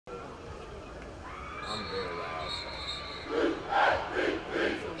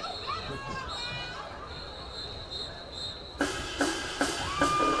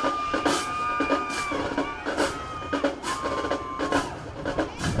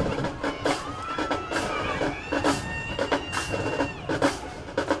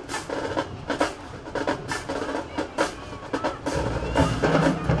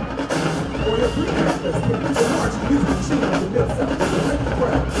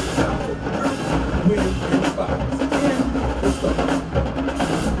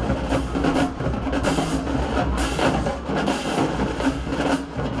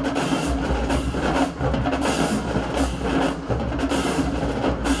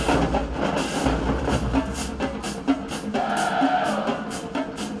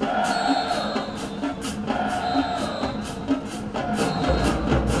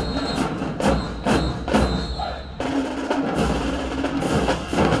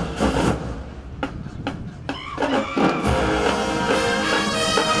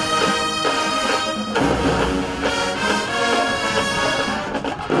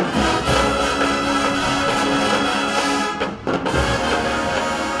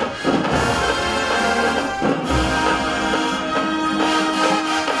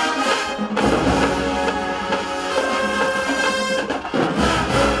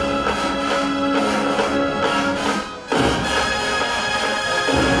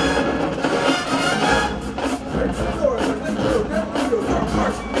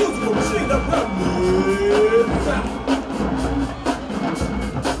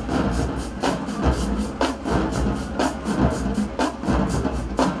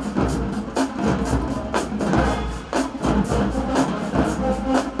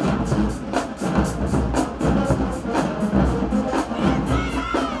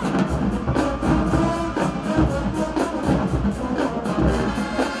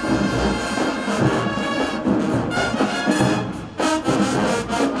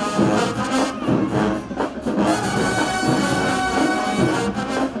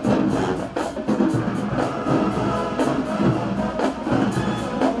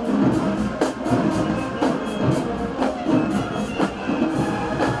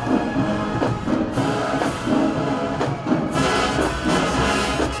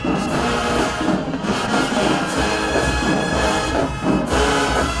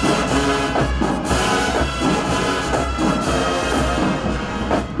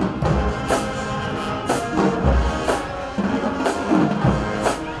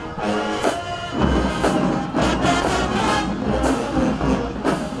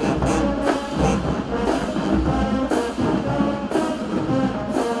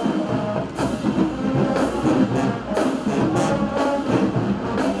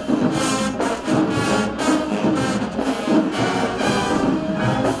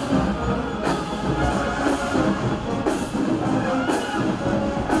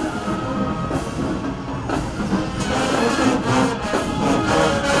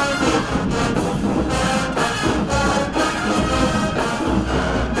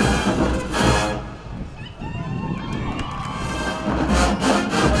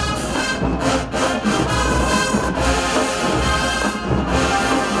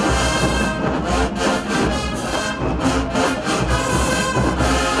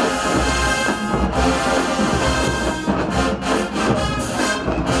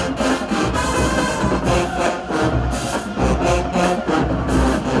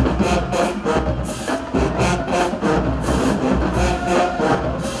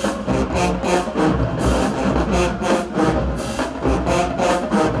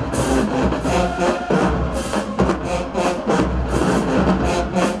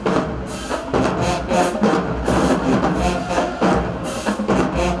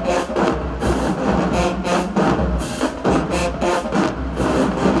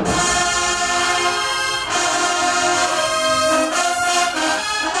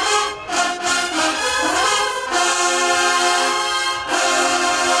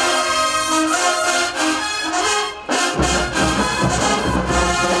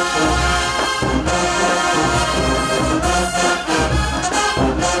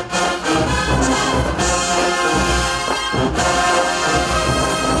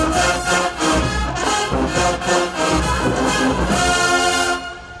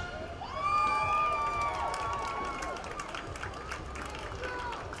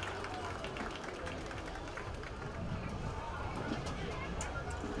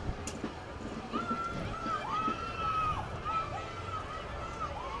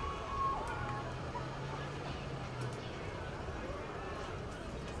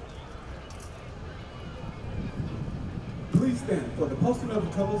stand for the posting of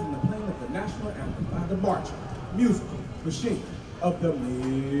the colors and the playing of the national anthem by the marching musical machine of the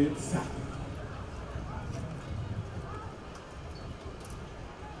Mid-South.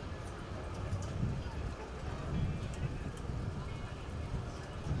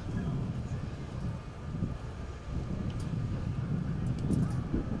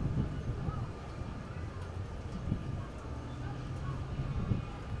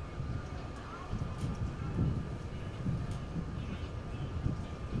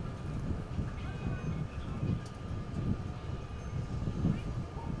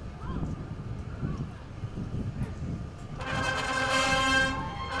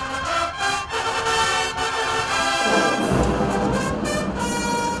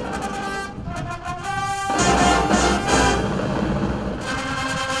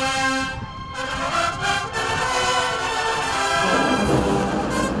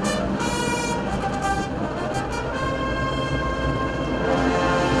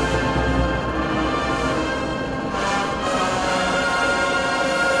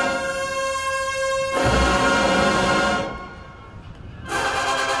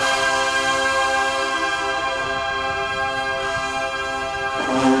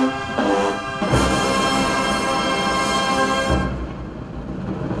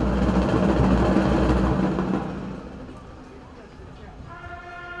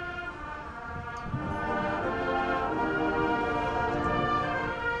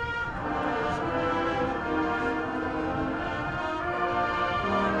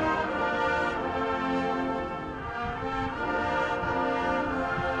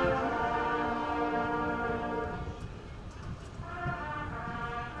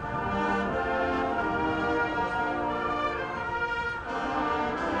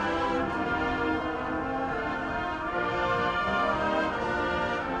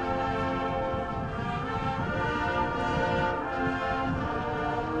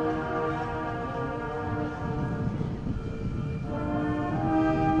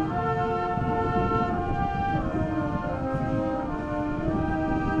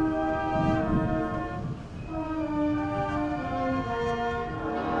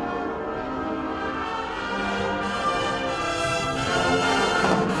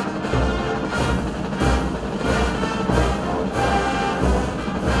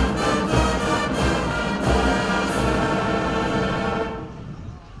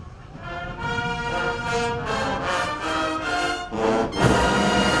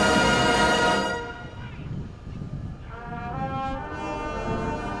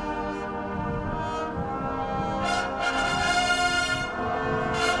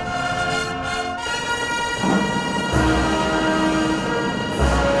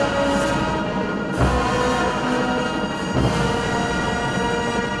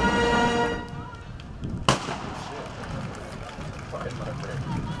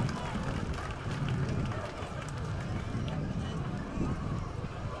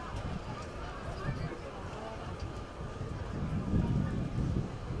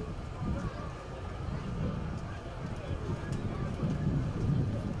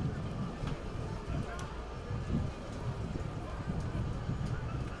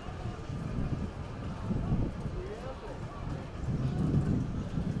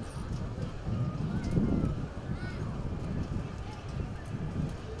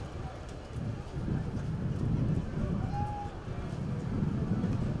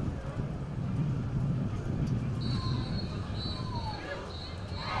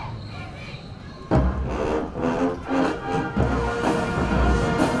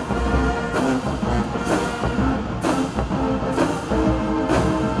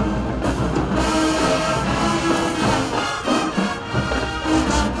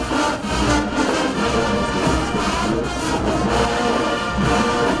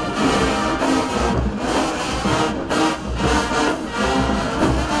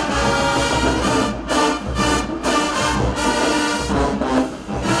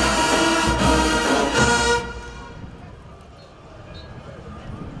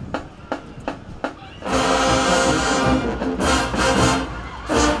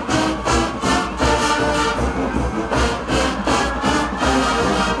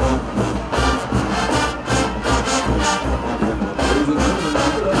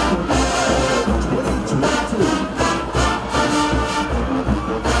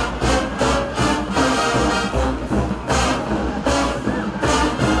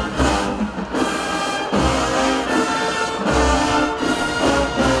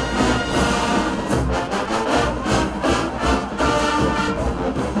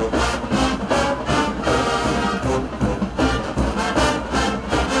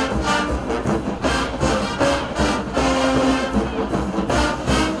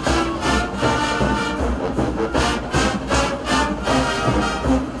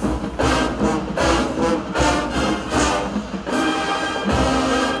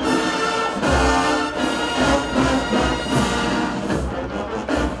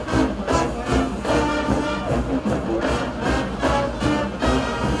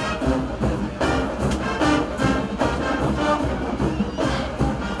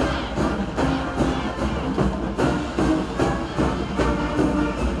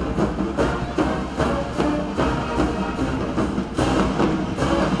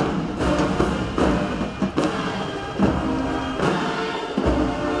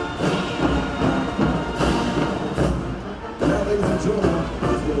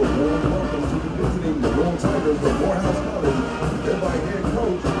 Tigers from Morehouse College, led by head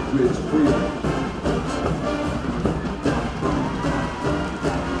coach Rich Freeman.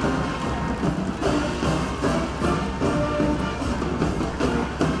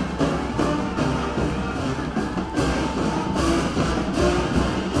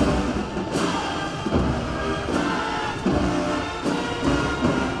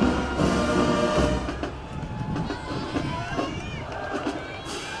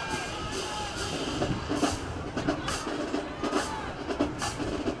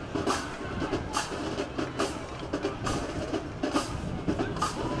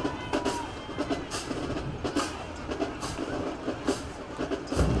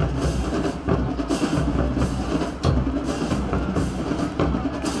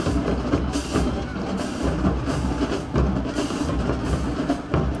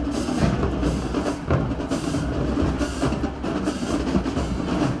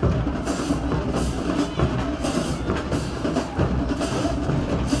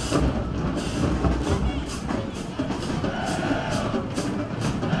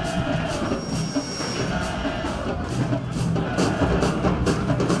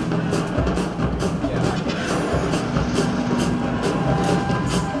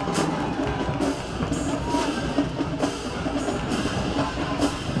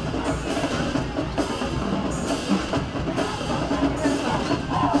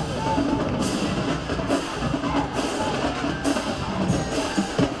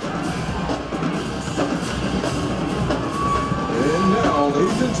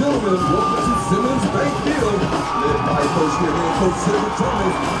 Gentlemen, welcome to Simmons Bank Field, led by Coach here, head coach Cedric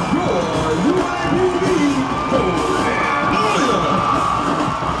Thomas, your UAPB-TV.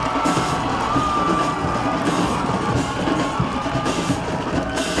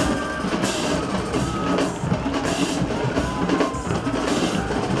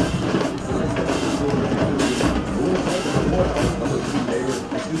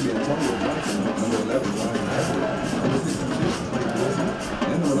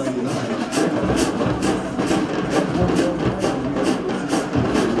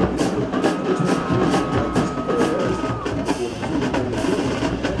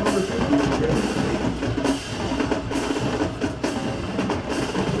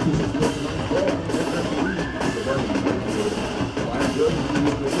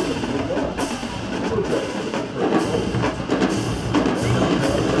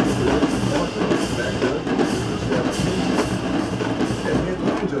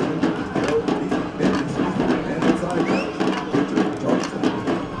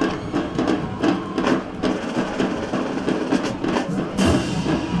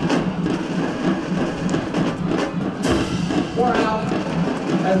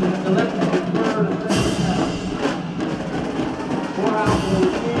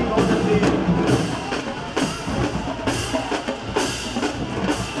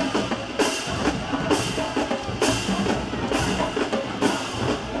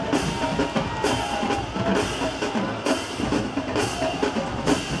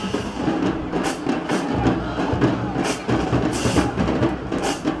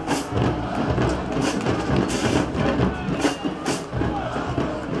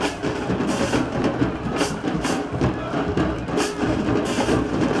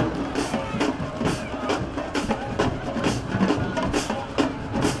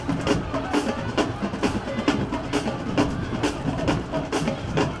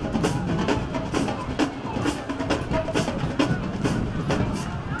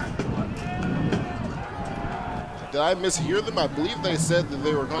 Did I mishear them? I believe they said that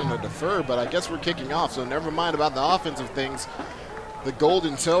they were going to defer, but I guess we're kicking off, so never mind about the offensive things. The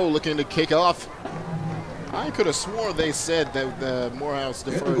Golden Toe looking to kick off. I could have swore they said that the Morehouse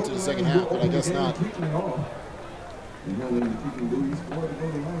deferred to the second half, but I guess not.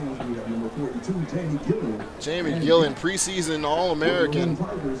 Jamie Gillen, preseason All-American.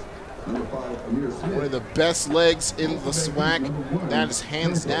 One of the best legs in the SWAC. That is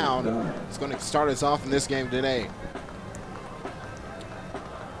hands down. It's going to start us off in this game today.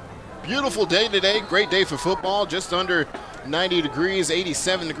 Beautiful day today. Great day for football. Just under 90 degrees,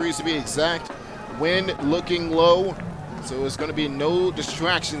 87 degrees to be exact. Wind looking low. So it's going to be no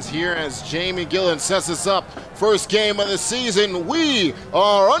distractions here as Jamie Gillen sets us up. First game of the season. We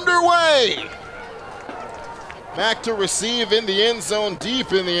are underway. Back to receive in the end zone,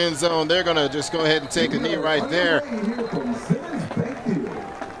 deep in the end zone. They're going to just go ahead and take a knee right there.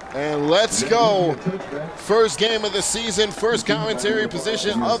 And let's go. First game of the season, first commentary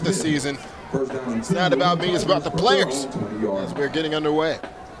position of the season. It's not about me, it's about the players as we're getting underway.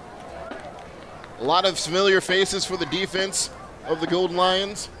 A lot of familiar faces for the defense of the Golden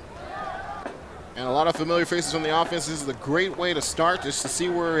Lions. And a lot of familiar faces on the offense. This is a great way to start, just to see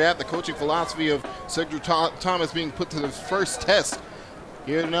where we're at. The coaching philosophy of Cedric Thomas being put to the first test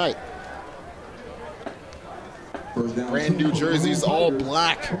here tonight. Brand new jerseys, all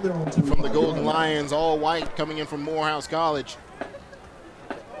black from the Golden Lions, all white coming in from Morehouse College.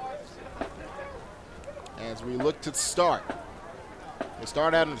 As we look to start, we'll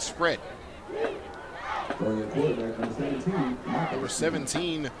start out in the spread. Number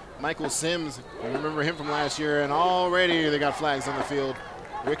 17, Michael Sims. I remember him from last year, and already they got flags on the field.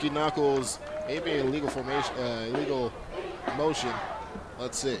 Ricky Knuckles, maybe illegal formation, illegal motion.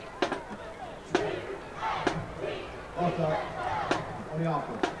 Let's see. And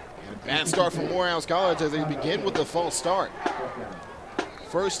a bad start from Morehouse College as they begin with the false start.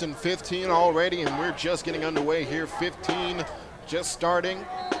 1st and 15 already, and we're just getting underway here. 15 just starting.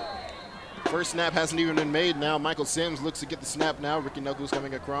 First snap hasn't even been made now. Michael Sims looks to get the snap now. Ricky Knuckles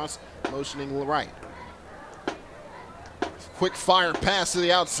coming across, motioning right. Quick fire pass to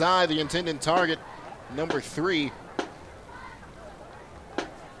the outside, the intended target, number 3.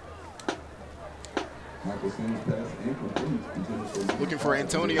 Looking for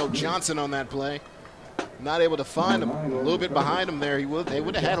Antonio Johnson on that play. Not able to find him. A little bit behind him there. They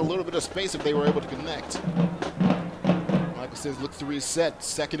would have had a little bit of space if they were able to connect. Michael Sims looks to reset.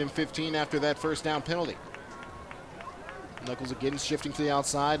 2nd and 15 after that first down penalty. Knuckles again shifting to the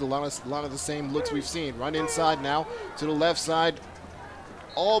outside. A lot of the same looks we've seen. Run inside now to the left side.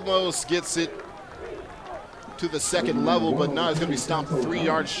 Almost gets it to the second level, but now it's going to be stopped 3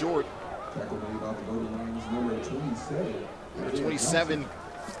 yards short. Number 27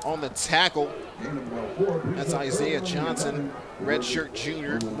 on the tackle. That's Isaiah Johnson, redshirt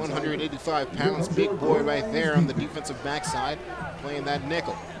junior, 185 pounds, big boy right there on the defensive backside, playing that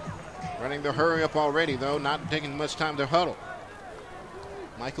nickel. Running the hurry up already, though, not taking much time to huddle.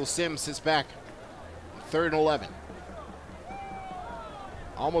 Michael Sims sits back, 3rd and 11.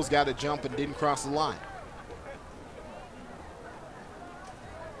 Almost got a jump and didn't cross the line.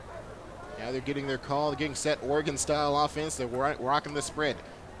 Now they're getting their call. They're getting set Oregon-style offense. They're rocking the spread.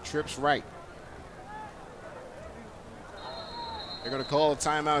 Trips right. They're going to call a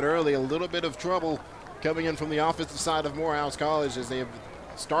timeout early. A little bit of trouble coming in from the offensive side of Morehouse College as they have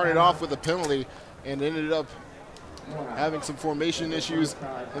started off with a penalty and ended up having some formation issues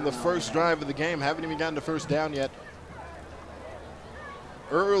in the first drive of the game. Haven't even gotten to first down yet.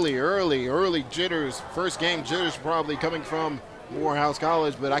 Early jitters. First game jitters probably coming from Morehouse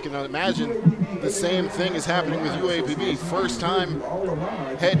College, but I can imagine the same thing is happening with UAPB. First time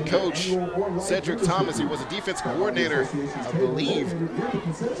head coach Cedric Thomas. He was a defense coordinator, I believe,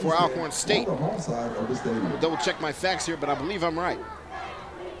 for Alcorn State. I'll double check my facts here, but I believe I'm right.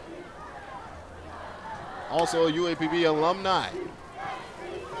 Also a UAPB alumni,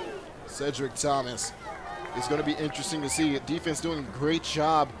 Cedric Thomas. It's going to be interesting to see. Defense doing a great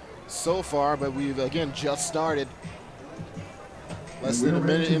job so far, but we've again just started. Less than a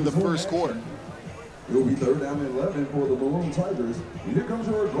minute in the first quarter. It will be 3rd down and 11 for the Maroon Tigers. And here comes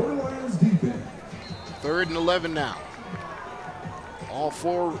our Golden Lions defense. 3rd and 11 now. All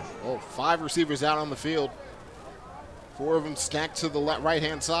 5 receivers out on the field. 4 of them stacked to the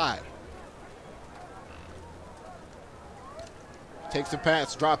right-hand side. Takes the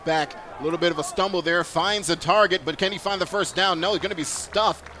pass, drop back. A little bit of a stumble there. Finds a target, but can he find the first down? No, he's going to be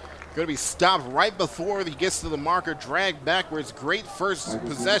stuffed. Going to be stopped right before he gets to the marker, dragged backwards. Great first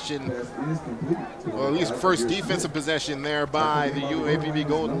possession, or at least first defensive possession there by the UAPB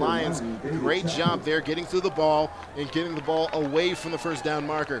Golden Lions. Great job there getting to the ball and getting the ball away from the first down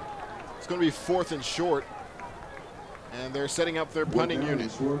marker. It's going to be 4th and short, and they're setting up their punting unit.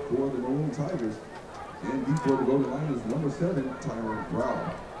 Short for the Maroon Tigers. And deep for the Golden Lions, number 7,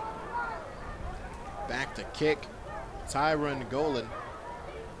 Tyron. Back to kick, Tyron Golan.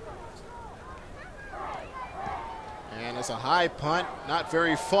 And it's a high punt, not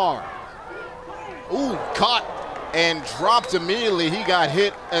very far. Ooh, caught and dropped immediately. He got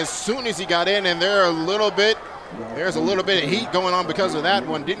hit as soon as he got in, and there's a little bit of heat going on because of that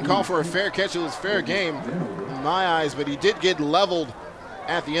one. Didn't call for a fair catch. It was fair game in my eyes, but he did get leveled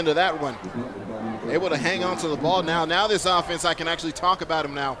at the end of that one. Able to hang on to the ball now. Now this offense, I can actually talk about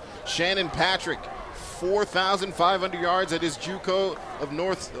him now. Shannon Patrick, 4,500 yards at his JUCO of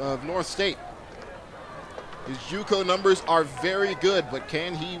North State. His JUCO numbers are very good, but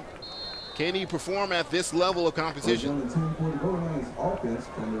can he perform at this level of competition?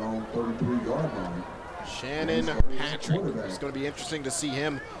 Shannon Patrick. It's going to be interesting to see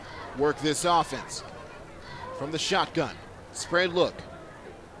him work this offense. From the shotgun, spread look.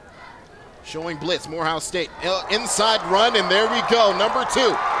 Showing blitz, Morehouse State. Inside run, and there we go, number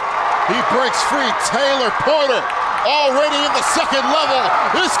 2. He breaks free. Taylor Porter already in the second level.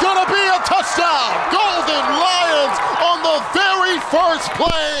 It's going to be a touchdown. Golden Lions on the very first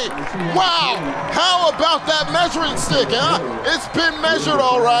play. Wow. How about that measuring stick, huh? It's been measured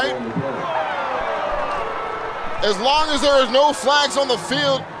all right. As long as there is no flags on the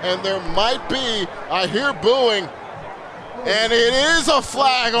field, and there might be, I hear booing, and it is a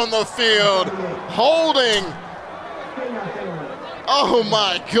flag on the field. Holding. Oh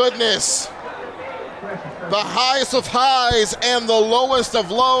my goodness. The highest of highs and the lowest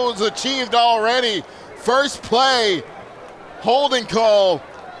of lows achieved already. First play, holding call.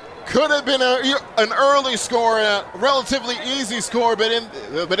 Could have been an early score, a relatively easy score, but in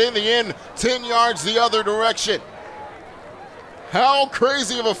the end, 10 yards the other direction. How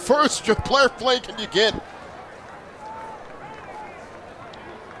crazy of a first player play can you get?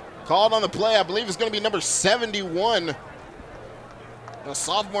 Called on the play, I believe it's going to be number 71. A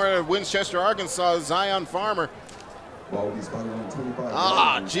sophomore out of Winchester, Arkansas, Zion Farmer.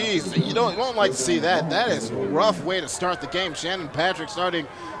 Ah, geez, you won't like to see that. That is a rough way to start the game. Shannon Patrick starting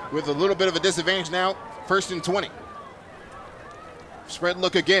with a little bit of a disadvantage now. 1st and 20. Spread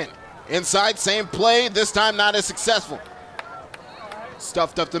look again. Inside, same play, this time not as successful.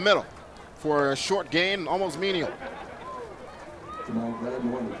 Stuffed up the middle for a short gain, almost menial.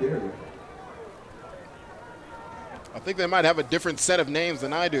 I think they might have a different set of names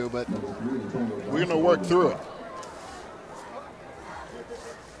than I do, but we're going to work through it.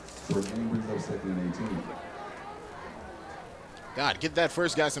 God, give that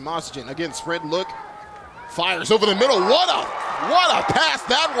first guy some oxygen. Again, spread look, fires over the middle. What a pass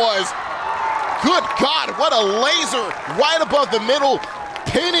that was. Good God, what a laser right above the middle,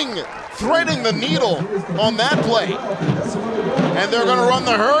 pinning, threading the needle on that play. And they're going to run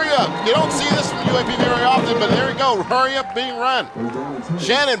the hurry up. You don't see this from UAPB very often, but there you go, hurry up being run.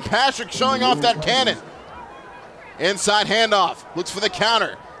 Shannon Patrick showing off that cannon. Inside handoff, looks for the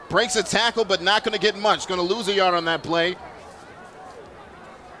counter. Breaks a tackle, but not going to get much. Going to lose a yard on that play.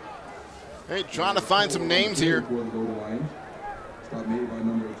 Hey, trying to find some names here. Stop made by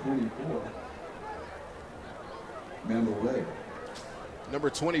number 24. Number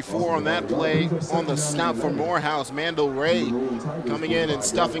 24 on that play on the stop for Morehouse. Mandel Ray coming in and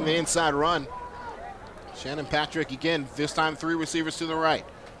stuffing the inside run. Shannon Patrick again, this time 3 receivers to the right.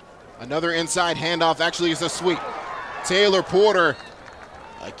 Another inside handoff, actually is a sweep. Taylor Porter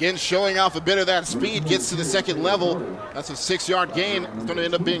again showing off a bit of that speed, gets to the second level. That's a 6-yard gain. It's going to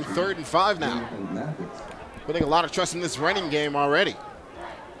end up being 3rd and 5 now. Putting a lot of trust in this running game already.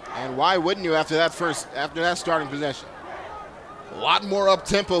 And why wouldn't you after that starting possession? A lot more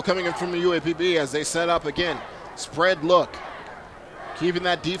up-tempo coming in from the UAPB as they set up again. Spread look. Keeping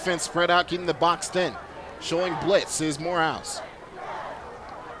that defense spread out, keeping the box thin. Showing blitz is Morehouse.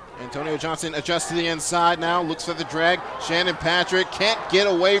 Antonio Johnson adjusts to the inside now, looks for the drag. Shannon Patrick can't get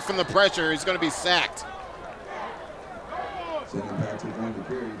away from the pressure. He's going to be sacked. Shannon Patrick on the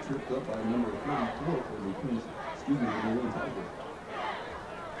carry, tripped up by number 34 for the Queens. Excuse me, the Williams Tiger.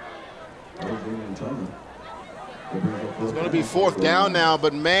 It's going to be 4th down now,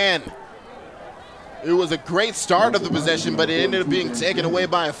 but man, it was a great start of the possession, but it ended up being taken away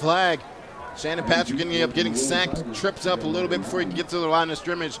by a flag. Shannon Patrick ended up getting sacked, trips up a little bit before he can get to the line of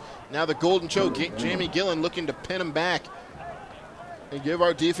scrimmage. Now the Golden Choke, Jamie Gillen looking to pin him back and give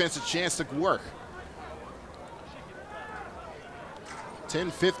our defense a chance to work.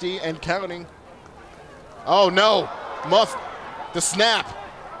 10:50 and counting. Oh no, muff the snap.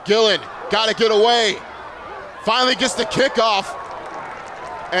 Gillen got to get away. Finally gets the kickoff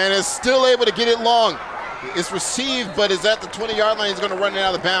and is still able to get it long. It's received, but is at the 20-yard line. He's going to run it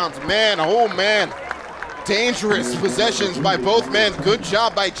out of bounds. Man, oh man. Dangerous possessions by both men. Good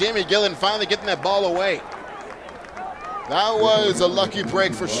job by Jamie Gillen finally getting that ball away. That was a lucky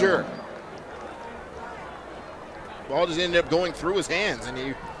break for sure. Ball just ended up going through his hands, and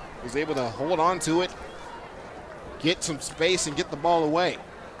he was able to hold on to it, get some space, and get the ball away.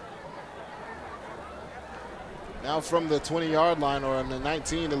 Now from the 20-yard line, or on the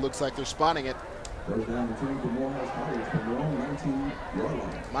 19, it looks like they're spotting it. First down and 10 for Morehouse Tigers from their own 19-yard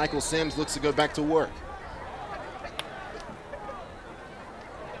line. Michael Sims looks to go back to work.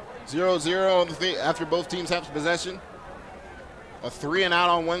 0-0 after both teams have possession. A 3-and-out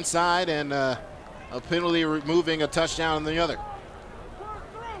on one side and a penalty removing a touchdown on the other.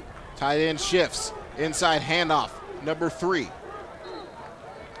 Tight end shifts. Inside handoff. Number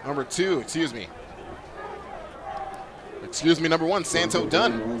 1, Santo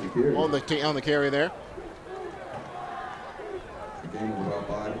Dunn on the carry there. The game was about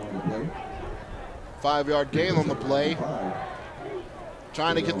 5 on the play. 5-yard gain on the play.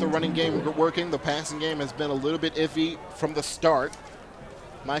 trying to get the running game working. The passing game has been a little bit iffy from the start.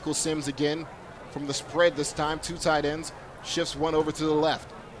 Michael Sims again from the spread this time, 2 tight ends, shifts one over to the left.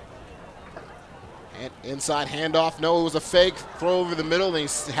 And inside handoff, no, it was a fake throw over the middle, and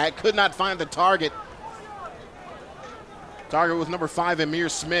he could not find the target. Target was number 5, Amir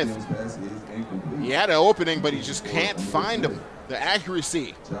Smith. He had an opening, but he just can't find him. The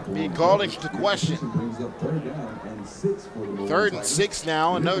accuracy being called into question. 3rd and 6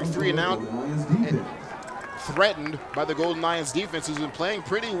 now, another 3 and out. And threatened by the Golden Lions defense, who's been playing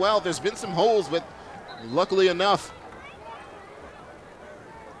pretty well. There's been some holes, but luckily enough.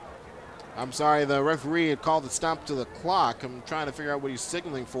 I'm sorry, the referee had called the stop to the clock. I'm trying to figure out what he's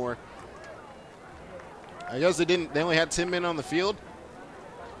signaling for. I guess they only had 10 men on the field.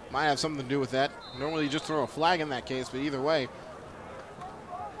 Might have something to do with that. Normally you just throw a flag in that case, but either way.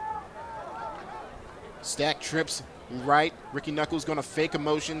 Stack trips right. Ricky Knuckles going to fake a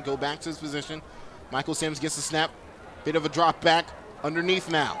motion, go back to his position. Michael Sims gets the snap. Bit of a drop back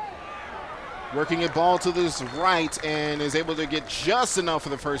underneath now. Working a ball to this right and is able to get just enough for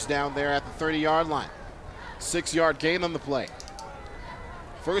the first down there at the 30-yard line. 6-yard gain on the play.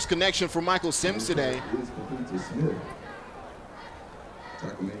 First connection for Michael Sims today.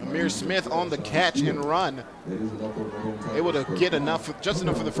 Amir Smith on the catch and run. Able to get enough, just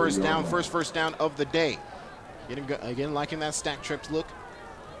enough for the first down. First down of the day. Again, liking that stack trips look.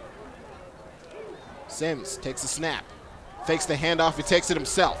 Sims takes the snap. Fakes the handoff, he takes it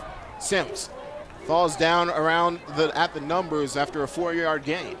himself. Sims falls down around at the numbers after a 4-yard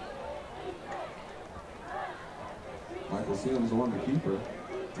gain. Michael Sims on the keeper.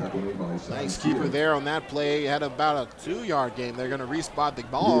 Nice keeper there on that play. Had about a 2-yard gain. They're going to respot the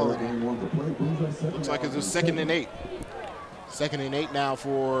ball. Looks like it's a 2nd and 8. 2nd and 8 now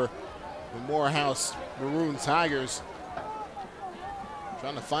for the Morehouse Maroon Tigers.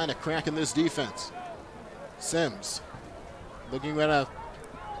 Trying to find a crack in this defense. Sims looking at a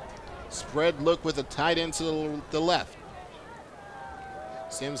spread look with a tight end to the left.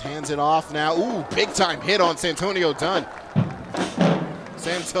 Sims hands it off now. Ooh, big time hit on Santonio Dunn.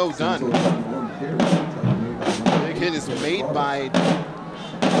 Santo Dunn. Big hit is made by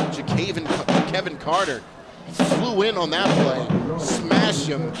Kevin Carter. Flew in on that play, smashed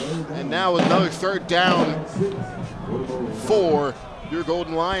him, and now another 3rd down for your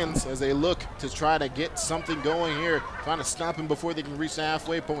Golden Lions as they look to try to get something going here, trying to stop him before they can reach the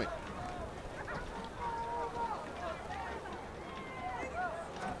halfway point.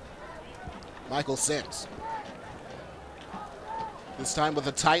 Michael Sims. This time with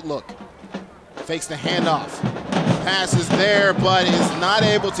a tight look. Fakes the handoff. Pass is there, but is not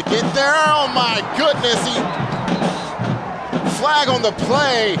able to get there. Oh my goodness, flag on the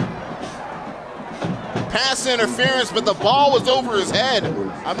play. Pass interference, but the ball was over his head.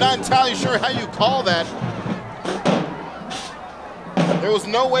 I'm not entirely sure how you call that. There was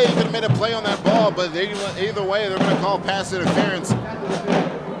no way he could have made a play on that ball, but either way, they're going to call pass interference.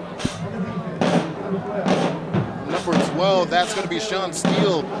 Number 12, that's going to be Sean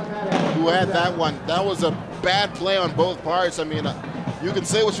Steele, who had that one. That was a bad play on both parts. I mean, you can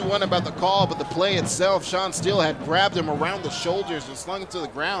say what you want about the call, but the play itself, Sean Steele had grabbed him around the shoulders and slung him to the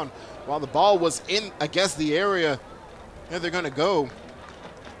ground while the ball was in, I guess, the area that they're going to go.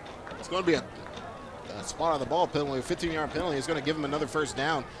 It's going to be a spot on the ball penalty, a 15-yard penalty. It's going to give him another 1st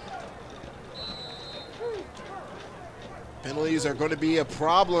down. Penalties are going to be a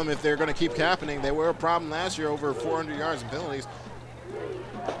problem if they're going to keep happening. They were a problem last year, over 400 yards in penalties.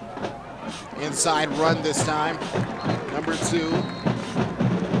 Inside run this time. Number 2,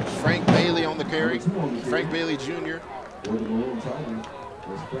 Frank Bailey on the carry. Frank Bailey Jr.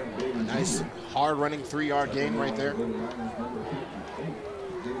 A nice hard running 3-yard gain right there.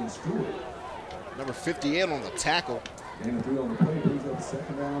 Number 58 on the tackle.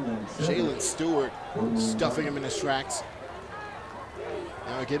 Jalen Stewart stuffing him in his tracks.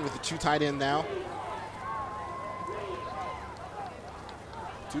 Now again with the 2 tight end now.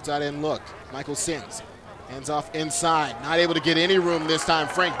 2 tight end look. Michael Sims hands off inside. Not able to get any room this time.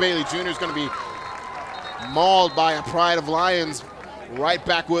 Frank Bailey Jr. is going to be mauled by a Pride of Lions right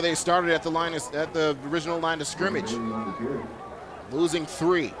back where they started at the original line of scrimmage. Losing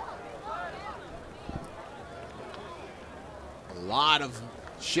 3. A lot of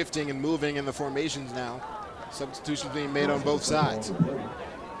shifting and moving in the formations now. Substitutions being made on both sides.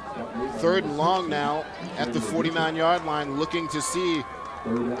 3rd and long now at the 49-yard line, looking to see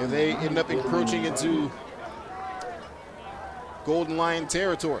if they end up encroaching into Golden Lion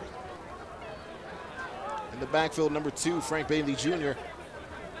territory. In the backfield, number 2, Frank Bailey Jr.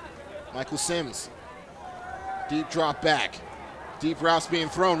 Michael Sims. Deep drop back. Deep routes being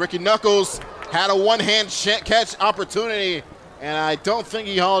thrown. Ricky Knuckles had a one-hand catch opportunity, and I don't think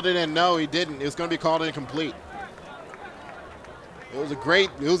he hauled it in. No, he didn't. It was going to be called incomplete. It was a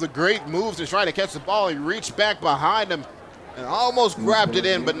great move to try to catch the ball. He reached back behind him and almost grabbed it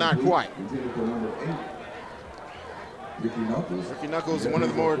in, but not quite. Ricky Knuckles, one of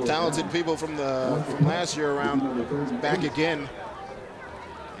the more talented people from last year around, back again.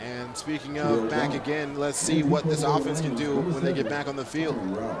 And speaking of back again, let's see what this offense can do when they get back on the field.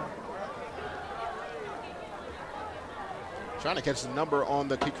 Trying to catch the number on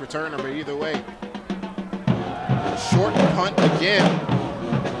the kick returner, but either way. Short punt again.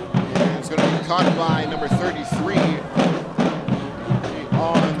 And it's going to be caught by number 33.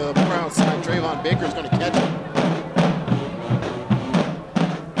 On the Brown side, Trayvon Baker is going to catch it.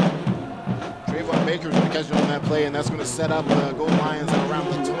 Trayvon Baker is going to catch it on that play, and that's going to set up the Gold Lions at around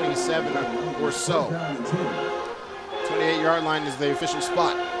the 27 or so. 28-yard line is the official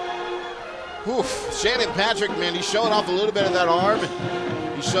spot. Oof. Shannon Patrick, man, he showed off a little bit of that arm.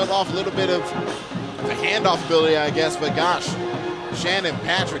 He showed off a little bit of the handoff ability, I guess, but gosh, Shannon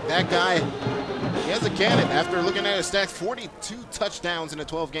Patrick, that guy, he has a cannon. After looking at his stats, 42 touchdowns in a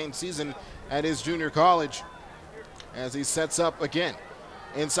 12-game season at his junior college, as he sets up again.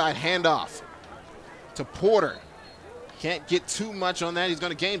 Inside handoff to Porter. Can't get too much on that. He's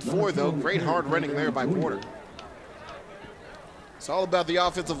going to gain 4, though. Great hard running there by Porter. It's all about the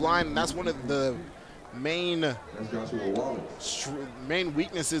offensive line, and that's one of the main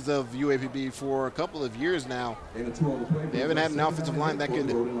weaknesses of UAPB for a couple of years now. They haven't had an offensive line that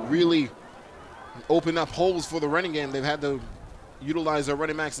could really open up holes for the running game. They've had to utilize their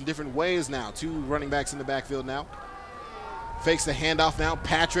running backs in different ways now. 2 running backs in the backfield now. Fakes the handoff now.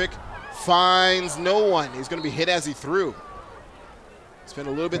 Patrick finds no one. He's going to be hit as he threw. Spent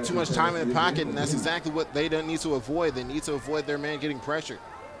a little bit too much time in the pocket, and that's exactly what they don't need to avoid. They need to avoid their man getting pressured.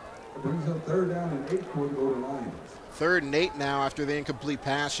 Brings up 3rd down and 8 for the Golden Lions. 3rd and 8 now after the incomplete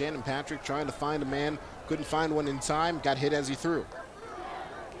pass. Shannon Patrick trying to find a man. Couldn't find one in time. Got hit as he threw.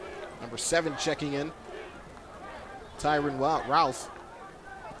 Number 7 checking in. Tyron Ralph.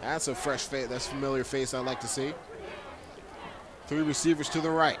 That's a fresh face. That's a familiar face I'd like to see. 3 receivers to the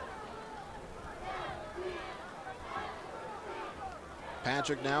right.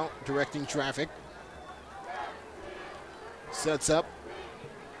 Patrick now directing traffic. Sets up.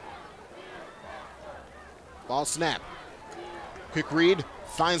 Ball snap. Quick read.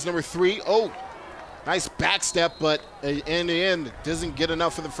 Finds number 3. Oh, nice back step, but in the end, doesn't get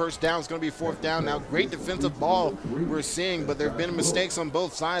enough for the first down. It's going to be 4th down. Now, great defensive ball we're seeing, but there have been mistakes on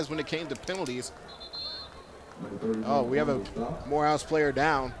both sides when it came to penalties. Oh, we have a Morehouse player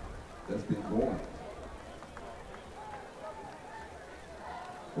down. That's been going.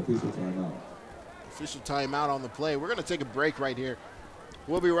 Official timeout. Official timeout on the play. We're going to take a break right here.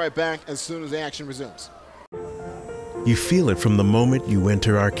 We'll be right back as soon as the action resumes. You feel it from the moment you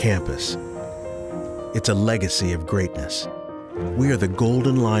enter our campus. It's a legacy of greatness. We are the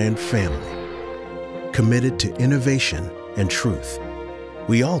Golden Lion family, committed to innovation and truth.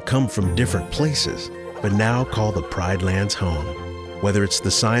 We all come from different places, but now call the Pride Lands home. Whether it's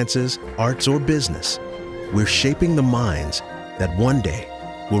the sciences, arts, or business, we're shaping the minds that one day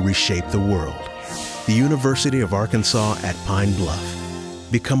will reshape the world. The University of Arkansas at Pine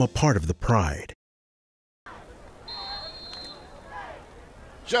Bluff. Become a part of the pride.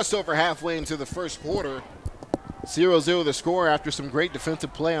 Just over halfway into the first quarter, 0-0 the score after some great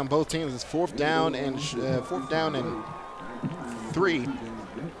defensive play on both teams. It's 4th down and 3.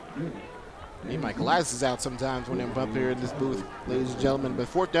 I need my glasses out sometimes when I'm up here in this booth, ladies and gentlemen. But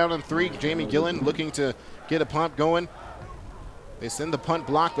 4th down and 3, Jamie Gillen looking to get a punt going. They send the punt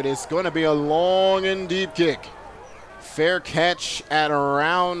block, but it's going to be a long and deep kick. Fair catch at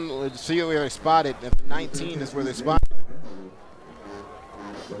around, let's see where they spot it. At the 19 is where they spot it.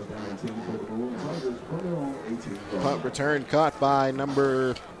 Punt return caught by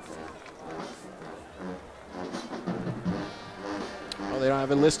number, oh, they don't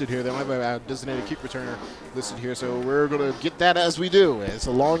have it listed here. They don't have a designated kick returner listed here, so we're going to get that as we do. It's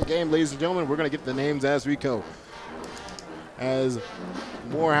a long game, ladies and gentlemen. We're going to get the names as we go. As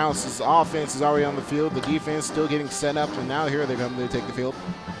Morehouse's offense is already on the field, the defense still getting set up, and now here they come to take the field.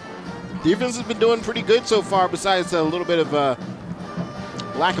 Defense has been doing pretty good so far, besides a little bit of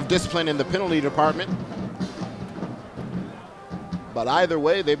lack of discipline in the penalty department. But either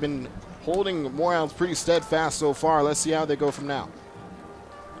way, they've been holding Morehouse pretty steadfast so far. Let's see how they go from now.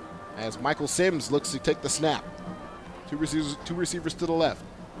 As Michael Sims looks to take the snap. Two receivers to the left.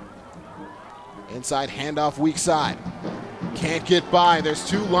 Inside handoff, weak side. Can't get by. There's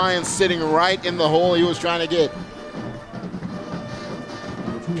 2 Lions sitting right in the hole he was trying to get.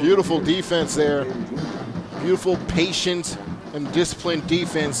 Beautiful defense there. Beautiful, patient, and disciplined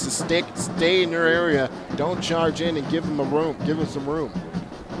defense to stay in your area. Don't charge in and give them room. Give them some room.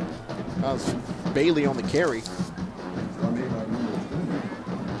 That was Bailey on the carry.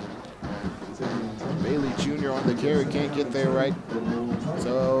 Bailey Jr. on the carry, can't get there right.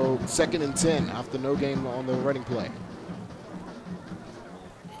 So 2nd and 10 after no gain on the running play.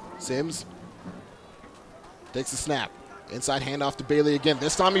 Sims takes the snap. Inside handoff to Bailey again.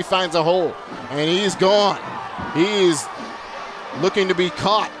 This time he finds a hole, and he's gone. He's looking to be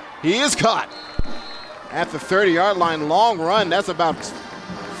caught. He is caught at the 30-yard line. Long run. That's about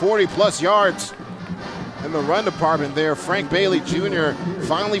 40-plus yards in the run department there. Frank Bailey Jr.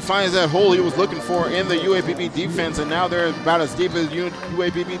 finally finds that hole he was looking for in the UAPB defense, and now they're about as deep as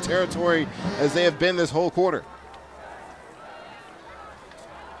UAPB territory as they have been this whole quarter.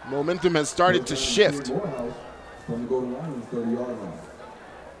 Momentum has started to shift. From the goal line, 30-yard line.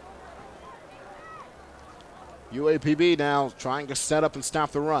 UAPB now trying to set up and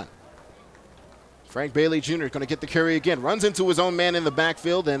stop the run. Frank Bailey Jr. going to get the carry again. Runs into his own man in the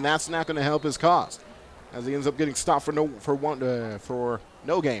backfield, and that's not going to help his cause, as he ends up getting stopped for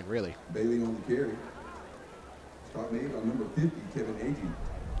no gain, really. Bailey on the carry. Stop made on number 50, Kevin Agee.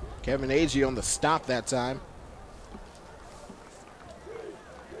 Kevin Agee on the stop that time.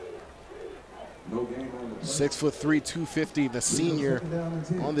 No game on the 6'3", 250, the senior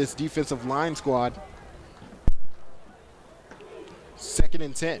on this defensive line squad. 2nd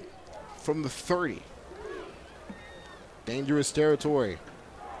and 10 from the 30. Dangerous territory.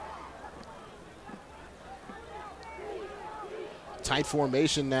 Tight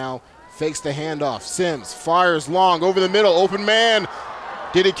formation now. Fakes the handoff. Sims fires long over the middle. Open man.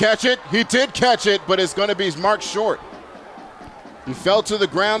 Did he catch it? He did catch it, but it's going to be marked short. He fell to the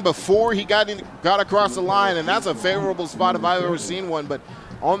ground before he got across the line, and that's a favorable spot if I've ever seen one, but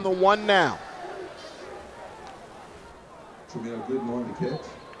on the one now.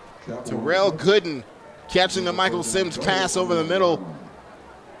 Terrell Gooden catching the Michael Sims pass over the middle.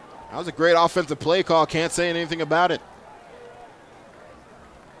 That was a great offensive play call. Can't say anything about it.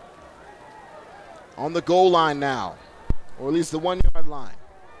 On the goal line now, or at least the 1-yard line.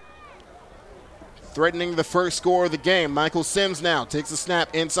 Threatening the first score of the game. Michael Sims now takes a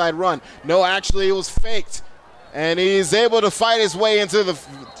snap, inside run. No, actually it was faked. And he's able to fight his way into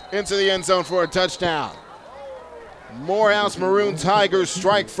the end zone for a touchdown. Morehouse Maroon Tigers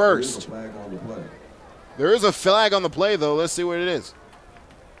strike first. There is a flag on the play, though. Let's see what it is.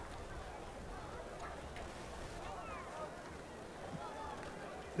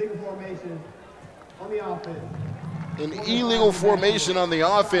 Legal formation on the offense. An illegal formation on the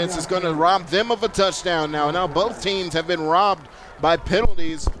offense is going to rob them of a touchdown now. Now both teams have been robbed by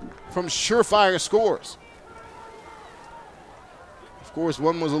penalties from surefire scores. Of course,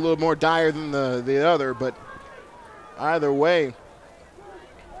 one was a little more dire than the other, but either way,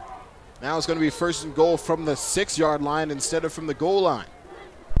 now it's going to be 1st and goal from the 6-yard line instead of from the goal line.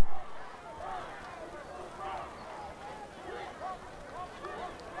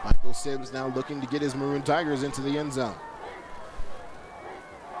 Michael Sims now looking to get his Maroon Tigers into the end zone.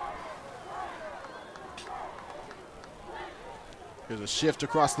 Here's a shift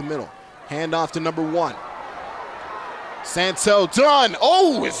across the middle. Handoff to number 1. Santel done.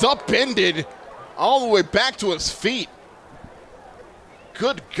 Oh, it's upended all the way back to his feet.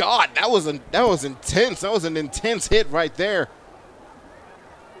 Good God, that was intense. That was an intense hit right there.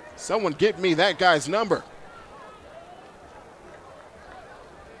 Someone get me that guy's number.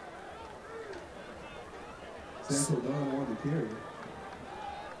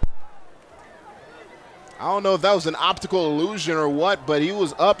 I don't know if that was an optical illusion or what, but he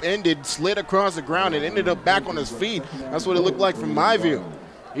was upended, slid across the ground, and ended up back on his feet. That's what it looked like from my view.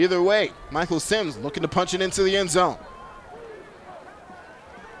 Either way, Michael Sims looking to punch it into the end zone.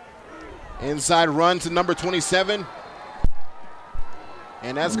 Inside run to number 27.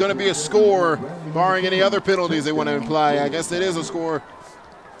 And that's going to be a score, barring any other penalties they want to imply. I guess it is a score.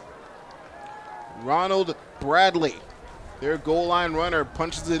 Ronald Bradley, their goal line runner,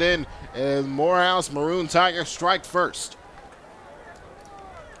 punches it in, and Morehouse Maroon Tigers strike first.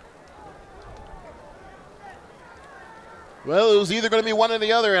 Well, it was either going to be one or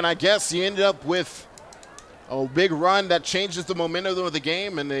the other, and I guess he ended up with a big run that changes the momentum of the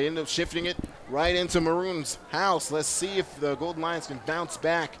game, and they end up shifting it right into Maroon's house. Let's see if the Golden Lions can bounce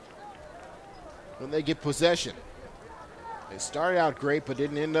back when they get possession. They started out great, but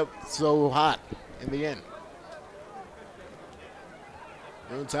didn't end up so hot in the end.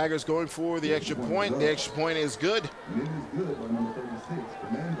 Maroon Tigers going for the extra point. The extra point is good. And it is good by number 36,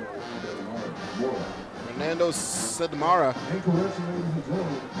 Fernando Sedamara And correction, ladies and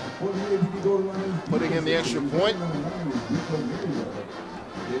gentlemen, for the UAPB Golden Lions, putting in the extra point.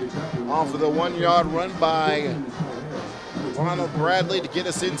 Off of the 1-yard run by Ronald Bradley to get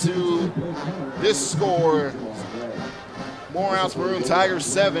us into this score. Morehouse Maroon Tigers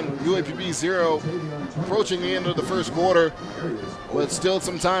 7, UAPB 0. Approaching the end of the first quarter, but still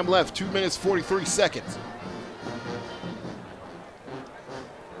some time left. 2 minutes, 43 seconds.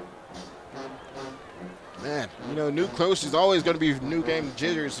 Man, you know, new coach is always going to be new game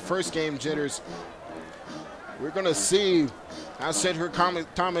jitters, first game jitters. We're going to see how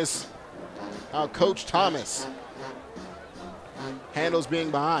Coach Thomas handles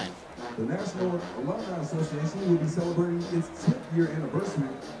being behind. The National Alumni Association will be celebrating its 10th year anniversary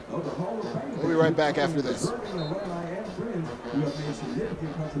of the Hall of Fame. We'll be right back after this. Alumni and friends who have made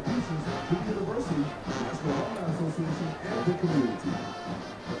significant contributions to the university, National Alumni Association, and the community.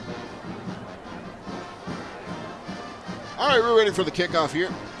 All right, we're ready for the kickoff here.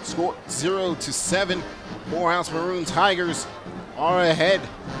 Score 0-7. Morehouse Maroon Tigers are ahead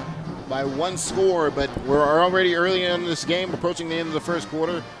by 1 score, but we're already early in this game, approaching the end of the first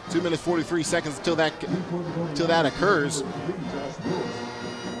quarter. 2 minutes, 43 seconds until that occurs.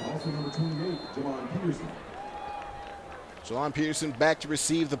 Also number 28, Javon Peterson. Javon Peterson back to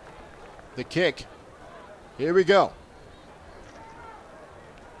receive the kick. Here we go.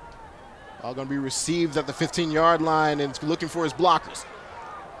 All going to be received at the 15-yard line and looking for his blockers.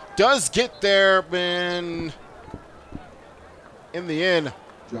 Does get there, and in the end,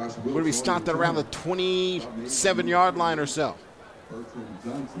 we're going to be stopped at around the 27-yard line or so.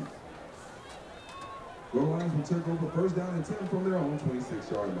 Lions will take over first down and 10 from their own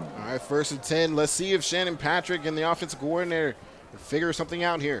 26-yard line. All right, 1st and 10. Let's see if Shannon Patrick and the offensive coordinator can figure something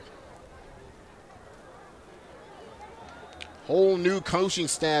out here. Whole new coaching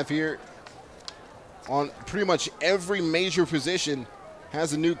staff here on pretty much every major position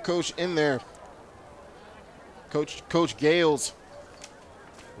has a new coach in there. Coach Gales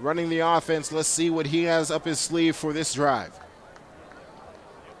running the offense. Let's see what he has up his sleeve for this drive.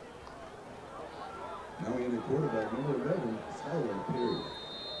 Now we in the quarterback, number 11, Sideline, period.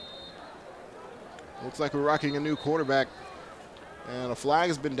 Looks like we're rocking a new quarterback. And a flag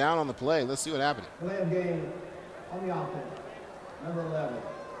has been down on the play. Let's see what happened. Delay of game on the offense. Number 11.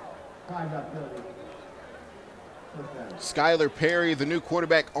 Time's up, Kelley. Skylar Perry, the new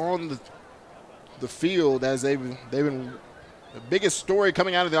quarterback on the field, as they've been the biggest story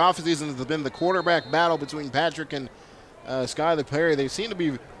coming out of the offseason has been the quarterback battle between Patrick and Skylar Perry. They seem to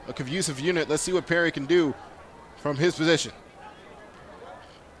be a cohesive unit. Let's see what Perry can do from his position.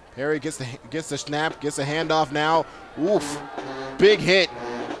 Perry gets the snap, gets the handoff now. Oof, big hit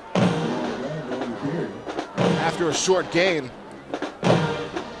after a short gain.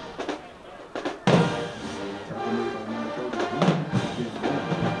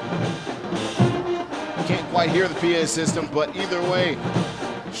 Quite hear the PA system, but either way,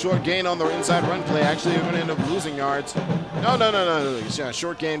 short gain on the inside run play. Actually, they're going to end up losing yards. No. Yeah,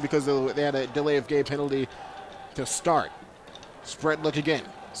 short gain because they had a delay of game penalty to start. Spread look again.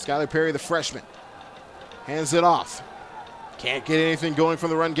 Skylar Perry, the freshman, hands it off. Can't get anything going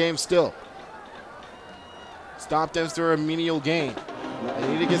from the run game still. Stopped after a menial gain. They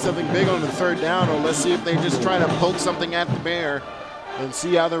need to get something big on the 3rd down, or let's see if they just try to poke something at the bear and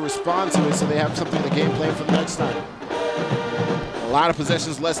see how they respond to it so they have something to game plan for the next time. A lot of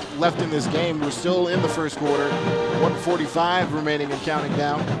possessions left in this game. We're still in the first quarter. 1:45 remaining and counting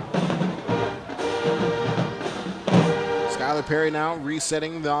down. Skylar Perry now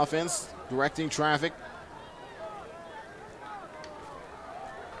resetting the offense, directing traffic.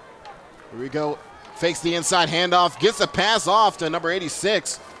 Here we go. Fakes the inside handoff, gets a pass off to number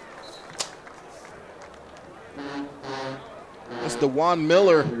 86. That's DeJuan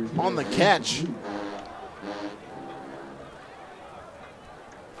Miller on the catch.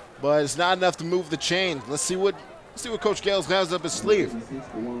 But it's not enough to move the chain. Let's see what Coach Gales has up his sleeve.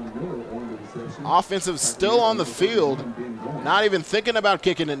 Offensive still on the field. Not even thinking about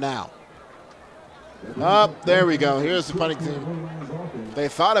kicking it now. There we go. Here's the punting team. They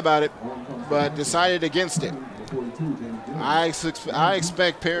thought about it, but decided against it. I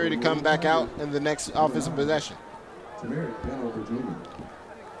expect Perry to come back out in the next offensive possession.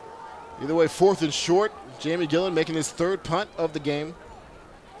 Either way, 4th and short. Jamie Gillen making his 3rd punt of the game.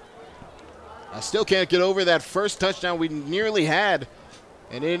 I still can't get over that first touchdown we nearly had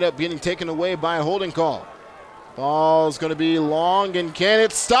and ended up getting taken away by a holding call. Ball's going to be long, and can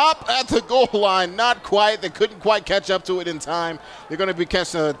it stop at the goal line? Not quite. They couldn't quite catch up to it in time. They're going to be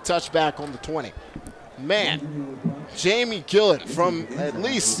catching a touchback on the 20. Man, Jamie Gillen from at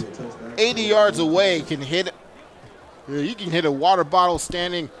least 80 yards away can hit. You can hit a water bottle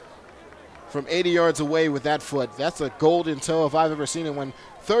standing from 80 yards away with that foot. That's a golden toe if I've ever seen it. When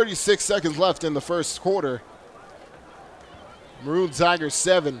 36 seconds left in the first quarter. Maroon Tigers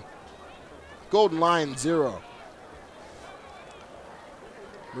 7, Golden Lion 0.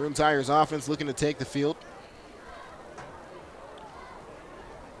 Maroon Tigers offense looking to take the field.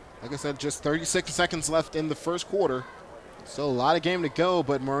 Like I said, just 36 seconds left in the first quarter. Still a lot of game to go,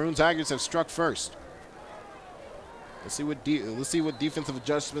 but Maroon Tigers have struck first. Let's see what defensive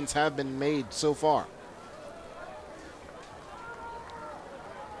adjustments have been made so far.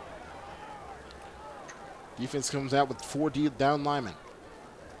 Defense comes out with 4 down linemen.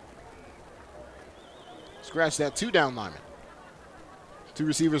 Scratch that, 2 down linemen. 2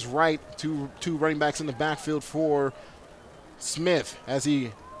 receivers right, two running backs in the backfield for Smith as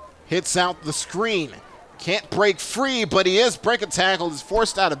he hits out the screen. Can't break free, but he is break a tackle. He's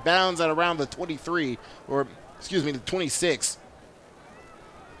forced out of bounds at around the 23, or excuse me, the 26.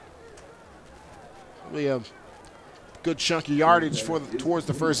 Really a good chunk of yardage towards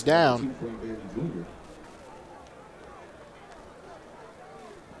the first down.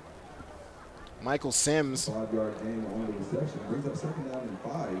 Michael Sims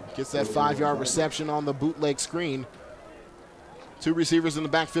gets that 5-yard reception on the bootleg screen. 2 receivers in the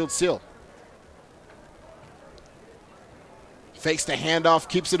backfield still. Fakes the handoff,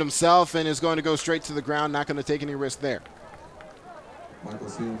 keeps it himself, and is going to go straight to the ground. Not going to take any risk there.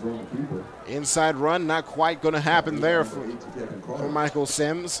 Inside run, not quite going to happen there for Michael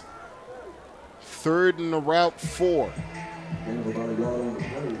Sims. 3rd and about 4.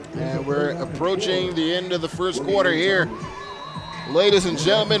 And we're approaching the end of the first quarter here. Ladies and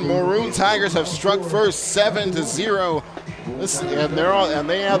gentlemen, Maroon Tigers have struck first 7-0. And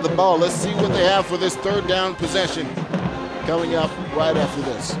they have the ball. Let's see what they have for this 3rd down possession coming up right after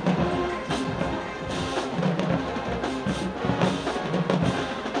this.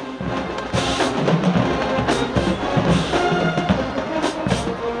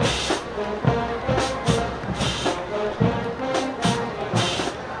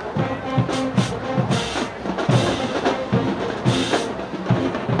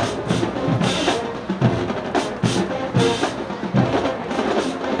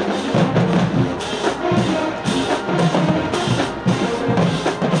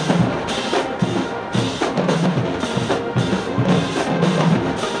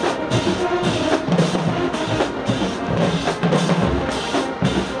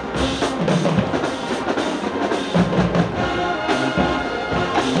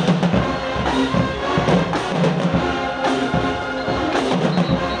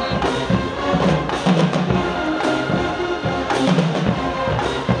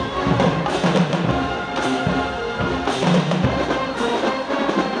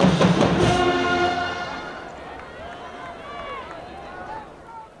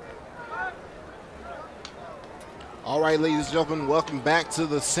 Ladies and gentlemen, welcome back to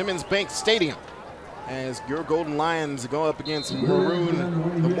the Simmons Bank Stadium as your Golden Lions go up against the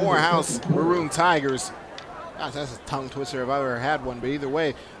Morehouse Maroon Tigers. Gosh, that's a tongue twister if I ever had one, but either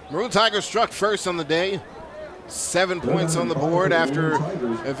way, Maroon Tigers struck first on the day. 7 points on the board after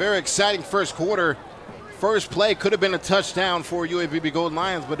a very exciting first quarter. First play could have been a touchdown for UAPB Golden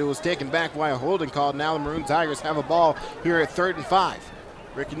Lions, but it was taken back by a holding call. Now the Maroon Tigers have a ball here at 3rd and 5.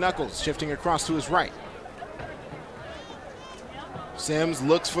 Ricky Knuckles shifting across to his right. Sims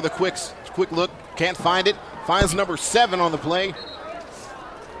looks for the quick look, can't find it. Finds number 7 on the play.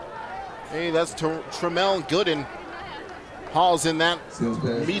 Hey, that's Trammell Gooden. Hauls in that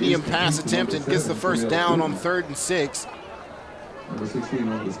medium pass attempt and gets the first down on 3rd and 6. Number 16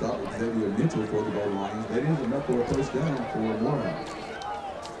 on the stop with Xavier Mitchell for the Golden Lions. That is enough for a first down for Morehouse.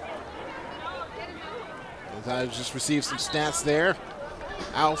 I just received some stats there.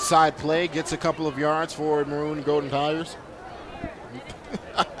 Outside play gets a couple of yards for Maroon Golden Tigers.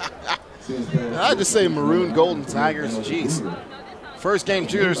 I just say Maroon Golden Tigers, jeez. First game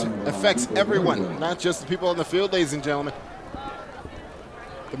jitters affects everyone, not just the people on the field, ladies and gentlemen.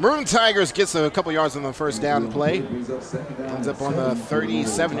 The Maroon Tigers gets a couple yards on the first down play. Ends up on the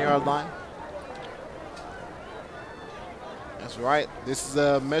 37-yard line. That's right. This is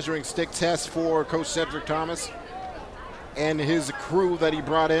a measuring stick test for Coach Cedric Thomas and his crew that he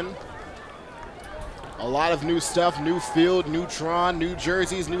brought in. A lot of new stuff, new field, new Tron, new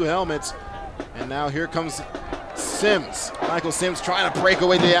jerseys, new helmets. And now here comes Sims. Michael Sims trying to break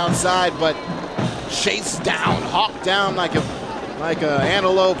away to the outside, but chased down, hawked down like a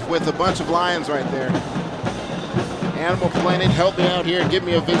antelope with a bunch of lions right there. Animal Planet, help me out here and give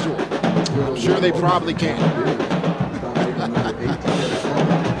me a visual. I'm sure they probably can.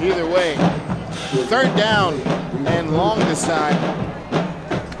 Either way, 3rd down and long this time.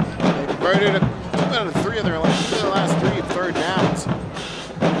 They converted 2 out of 3 of their last 3 3rd downs.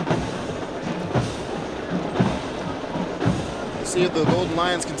 Let's see if the Golden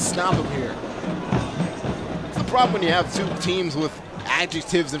Lions can stop them here. It's the problem when you have 2 teams with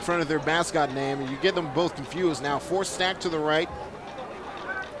adjectives in front of their mascot name and you get them both confused. Now 4 stacked to the right.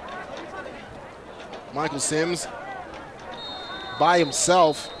 Michael Sims by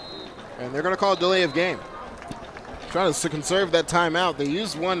himself, and they're going to call a delay of game. Trying to conserve that timeout. They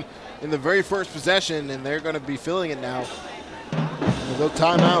used one in the very first possession, and they're going to be filling it now. And those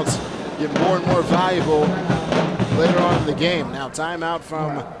timeouts get more and more valuable later on in the game. Now timeout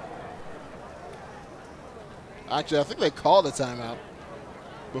from, actually I think they called a timeout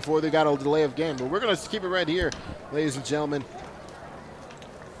before they got a delay of game, but we're going to keep it right here, ladies and gentlemen.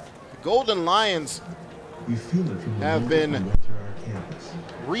 The Golden Lions have been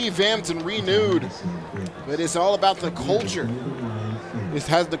revamped and renewed, but it's all about the culture.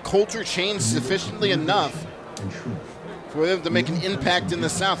 Has the culture changed sufficiently enough for them to make an impact in the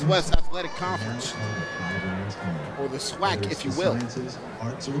Southwest Athletic Conference, or the SWAC, if you will?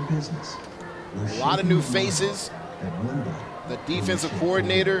 A lot of new faces. The defensive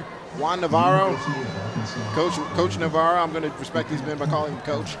coordinator, Juan Navarro, Coach Navarro. I'm going to respect these men by calling him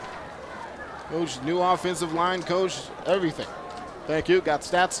Coach. Coach, new offensive line coach, everything. Thank you. Got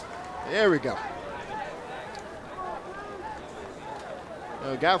stats. There we go.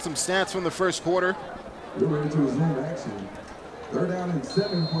 Got some stats from the first quarter. We're ready to resume action. 3rd down and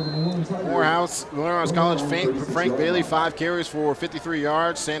 7 for the Morehouse College, Frank Bailey, 5 carries for 53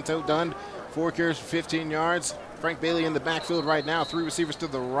 yards. Santo Dunn, 4 carries for 15 yards. Frank Bailey in the backfield right now, 3 receivers to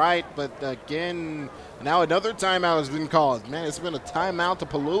the right, but again, now another timeout has been called. Man, it's been a timeout to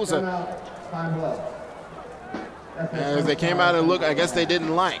Palooza. As they came out and looked, I guess they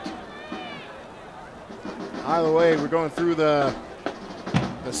didn't like. Either way, we're going through the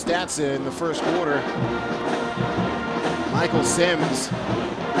stats in the first quarter. Michael Sims,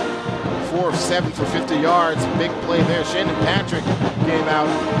 4 of 7 for 50 yards. Big play there. Shannon Patrick came out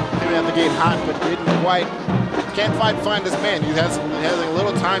the gate hot, but didn't quite. Can't find this man. He has a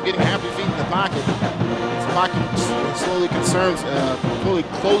little time getting happy feet in the pocket. His pocket slowly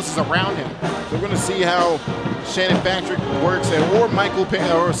closes around him. So we're going to see how Shannon Patrick works,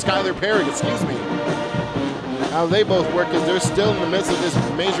 or Skylar Perry, excuse me. How they both work, because they're still in the midst of this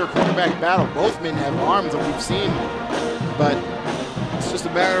major quarterback battle. Both men have arms that we've seen, but it's just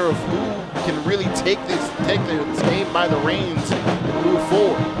a matter of who can really take this game by the reins and move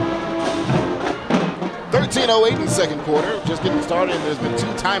forward. 13:08 in the second quarter, just getting started, and there's been 2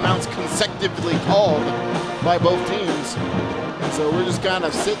 timeouts consecutively called by both teams. And so we're just kind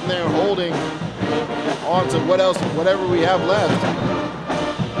of sitting there holding on to whatever we have left.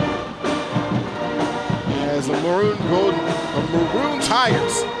 As the Maroon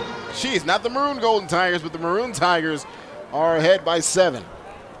Tigers, not the Maroon Golden Tigers, but the Maroon Tigers are ahead by 7.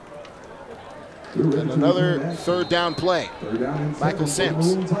 And another 3rd down play. Michael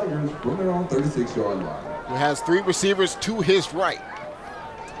Sims, who has 3 receivers to his right.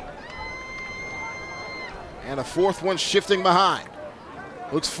 And a 4th one shifting behind.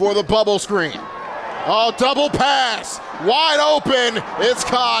 Looks for the bubble screen. Oh, double pass. Wide open. It's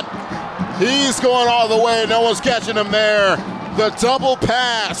caught. He's going all the way. No one's catching him there. The double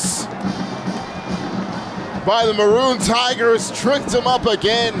pass by the Maroon Tigers tricked him up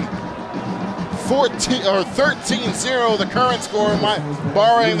again. 13-0 the current score,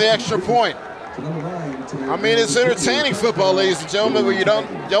 barring the extra point. I mean, it's entertaining football, ladies and gentlemen, but you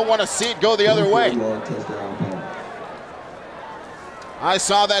don't want to see it go the other way. I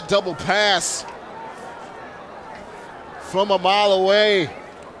saw that double pass from a mile away.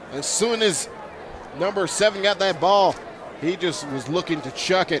 As soon as number 7 got that ball, he just was looking to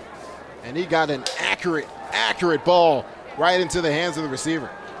chuck it, and he got an accurate ball right into the hands of the receiver.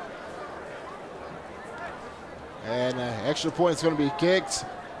 And extra point is going to be kicked.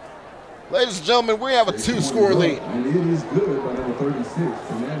 Ladies and gentlemen, we have a 2-score lead. And it is good by number 36,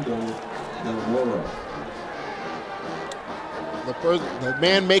 Fernando Delmora. The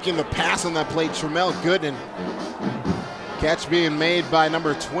man making the pass on that play, Trammell Gooden. Catch being made by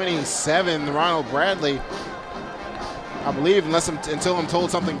number 27, Ronald Bradley. I believe, until I'm told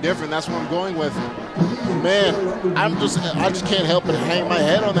something different, that's what I'm going with. Man, I just can't help but hang my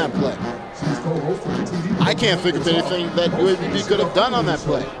head on that play. I can't think of anything that UAPB could have done on that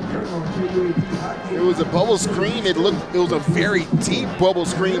play. It was a bubble screen. It was a very deep bubble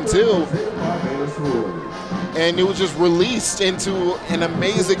screen too. And it was just released into an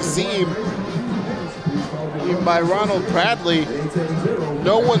amazing seam by Ronald Bradley.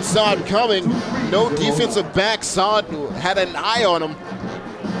 No one saw it coming. No defensive back saw it, had an eye on him.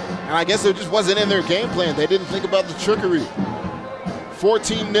 And I guess it just wasn't in their game plan. They didn't think about the trickery.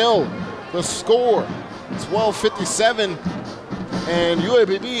 14-0, the score, 12:57, and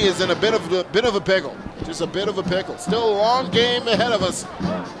UAPB is in a bit of a pickle. Just a bit of a pickle. Still a long game ahead of us.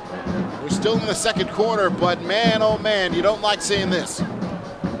 We're still in the second quarter, but man, oh man, you don't like seeing this.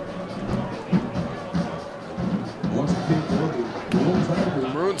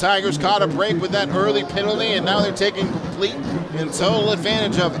 The Maroon Tigers caught a break with that early penalty, and now they're taking complete and total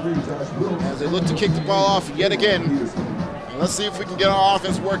advantage of it as they look to kick the ball off yet again. And let's see if we can get our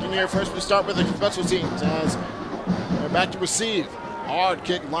offense working here. First, we start with the special teams as they're back to receive. Hard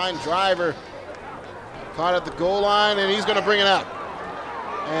kick, line driver. Caught at the goal line, and he's going to bring it out.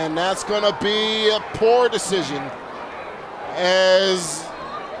 And that's going to be a poor decision as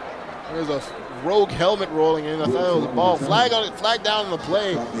there's a rogue helmet rolling in. I thought it was a ball. Flag down on the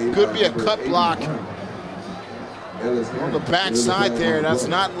play. Could be a cut block on the backside there. That's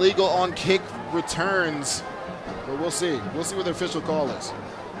not legal on kick returns. But we'll see. We'll see what the official call is.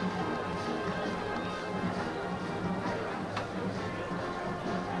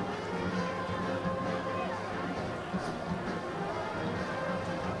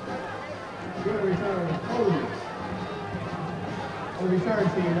 Good return, holding. On the return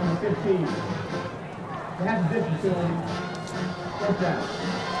team, number 15. They have the distance penalty. First down.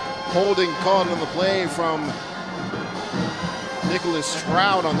 Holding called on the play from Nicholas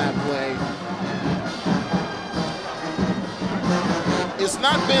Stroud on that play. It's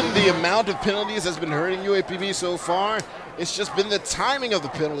not been the amount of penalties that's been hurting UAPB so far. It's just been the timing of the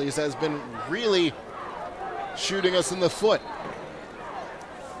penalties that has been really shooting us in the foot.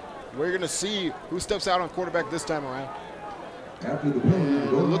 We're going to see who steps out on quarterback this time around.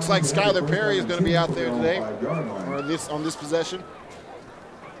 It looks like Skylar Perry is going to be out there today, or on this possession.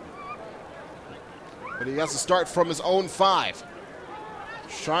 But he has to start from his own 5.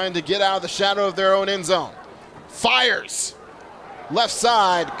 Trying to get out of the shadow of their own end zone. Fires! Left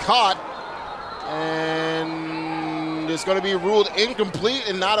side, caught, and it's going to be ruled incomplete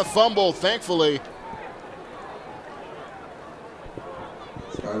and not a fumble, thankfully.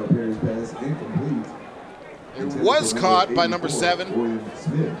 Skylar Perry's pass incomplete. It was caught by number 7.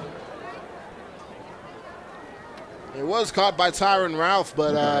 It was caught by Tyron Ralph,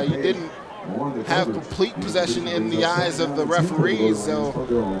 but he didn't have complete possession in the eyes of the referees, so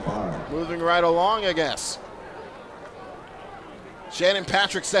moving right along, I guess. Shannon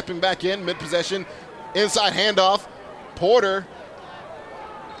Patrick stepping back in mid-possession, inside handoff. Porter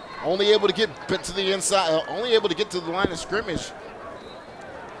only able to get to the inside, only able to get to the line of scrimmage.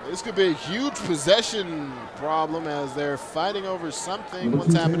 This could be a huge possession problem as they're fighting over something.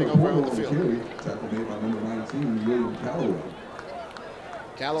 What's happening over on the field? Tackle made by number 19, William Callaway.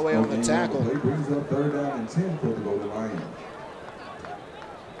 Callaway on the tackle. Play brings up 3rd down and 10 for the Golden Lions.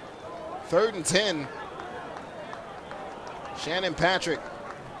 3rd and 10. Shannon Patrick.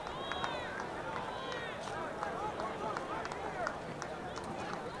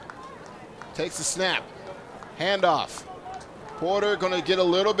 Takes the snap. Handoff. Porter going to get a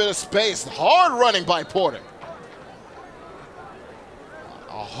little bit of space. Hard running by Porter.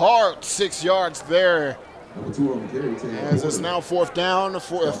 A hard 6 yards there. As it's now 4th down,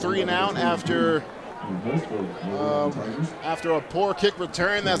 for a 3 and out after a poor kick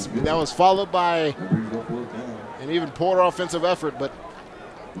return. That was followed by an even poorer offensive effort. But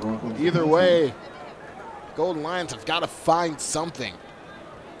either way, Golden Lions have got to find something.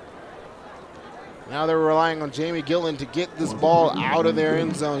 Now they're relying on Jamie Gillen to get this ball out of their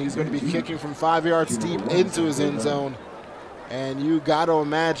end zone. He's going to be kicking from 5 yards deep into his end zone. And you got to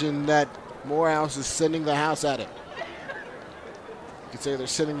imagine that Morehouse is sending the house at it. You could say they're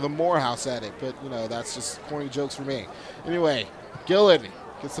sending the Morehouse at it, but, you know, that's just corny jokes for me. Anyway, Gillen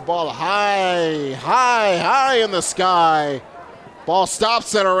gets the ball high in the sky. Ball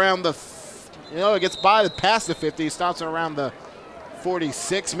stops at around the, it gets past the 50, stops at around the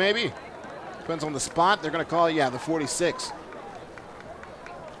 46 maybe. Depends on the spot. They're going to call it, the 46.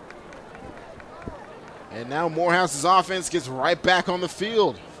 And now Morehouse's offense gets right back on the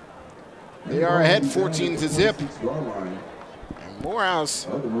field. They are ahead 14-0. And Morehouse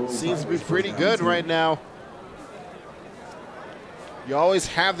seems to be pretty good right now. You always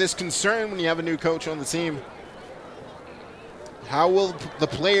have this concern when you have a new coach on the team. How will the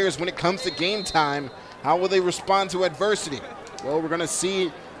players, when it comes to game time, how will they respond to adversity? Well, we're going to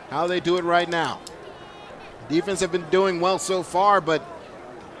see how they do it right now. Defense have been doing well so far, but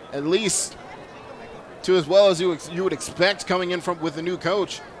at least to as well as you would expect coming in with a new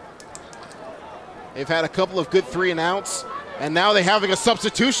coach. They've had a couple of good 3-and-outs, and now they're having a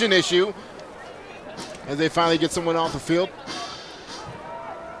substitution issue as they finally get someone off the field.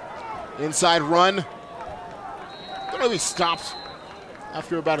 Inside run. Going to be stopped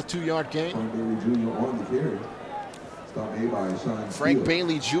after about a 2-yard gain. Frank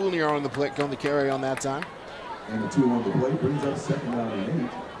Bailey Jr. on the carry on that time. And the 2 on the play brings up 2nd down and 8.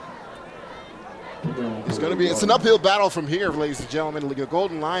 It's an uphill battle from here, ladies and gentlemen. The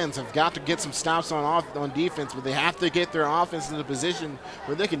Golden Lions have got to get some stops on defense, but they have to get their offense in a position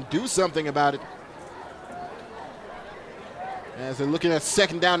where they can do something about it. As they're looking at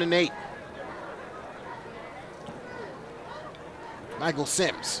 2nd down and 8. Michael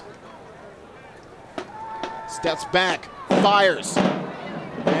Sims steps back, fires,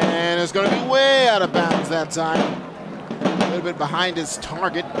 and it's going to be way out of bounds that time. A little bit behind his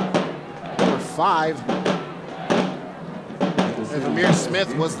target, number 5. And Amir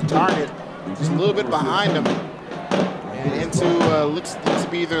Smith was the target, just a little bit behind him, and into looks to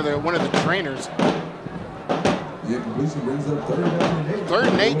be either one of the trainers. Yeah, completion brings up 3rd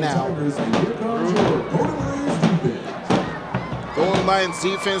and 8 now. Golden Lions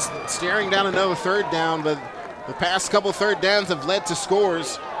defense staring down another 3rd down, but the past couple 3rd downs have led to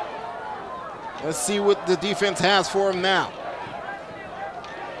scores. Let's see what the defense has for him now.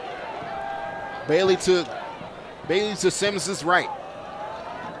 Bailey to Sims' right.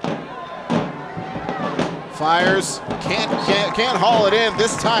 Fires, can't haul it in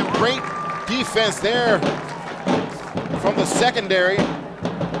this time. Great defense there from the secondary.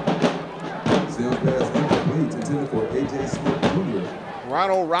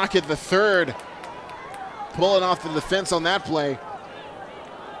 Ronald Rocket III pulling off the defense on that play.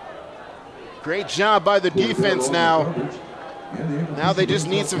 Great job by the defense now. Now they just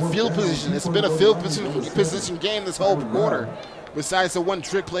need some field position. It's been a field position game this whole quarter, besides the one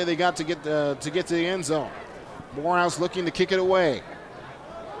trick play they got to get to the end zone. Morehouse looking to kick it away.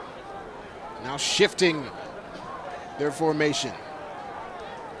 Now shifting their formation.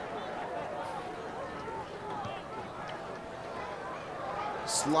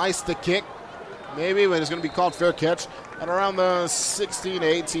 Slice the kick, maybe, but it's going to be called fair catch at around the 16 to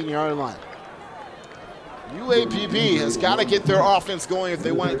 18-yard line. UAPB has got to get their offense going if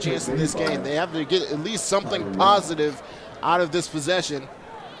they want a chance in this game. They have to get at least something positive out of this possession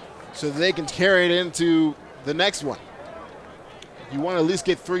so that they can carry it into the next one. You want to at least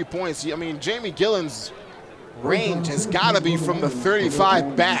get 3 points. I mean, Jamie Gillen's range has got to be from the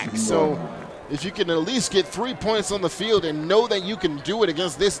 35 back. So if you can at least get 3 points on the field and know that you can do it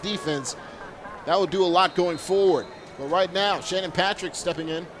against this defense, that will do a lot going forward. But right now, Shannon Patrick stepping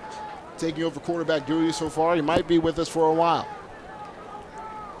in, taking over quarterback duty so far. He might be with us for a while.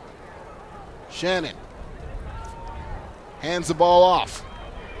 Shannon hands the ball off.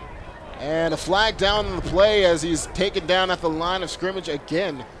 And a flag down in the play as he's taken down at the line of scrimmage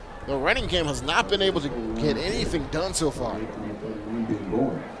again. The running game has not been able to get anything done so far.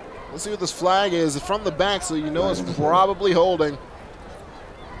 Let's see what this flag is. It's from the back, so you know it's probably holding.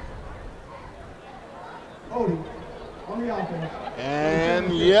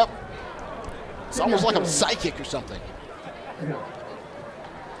 And, yep. It's almost like I'm psychic or something.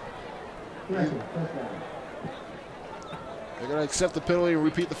 They're going to accept the penalty and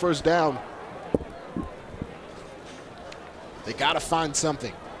repeat the first down. They got to find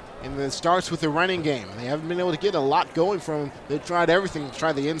something. And it starts with the running game. They haven't been able to get a lot going from them. They tried everything. They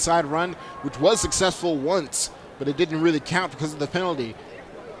tried the inside run, which was successful once, but it didn't really count because of the penalty.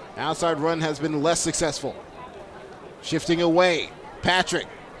 Outside run has been less successful. Shifting away. Patrick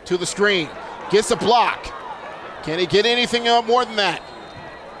to the screen. Gets a block. Can he get anything more than that?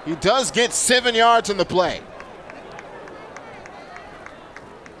 He does get 7 yards in the play.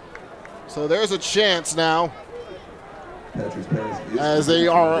 So there's a chance now as they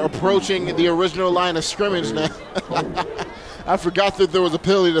are approaching the original line of scrimmage now. I forgot that there was a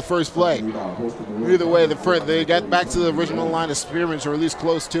penalty the first play. Either way, they got back to the original line of scrimmage, or at least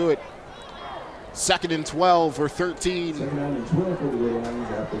close to it. 2nd and 12 or 13.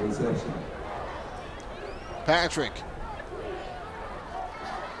 Patrick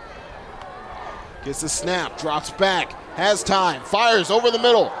gets the snap, drops back, has time, fires over the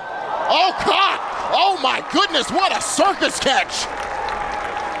middle. Oh, caught! Oh my goodness, what a circus catch!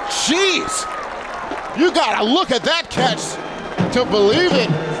 Jeez! You gotta look at that catch. hard to believe it.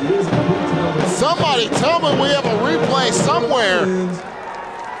 Somebody tell me we have a replay somewhere.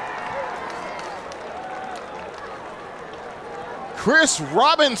 Chris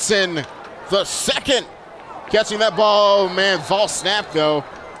Robinson, the second, catching that ball. Oh man, false snap though,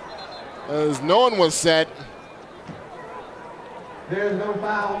 as no one was set. There's no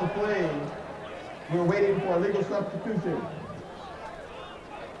foul on the play. We're waiting for a legal substitution.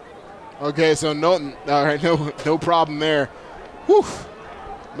 Okay, so no, all right, no problem there. Whew.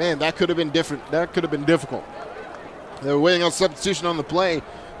 Man, that could have been different. That could have been difficult. They were waiting on substitution on the play.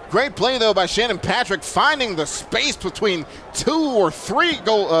 Great play, though, by Shannon Patrick, finding the space between 2 or 3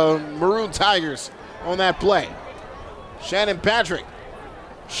 Maroon Tigers on that play. Shannon Patrick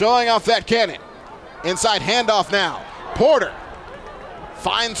showing off that cannon. Inside handoff now. Porter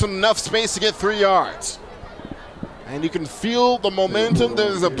finds enough space to get 3 yards. And you can feel the momentum.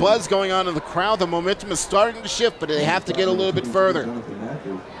 There's a buzz going on in the crowd. The momentum is starting to shift, but they have to get a little bit further.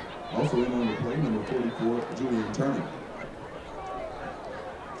 Also in on the play, number 44, Julian Turner.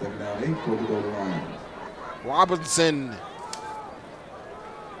 Second down 8 for the Golden Lions. Robinson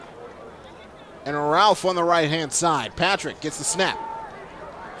and Ralph on the right-hand side. Patrick gets the snap.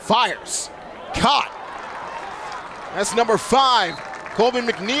 Fires. Caught. That's number 5, Colby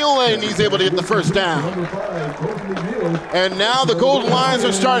McNeil, and he's able to get the first down. And now the Golden Lions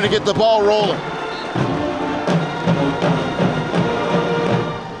are starting to get the ball rolling.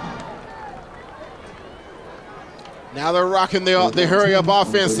 Now they're rocking the hurry-up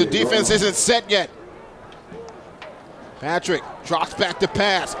offense. The defense isn't set yet. Patrick drops back to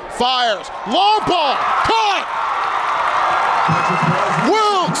pass. Fires. Long ball. Caught.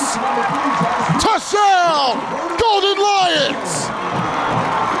 Wilkes. Touchdown. Golden Lions.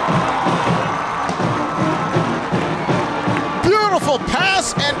 Beautiful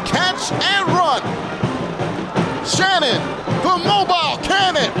pass and catch and run. Shannon, the mobile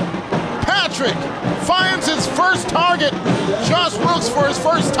cannon. Patrick finds his first target. Josh Wilkes for his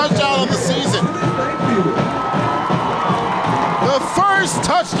first touchdown of the season. The first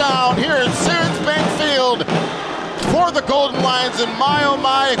touchdown here at Simmons Bank Field for the Golden Lions. And my, oh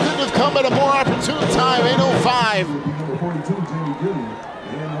my, it couldn't have come at a more opportune time, 8:05.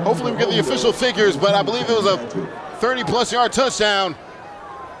 Hopefully we get the official figures, but I believe it was a 30-plus yard touchdown.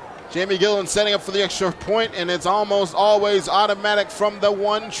 Jamie Gillen setting up for the extra point, and it's almost always automatic from the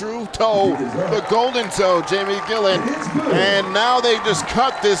one true toe, the golden toe, Jamie Gillen. And now they just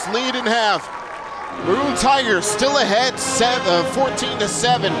cut this lead in half. Maroon Tigers still ahead,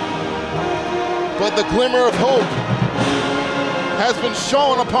 14-7. But the glimmer of hope has been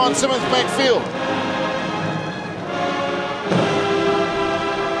shown upon Simmons Bank Field.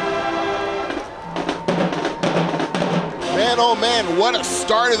 Man, oh man, what a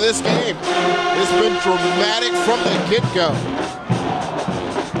start of this game. It's been dramatic from the get-go.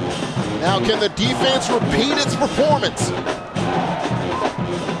 Now can the defense repeat its performance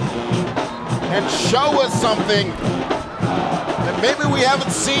and show us something that maybe we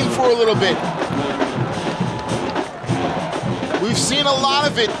haven't seen for a little bit? We've seen a lot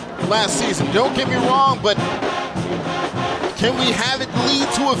of it last season, don't get me wrong, but can we have it lead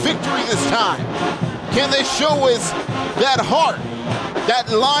to a victory this time? Can they show us that heart, that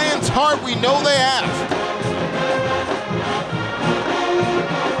Lions heart we know they have?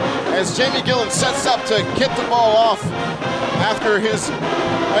 As Jamie Gillen sets up to get the ball off after his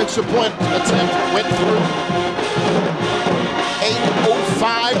extra point attempt went through.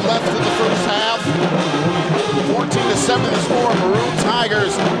 8:05 left in the first half. 14-7 the score. Maroon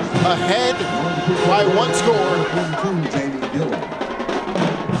Tigers ahead by 1 score.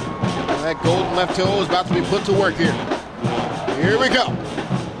 That golden left toe is about to be put to work here. Here we go.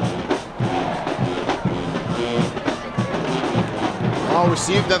 Ball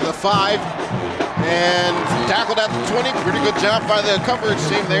received at the 5 and tackled at the 20. Pretty good job by the coverage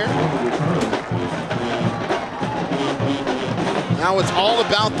team there. Now it's all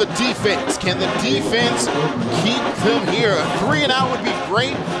about the defense. Can the defense keep them here? A 3 and out would be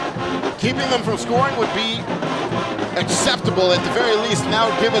great. Keeping them from scoring would be acceptable at the very least. Now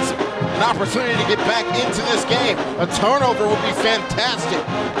would give us an opportunity to get back into this game. A turnover would be fantastic,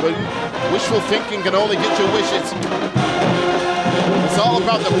 but wishful thinking can only get your wishes. It's all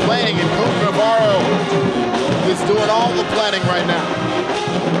about the planning, and Coach Navarro is doing all the planning right now.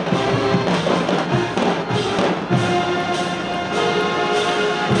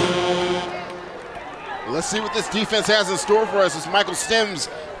 Let's see what this defense has in store for us as Michael Stems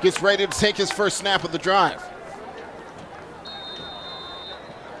gets ready to take his first snap of the drive.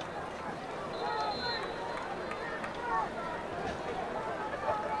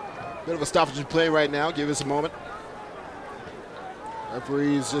 Bit of a stoppage in play right now. Give us a moment.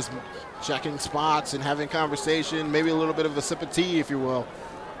 Referees just checking spots and having conversation, maybe a little bit of a sip of tea, if you will.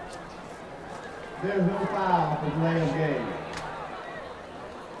 There's no foul for delay of game.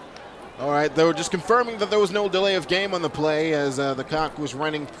 All right, they were just confirming that there was no delay of game on the play as the clock was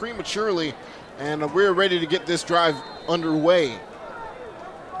running prematurely, and we're ready to get this drive underway.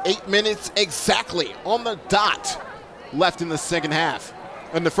 8 minutes exactly on the dot left in the second half,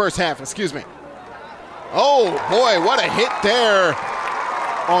 in the first half, excuse me. Oh boy, what a hit there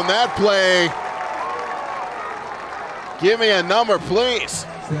on that play. Give me a number, please.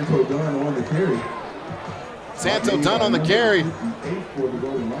 Santo Dunn on the carry. Santo Dunn on the carry.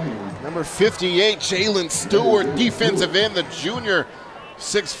 Number 58, Jalen Stewart, defensive end, the junior,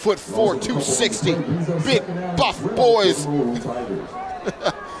 6'4", 260. Big buff boys.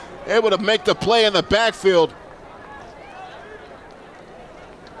 Able to make the play in the backfield.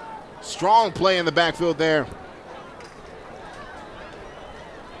 Strong play in the backfield there.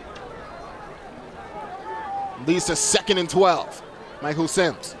 Leads to 2nd and 12. Michael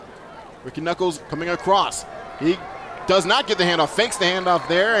Sims. Ricky Knuckles coming across. He does not get the handoff, fakes the handoff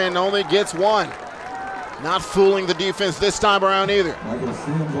there and only gets 1. Not fooling the defense this time around either. Michael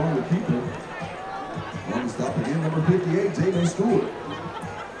Sims on the keeper. On the stop again, number 58, Jalen Stewart.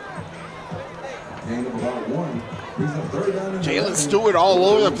 Gain of about 1. Jalen Stewart all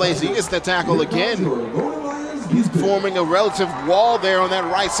over the place. He gets the tackle again. He's forming a relative wall there on that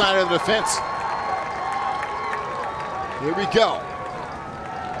right side of the defense. Here we go.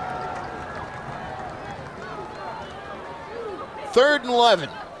 Third and 11.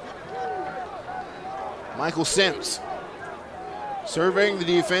 Michael Sims surveying the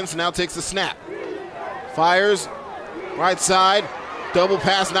defense, now takes the snap. Fires, right side, double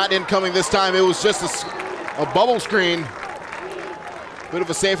pass not incoming this time. It was just a bubble screen. Bit of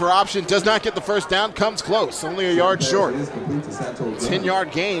a safer option, does not get the first down, comes close, only a yard short.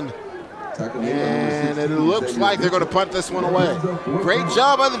 10-yard gain. And it looks like they're going to punt this one away. Great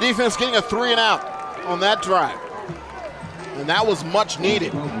job by the defense getting a 3 and out on that drive. And that was much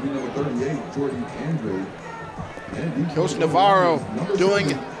needed. Coach Navarro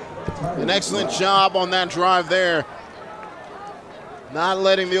doing an excellent job on that drive there. Not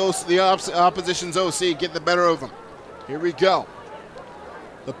letting the opposition's OC get the better of them. Here we go.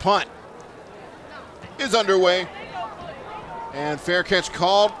 The punt is underway. And fair catch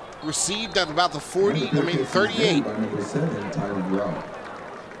called. Received at about the 38.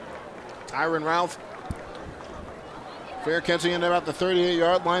 Tyron Ralph. Fair catching in about the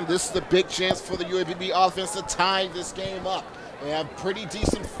 38-yard line. This is the big chance for the UAPB offense to tie this game up. They have pretty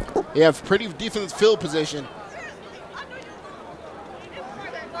decent field position.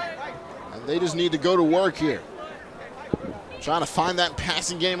 And they just need to go to work here. Trying to find that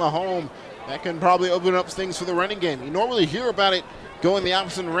passing game at home. That can probably open up things for the running game. You normally hear about it going the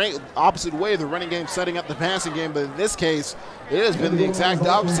opposite way, the running game setting up the passing game, but in this case, it has been the exact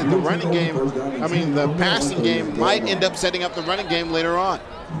opposite. The passing game might end up setting up the running game later on.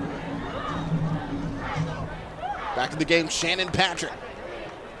 Back in the game, Shannon Patrick.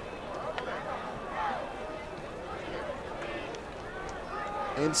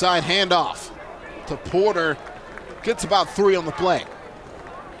 Inside handoff to Porter. Gets about 3 on the play.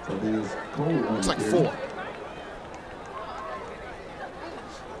 Looks like 4.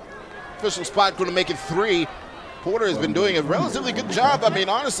 Official spot going to make it 3. Porter has been doing a relatively good job.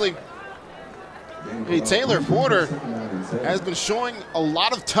 Honestly, Taylor Porter has been showing a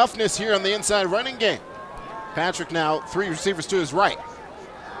lot of toughness here on the inside running game. Patrick now 3 receivers to his right.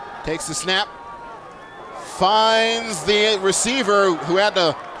 Takes the snap. Finds the receiver who had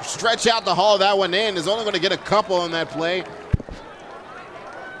to stretch out to haul that one in. Is only going to get a couple on that play.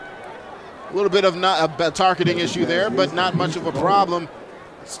 A little bit of a targeting issue there, but not much of a problem.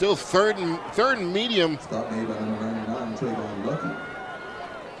 Still third and medium.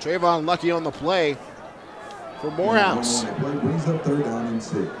 Trayvon Lucky on the play for Morehouse.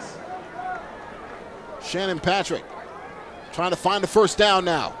 Shannon Patrick trying to find the first down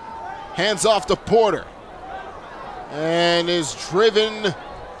now. Hands off to Porter. And is driven.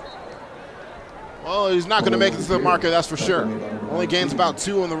 Well, he's not going to make it to the marker, that's for sure. Only gains about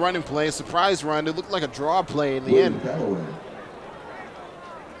 2 on the running play. A surprise run. It looked like a draw play in the end.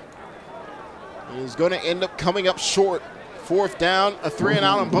 He's going to end up coming up short. 4th down, a 3 and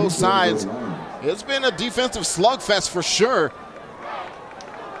out on both sides. It's been a defensive slugfest for sure.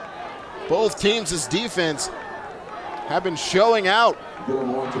 Both teams' defense have been showing out,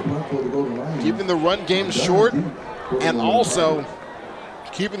 keeping the run game short and also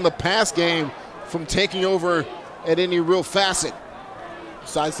keeping the pass game from taking over at any real facet.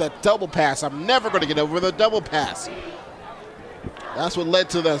 Besides that double pass, I'm never going to get over the double pass. That's what led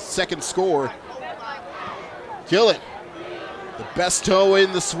to the second score. Kelley, the best toe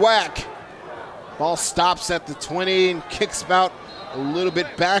in the SWAC. Ball stops at the 20 and kicks about a little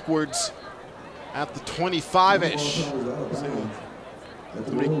bit backwards at the 25-ish.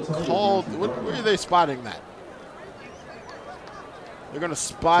 Where are they spotting that? They're going to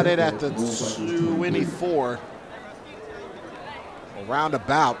spot it at the 24. A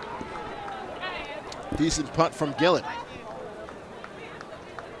roundabout. Decent punt from Kelley.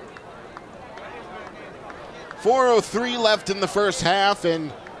 4:03 left in the first half,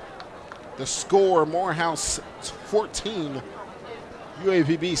 and the score, Morehouse 14,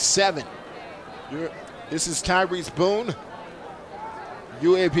 UAPB 7. This is TyRece Boone,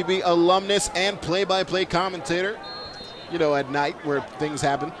 UAPB alumnus and play-by-play commentator. You know, at night where things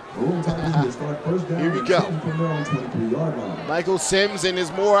happen. Here we go. Michael Sims and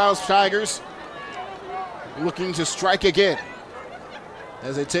his Morehouse Tigers looking to strike again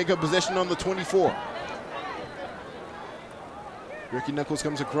as they take up possession on the 24. Ricky Nichols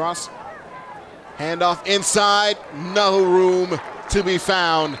comes across. Handoff inside. No room to be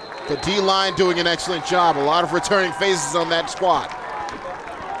found. The D-line doing an excellent job. A lot of returning faces on that squad.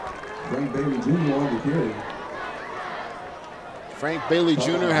 Frank Bailey Jr. on the carry. Frank Bailey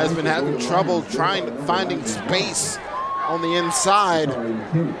Jr. has been having trouble finding space on the inside.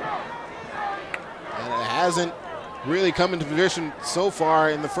 And it hasn't really come into position so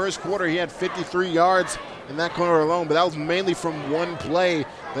far. In the first quarter, he had 53 yards in that corner alone, but that was mainly from one play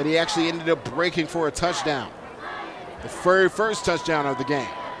that he actually ended up breaking for a touchdown. The very first touchdown of the game.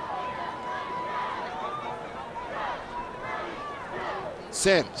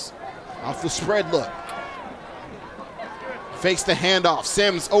 Sims off the spread look. Fakes the handoff.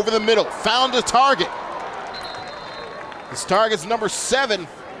 Sims over the middle. Found a target. His target's number 7.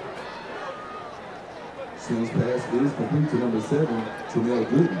 Sims' pass is complete to number 7, Trammell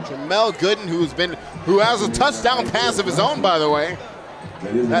Gooden. Trammell Gooden, who has a touchdown pass of his own, by the way.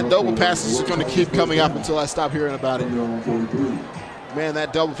 That double pass is just going to keep coming up until I stop hearing about it. Man,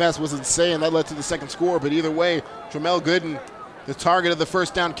 that double pass was insane. That led to the second score, but either way, Trammell Gooden, the target of the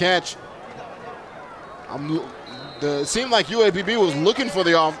first down catch. It seemed like UAPB was looking for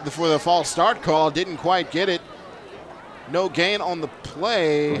the false start call, didn't quite get it. No gain on the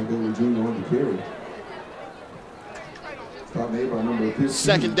play.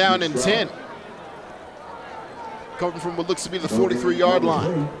 Second down and 10. Coming from what looks to be the 43-yard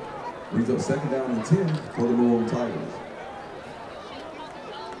line. Brings up second down and 10 for the Morehouse Tigers.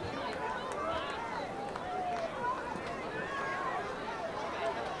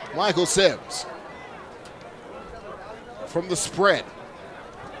 Michael Sims from the spread.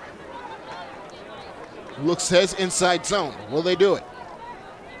 Says inside zone. Will they do it?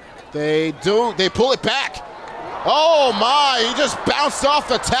 They do. They pull it back. Oh my, he just bounced off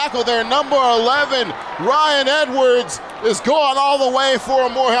the tackle there. Number 11, Ryan Edwards, is going all the way for a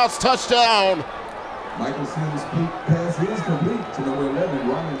Morehouse touchdown. Michael Sims' pass is complete to number 11,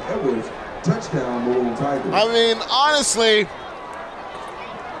 Ryan Edwards. Touchdown, Morehouse Tigers. I mean, honestly,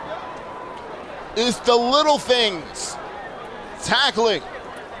 it's the little things. Tackling,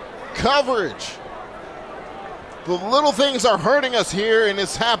 coverage. The little things are hurting us here, and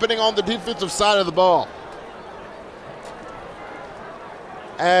it's happening on the defensive side of the ball.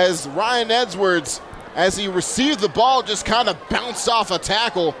 As Ryan Edwards, as he received the ball, just kind of bounced off a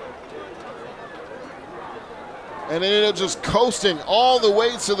tackle and ended up just coasting all the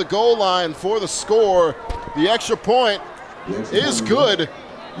way to the goal line for the score. The extra point is good.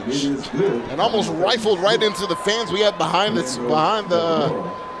 And almost rifled right into the fans we have behind the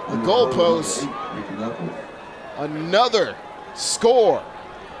goalposts. Another score.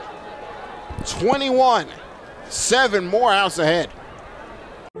 21-7, Morehouse ahead.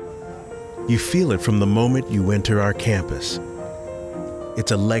 You feel it from the moment you enter our campus.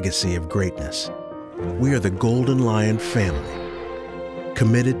 It's a legacy of greatness. We are the Golden Lion family,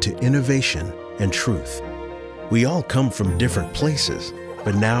 committed to innovation and truth. We all come from different places,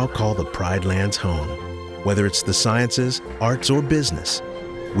 but now call the Pride Lands home. Whether it's the sciences, arts, or business,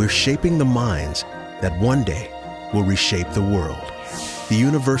 we're shaping the minds that one day will reshape the world. The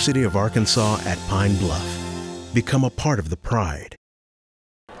University of Arkansas at Pine Bluff. Become a part of the pride.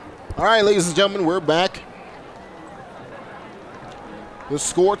 All right, ladies and gentlemen, we're back. The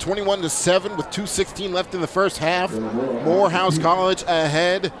score 21-7 with 2:16 left in the first half. Morehouse College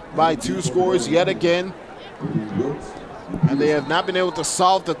ahead by 2 scores yet again. And they have not been able to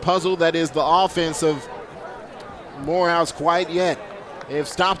solve the puzzle that is the offense of Morehouse quite yet. They have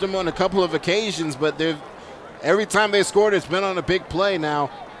stopped them on a couple of occasions, but every time they scored, it's been on a big play now.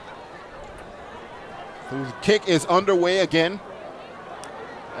 The kick is underway again.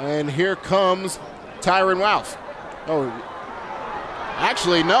 And here comes Tyron Ralph. Oh,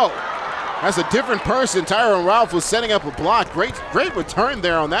 actually, no. That's a different person. Tyron Ralph was setting up a block. Great return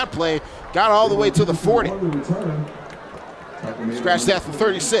there on that play. Got all the way to the 40. Scratch that for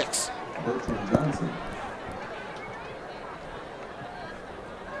 36.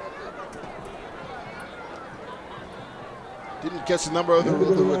 Didn't catch the number of the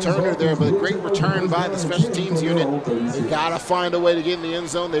returner there, but a great return by the special teams unit. They gotta find a way to get in the end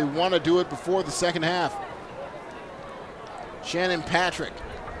zone. They want to do it before the second half. Shannon Patrick.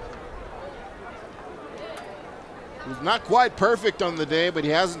 He's not quite perfect on the day, but he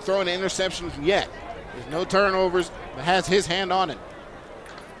hasn't thrown an interception yet. There's no turnovers, but has his hand on it.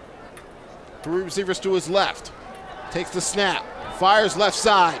 3 receivers to his left. Takes the snap, fires left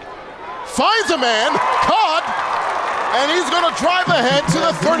side. Finds a man, caught! And he's going to drive ahead to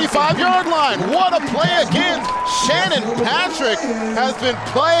the 35-yard line. What a play again. Shannon Patrick has been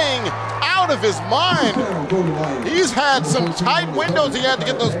playing out of his mind. He's had some tight windows he had to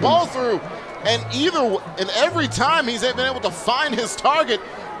get those balls through. And every time he's been able to find his target.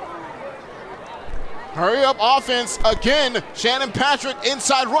 Hurry up offense again. Shannon Patrick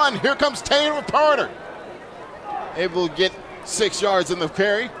inside run. Here comes Taylor Porter. Able to get 6 yards in the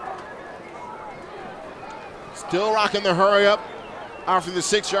carry. Still rocking the hurry up after the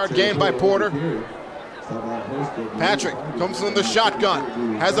 6-yard gain by Porter. Patrick comes in the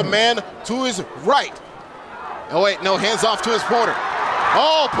shotgun. Has a man to his right. Oh wait, no, hands off to his Porter.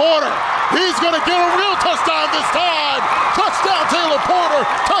 Oh, Porter, he's gonna get a real touchdown this time. Touchdown Taylor Porter,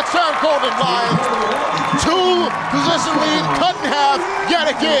 touchdown Golden Lions. 2 possession lead, cut in half yet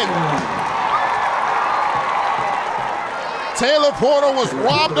again. Taylor Porter was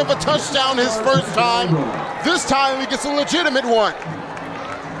robbed of a touchdown his first time. This time he gets a legitimate one.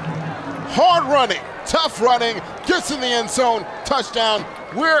 Hard running, tough running, gets in the end zone, touchdown.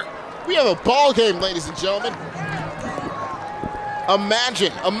 We have a ball game, ladies and gentlemen.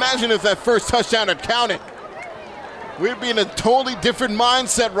 Imagine if that first touchdown had counted. We'd be in a totally different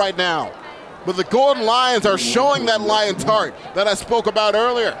mindset right now. But the Golden Lions are showing that Lion's heart that I spoke about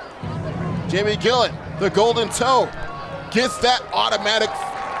earlier. Jamie Gillett, the Golden Toe, gets that automatic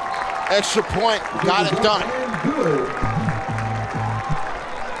extra point, got it done.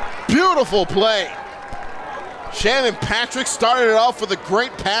 Beautiful play. Shannon Patrick started it off with a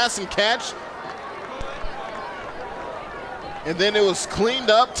great pass and catch. And then it was cleaned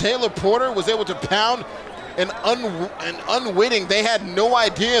up. Taylor Porter was able to pound and unwitting. They had no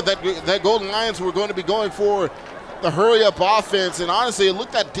idea that Golden Lions were going to be going for the hurry-up offense. And honestly, it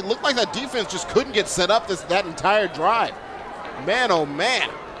looked like that defense just couldn't get set up that entire drive. Man, oh man.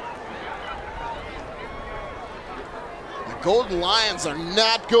 The Golden Lions are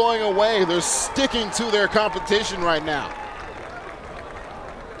not going away. They're sticking to their competition right now.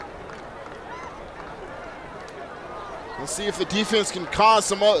 Let's see if the defense can cause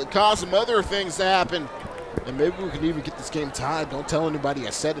some other things to happen. And maybe we can even get this game tied. Don't tell anybody I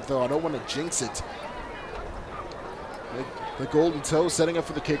said it, though. I don't want to jinx it. The Golden Toe setting up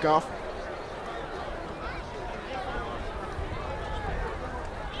for the kickoff.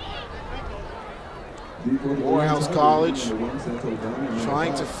 Morehouse College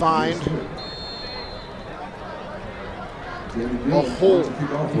trying to find a hole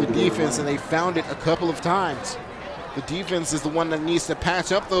in the defense, and they found it a couple of times. The defense is the one that needs to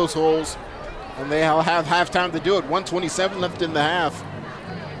patch up those holes, and they'll have halftime to do it. 1:27 left in the half.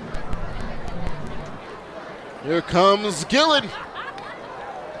 Here comes Gillen.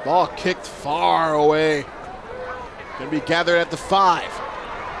 Ball kicked far away. Gonna be gathered at the 5.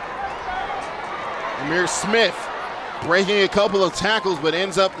 Amir Smith breaking a couple of tackles, but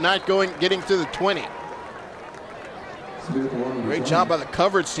ends up not getting to the 20. Great job by the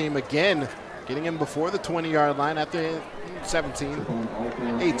coverage team again, getting him before the 20-yard line after 17,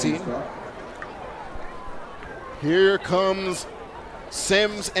 18. Here comes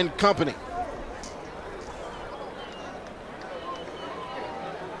Sims and company.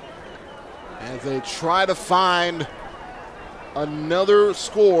 As they try to find another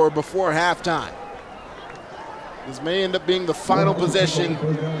score before halftime. This may end up being the final possession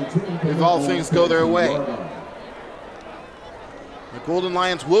if all things go their way. The Golden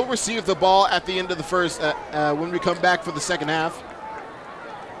Lions will receive the ball at the end of the first, when we come back for the second half.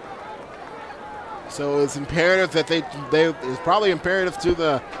 So it's imperative that it's probably imperative to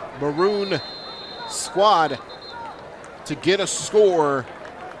the Maroon squad to get a score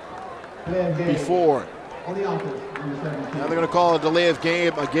before. Now they're going to call a delay of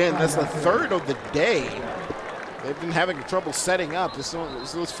game again. That's the 3rd of the day. They've been having trouble setting up. This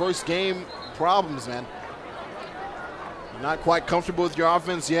those first game problems, man. Not quite comfortable with your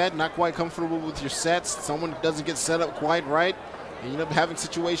offense yet, not quite comfortable with your sets. Someone doesn't get set up quite right, and you end up having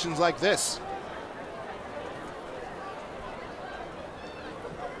situations like this.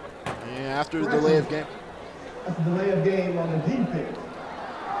 Yeah, after the delay of game. That's a delay of game on the defense.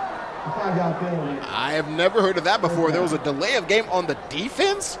 A 5-yard penalty. I have never heard of that before. There was a delay of game on the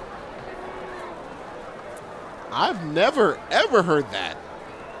defense? I've never, ever heard that.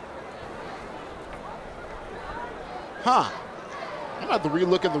 Huh. I'm about to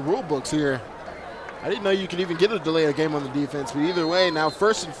relook at the rule books here. I didn't know you could even get a delay of game on the defense, but either way, now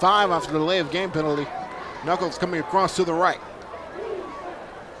 1st and 5 after the delay of game penalty. Knuckles coming across to the right.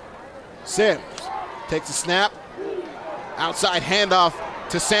 Sims takes a snap. Outside handoff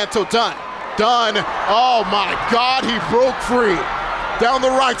to Santo Dunn. Dunn, oh my God, he broke free. Down the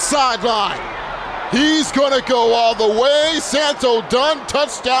right sideline. He's gonna go all the way. Santo Dunn,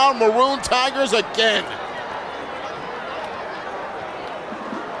 touchdown, Maroon Tigers again.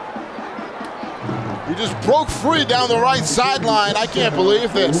 He just broke free down the right sideline. I can't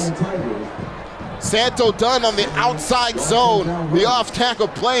believe this. Santo Dunn on the outside zone. The off-tackle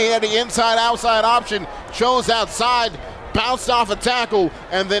play, he had the inside-outside option. Chose outside, bounced off a tackle,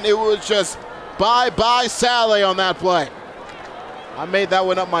 and then it was just bye-bye Sally on that play. I made that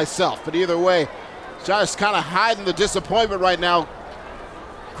one up myself, but either way, just kind of hiding the disappointment right now.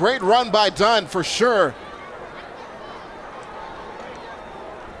 Great run by Dunn for sure.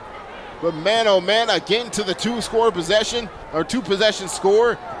 But man, oh man, again to the two-possession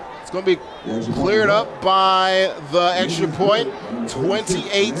score. It's going to be cleared up by the extra point,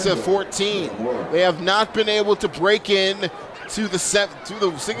 28-14. They have not been able to break in to the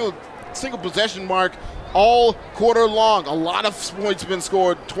single possession mark all quarter long. A lot of points have been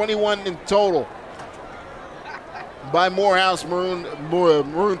scored, 21 in total by Morehouse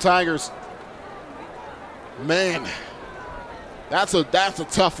Maroon Tigers. Man. That's a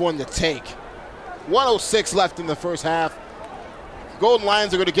tough one to take. 1:06 left in the first half. Golden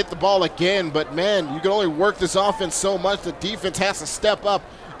Lions are going to get the ball again, but man, you can only work this offense so much. The defense has to step up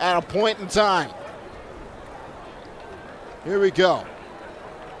at a point in time. Here we go.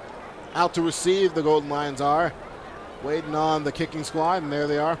 Out to receive, the Golden Lions are. Waiting on the kicking squad, and there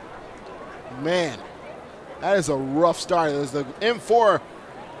they are. Man, that is a rough start. As the M4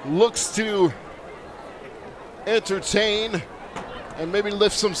 looks to entertain and maybe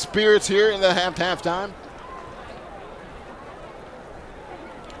lift some spirits here in the halftime.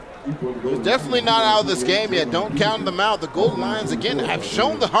 They're definitely not out of this game yet. Don't count them out. The Golden Lions, again, have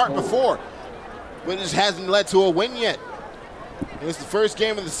shown the heart before, but it just hasn't led to a win yet. And it's the first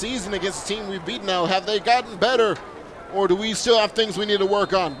game of the season against the team we've beaten now. Have they gotten better, or do we still have things we need to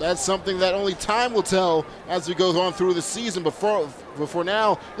work on? That's something that only time will tell as we go on through the season. Before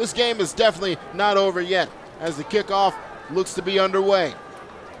now, this game is definitely not over yet, as the kickoff looks to be underway.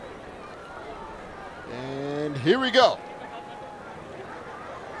 And here we go.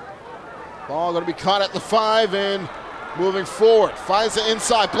 Ball going to be caught at the 5 and moving forward. Finds the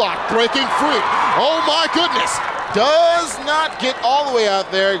inside block, breaking free. Oh my goodness. Does not get all the way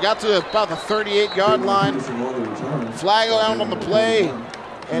out there. Got to about the 38-yard line. Flag out on the play.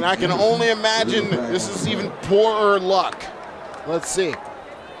 And I can only imagine this is even poorer luck. Let's see.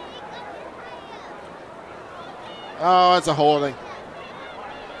 Oh, it's a holding.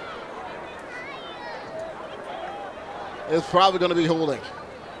 It's probably going to be holding.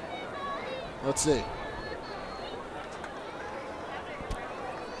 Let's see.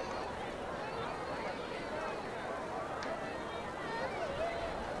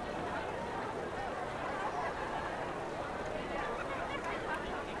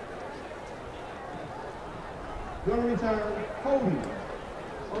 Going to return, holding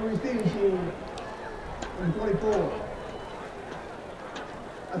on the receiving team, number 24.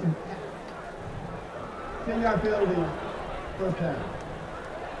 That's a 10-yard penalty, first down.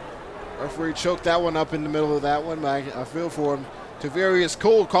 Referee choked that one up in the middle of that one. I feel for him. Tavarius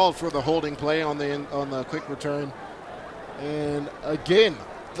Cole called for the holding play on the quick return. And again,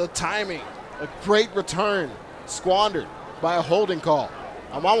 the timing, a great return, squandered by a holding call.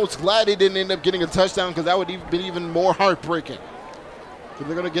 I'm almost glad he didn't end up getting a touchdown, because that would have been even more heartbreaking. So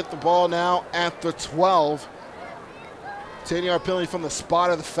they're going to get the ball now at the 12. 10-yard penalty from the spot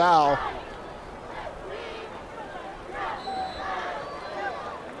of the foul.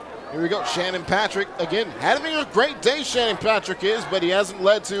 Here we go, Shannon Patrick again, having a great day. Shannon Patrick is, but he hasn't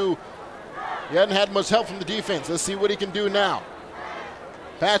had much help from the defense. Let's see what he can do now.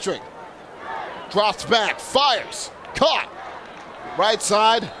 Patrick drops back, fires, caught. Right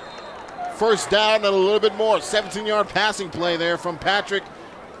side, first down and a little bit more. 17-yard passing play there from Patrick.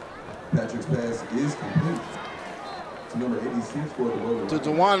 Patrick's pass is complete to number to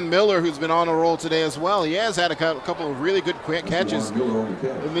DeJuan Miller, who's been on a roll today as well. He has had a couple of really good catches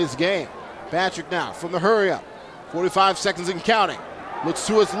in this game. Patrick now from the hurry up. 45 seconds and counting. Looks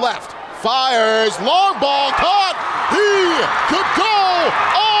to his left. Fires. Long ball caught. He could go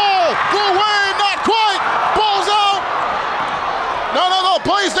all the way. Not quite. Ball's out. No.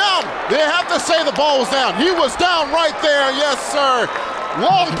 Plays down. They have to say the ball was down. He was down right there. Yes, sir.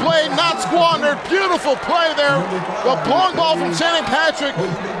 Long play, not squandered. Beautiful play there. The long ball from Shannon Patrick.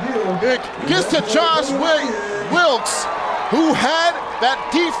 It gets to Josh Wilkes, who had that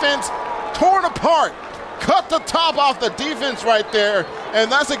defense torn apart. Cut the top off the defense right there,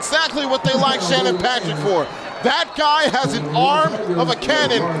 and that's exactly what they like Shannon Patrick for. That guy has an arm of a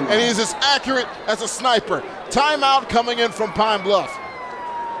cannon, and he's as accurate as a sniper. Timeout coming in from Pine Bluff.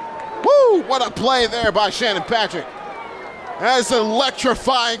 Woo! What a play there by Shannon Patrick. That's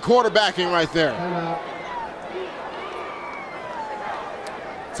electrifying quarterbacking right there.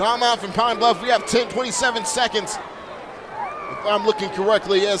 Timeout from Pine Bluff. We have 27 seconds. If I'm looking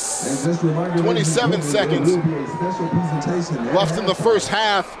correctly, yes, 27 seconds left in the first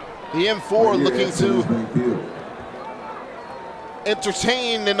half. The M4 looking to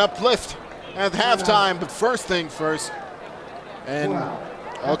entertain and uplift at halftime, but first thing first. And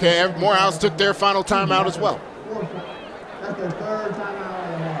okay, Morehouse took their final timeout as well.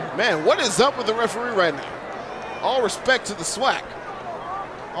 Man, what is up with the referee right now? All respect to the SWAC.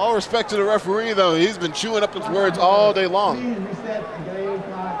 All respect to the referee, though. He's been chewing up his words all day long. Reset the game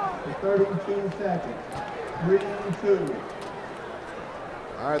clock to 32 seconds. 3-2.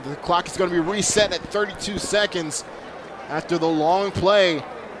 All right, the clock is going to be reset at 32 seconds after the long play.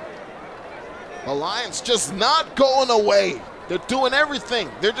 The Lions just not going away. They're doing everything.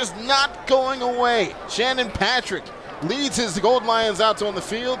 They're just not going away. Shannon Patrick leads his Gold Lions out on the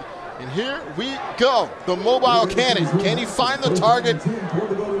field. And here we go. The mobile cannon. Can he find the target?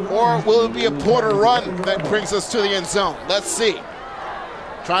 Or will it be a Porter run that brings us to the end zone? Let's see.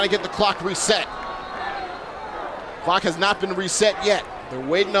 Trying to get the clock reset. Clock has not been reset yet. They're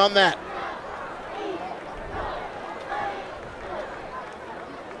waiting on that.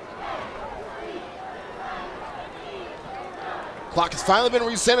 Clock has finally been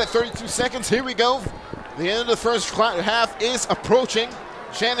reset at 32 seconds. Here we go. The end of the first half is approaching.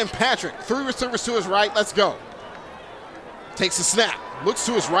 Shannon Patrick, 3 receivers to his right. Let's go. Takes a snap. Looks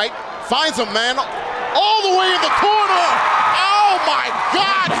to his right. Finds a man all the way in the corner. Oh, my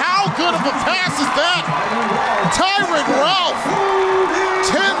God. How good of a pass is that? Tyron Ralph,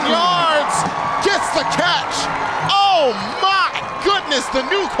 10 yards, gets the catch. Oh, my goodness. The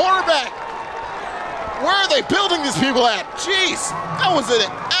new quarterback. Where are they building these people at? Jeez, that was an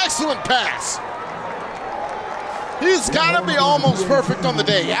excellent pass. He's got to be almost perfect on the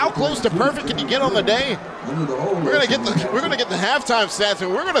day. How close to perfect can you get on the day? We're gonna get the halftime stats,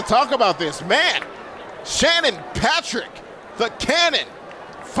 and we're gonna talk about this. Man, Shannon Patrick, the cannon,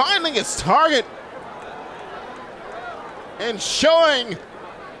 finding his target and showing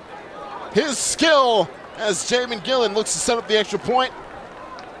his skill as Jamin Gillen looks to set up the extra point.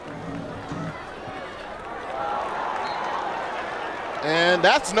 And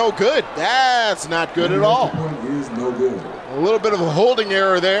that's no good. That's not good at all. A little bit of a holding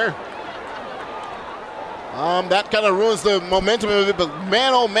error there. That kind of ruins the momentum of it, but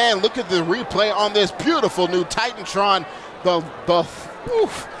man, oh man, look at the replay on this beautiful new Titantron.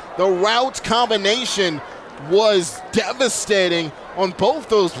 The route combination was devastating on both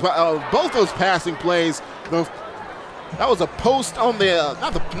those passing plays. That was a post on the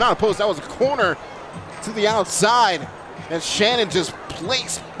not a post. That was a corner to the outside that Shannon just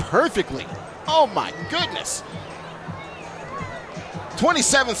placed perfectly. Oh my goodness.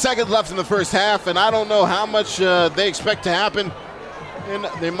 27 seconds left in the first half, and I don't know how much they expect to happen. And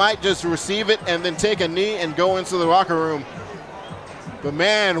they might just receive it and then take a knee and go into the locker room. But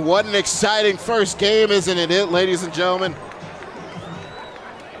man, what an exciting first game, isn't it, ladies and gentlemen?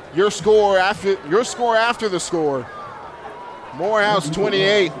 Your score after the score. Morehouse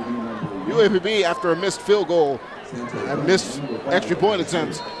 28, UAPB after a missed field goal and missed extra point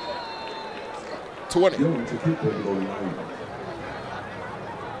attempts 20.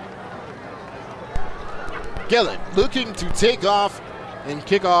 Kelley looking to take off and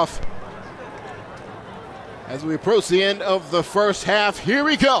kick off as we approach the end of the first half. Here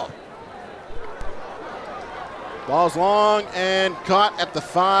we go. Ball's long and caught at the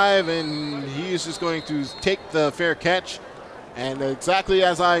 5, and he's just going to take the fair catch. And exactly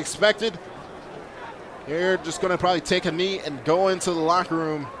as I expected, they're just going to probably take a knee and go into the locker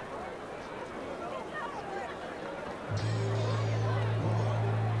room.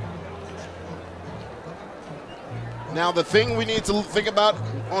 Now, the thing we need to think about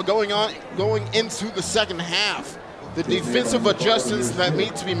going into the second half, the defensive adjustments that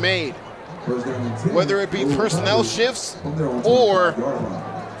need to be made, whether it be personnel shifts or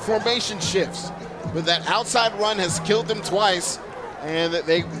formation shifts. But that outside run has killed them twice, and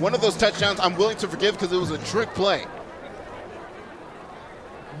one of those touchdowns I'm willing to forgive because it was a trick play.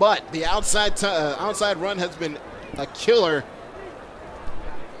 But the outside run has been a killer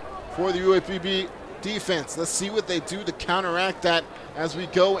for the UAPB defense. Let's see what they do to counteract that as we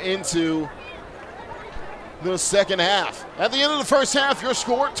go into the second half. At the end of the first half, your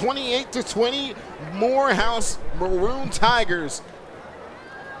score 28-20, Morehouse Maroon Tigers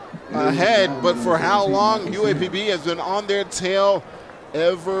ahead, but for how long? UAPB has been on their tail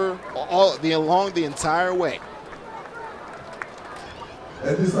along the entire way.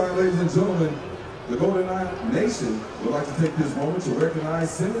 At this time, ladies and gentlemen, the Golden Nation would like to take this moment to recognize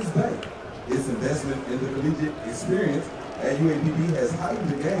Simmons Bank. Its investment in the collegiate experience at UAPB has heightened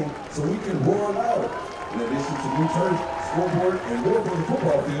the game so we can roar louder. In addition to new turf, scoreboard, and more for the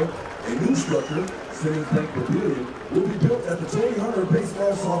football field, a new structure, Simmons Bank Pavilion, will be built at the Tony Hunter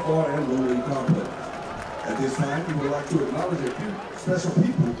Baseball, Softball, and Little League Complex. At this time, we would like to acknowledge a few special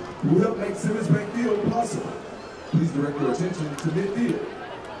people who helped make Simmons Bank Field possible. Please direct your attention to midfield.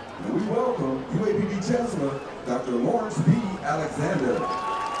 And we welcome UAPB Chancellor, Dr. Lawrence B. Alexander.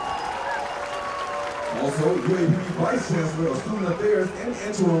 Also, UAPB Vice Chancellor of Student Affairs and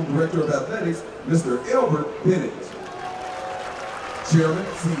Interim Director of Athletics, Mr. Albert Bennett. Chairman,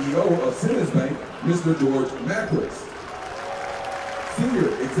 CEO of Simmons Bank, Mr. George Macris. Senior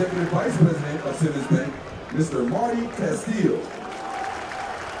Executive Vice President of Simmons Bank, Mr. Marty Castile.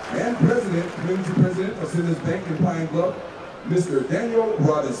 And President, Community President of Simmons Bank in Pine Bluff, Mr. Daniel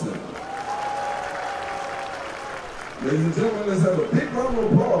Robinson. Ladies and gentlemen, let's have a big round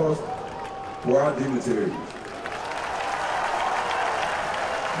of applause for our dignitaries.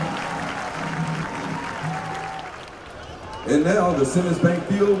 And now the Simmons Bank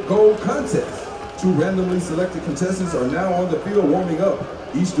Field Goal Contest. 2 randomly selected contestants are now on the field warming up.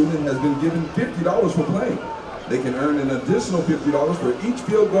 Each student has been given $50 for playing. They can earn an additional $50 for each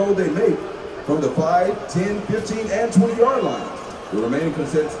field goal they make from the 5, 10, 15, and 20-yard lines. The remaining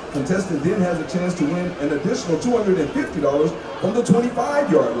contestant then has a chance to win an additional $250 from the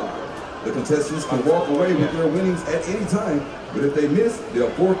 25-yard line. The contestants can walk away with their winnings at any time, but if they miss, they'll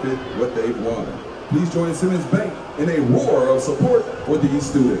forfeit what they've won. Please join Simmons Bank in a roar of support for these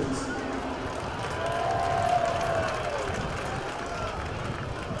students.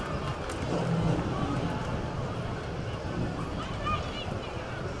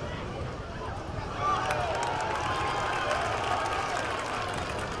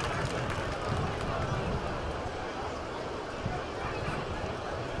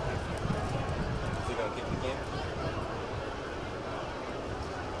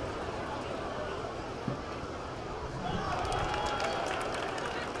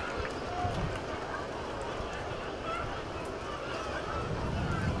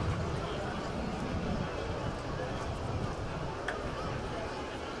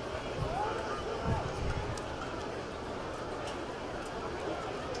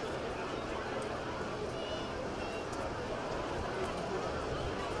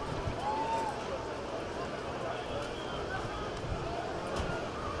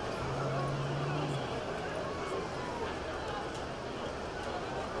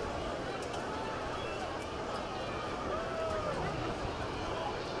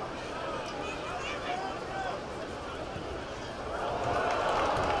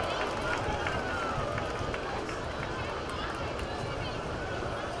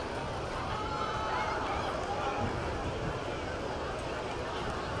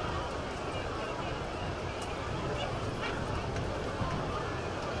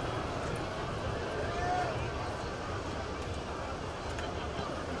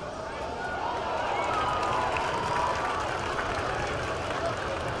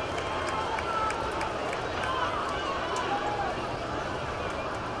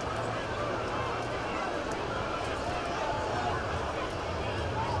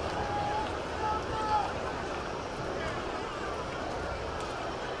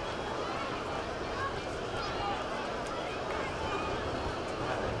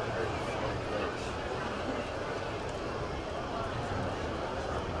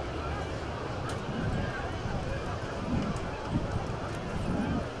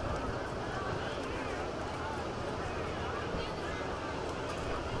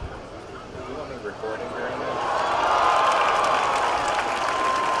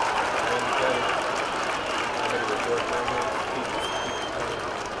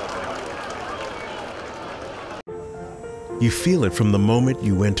 You feel it from the moment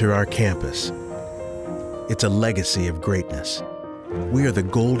you enter our campus. It's a legacy of greatness. We are the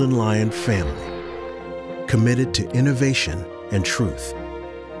Golden Lion family, committed to innovation and truth.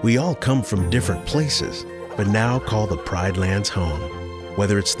 We all come from different places, but now call the Pride Lands home.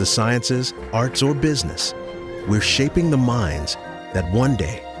 Whether it's the sciences, arts, or business, we're shaping the minds that one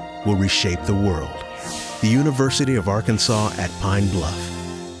day will reshape the world. The University of Arkansas at Pine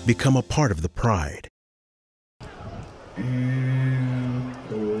Bluff. Become a part of the pride.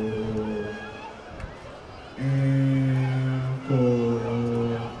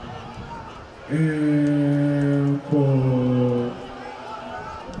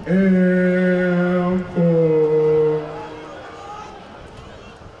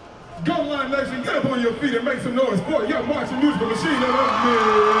 Golden Lion Nation, get up on your feet and make some noise for your marching musical machine of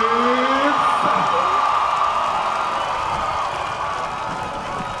mid-South.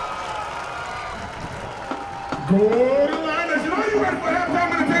 Golden Lion Nation, are you ready for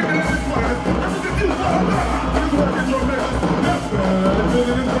halftime entertainment at this point? This is working your message. That's right. This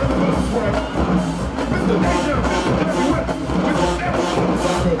is swag. Mr. Nation, Mr. West, Mr. Evans,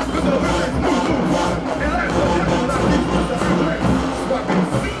 Mr. Olympic, Smooth, and last but not least, Mr. Andre, Swapping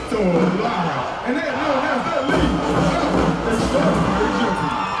Cito Lara. And they are known as the lead. Extraordinary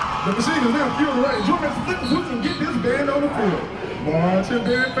gentlemen. The machine is now fueled right. Join us, flip the switch and get this band on the field. Marching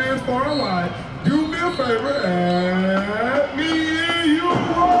band fans far and wide, do me a favor and me and you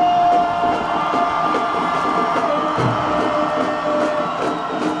roll.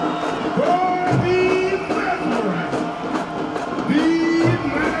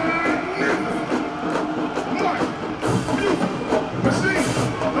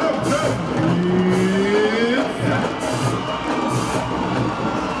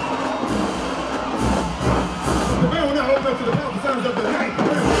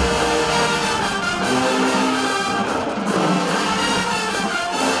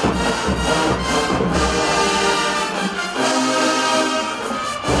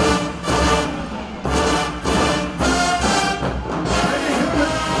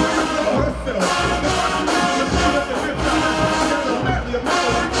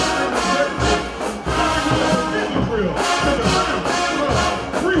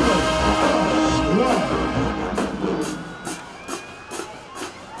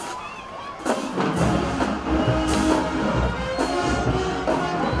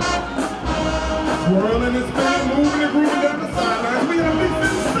 Swirling and spinning, moving and grooving down the sidelines. We have been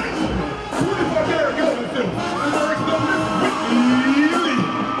sensational. 24-karat golden silver. And the rest of this Whitney Lee.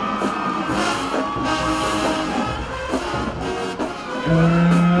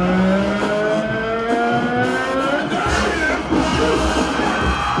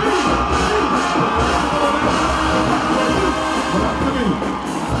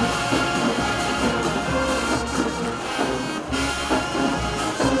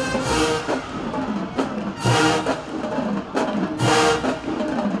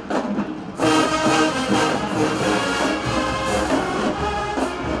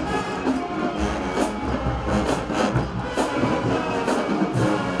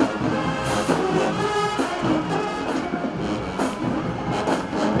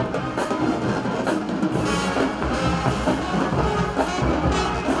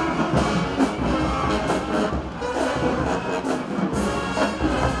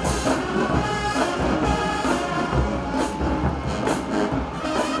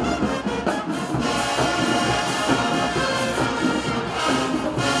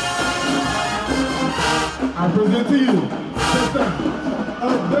 I present to you the sound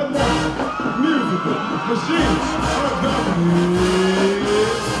of the most musical machine of the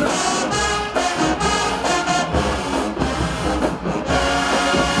mid-South.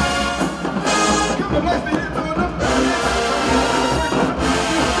 Come on, let's get into it.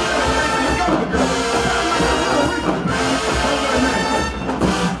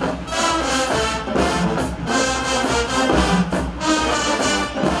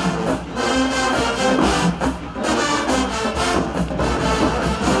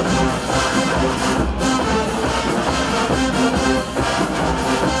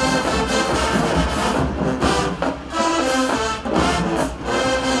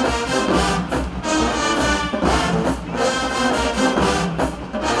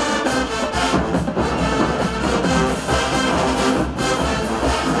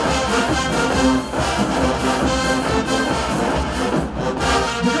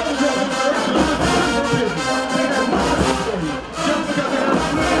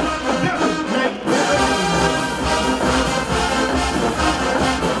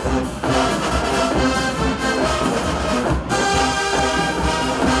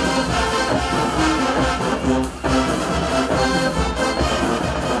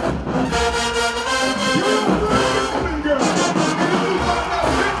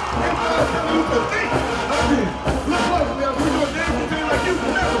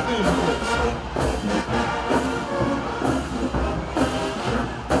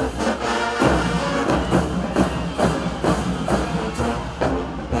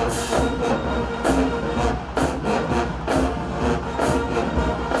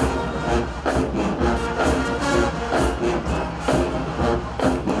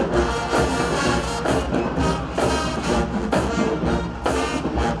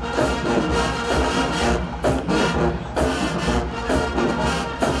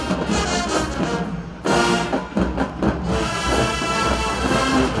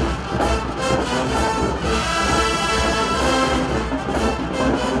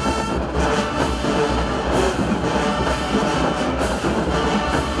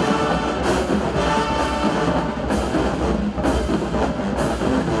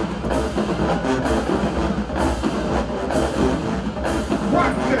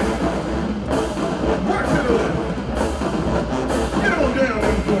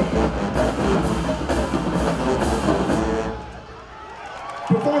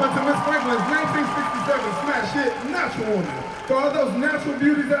 Performance in Miss Franklin's 1967 smash hit, Natural Woman. For all those natural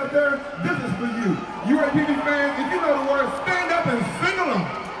beauties out there, this is for you. UAPB fans, if you know the words, stand up and sing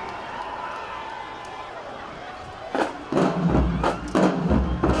along.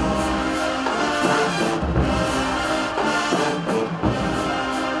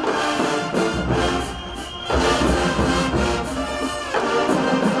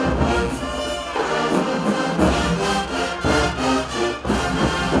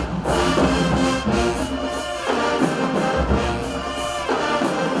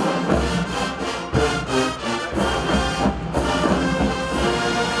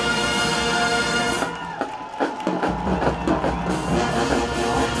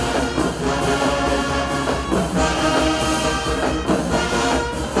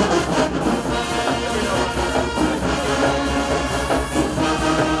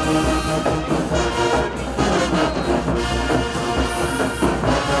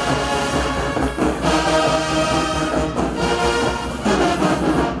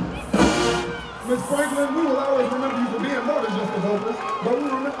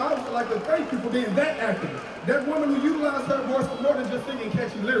 That woman who utilized her voice for more than just singing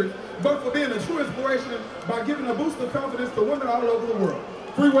catchy lyrics, but for being a true inspiration by giving a boost of confidence to women all over the world.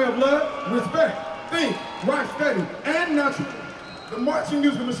 Free way of love, respect, think, rock steady, and natural. The marching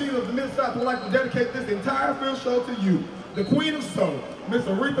musical machine of the Mid-South would like to dedicate this entire field show to you, the Queen of Soul, Miss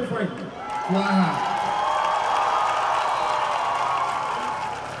Aretha Franklin. Fly high.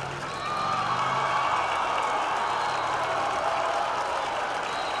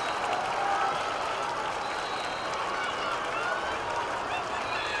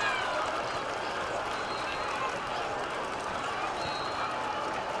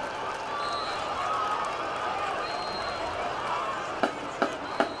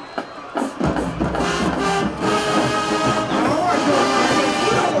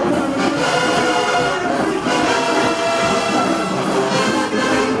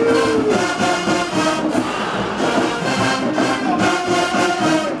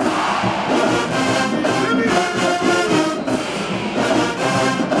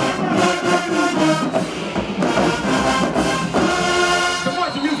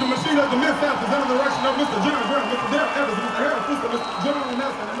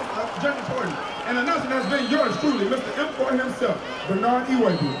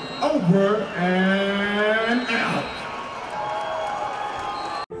 Over and out.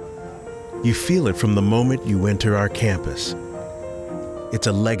 You feel it from the moment you enter our campus. It's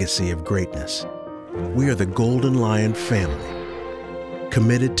a legacy of greatness. We are the Golden Lion family,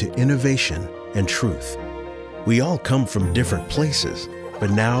 committed to innovation and truth. We all come from different places,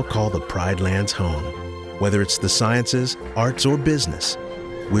 but now call the Pride Lands home. Whether it's the sciences, arts, or business,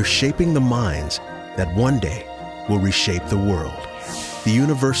 we're shaping the minds that one day will reshape the world. The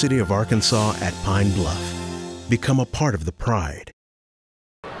University of Arkansas at Pine Bluff. Become a part of the pride.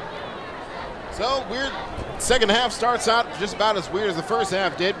 So, weird. Second half starts out just about as weird as the first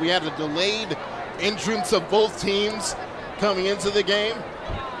half did. We had a delayed entrance of both teams coming into the game.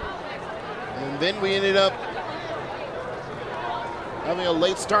 And then we ended up having a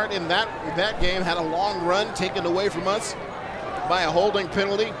late start in that game. Had a long run taken away from us by a holding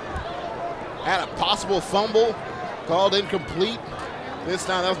penalty. Had a possible fumble called incomplete. This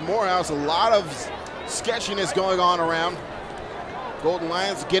time that was Morehouse. A lot of sketchiness going on around. Golden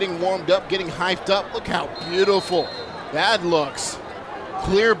Lions getting warmed up, getting hyped up. Look how beautiful that looks.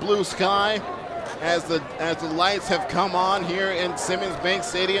 Clear blue sky as the lights have come on here in Simmons Bank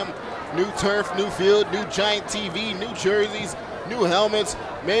Stadium. New turf, new field, new giant TV, new jerseys, new helmets,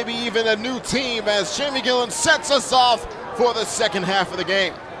 maybe even a new team as Jamie Gillen sets us off for the second half of the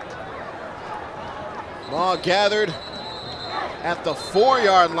game. Ball gathered at the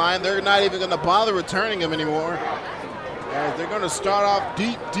 4-yard line. They're not even going to bother returning him anymore, as they're going to start off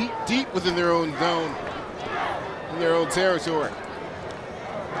deep, deep, deep within their own zone, in their own territory.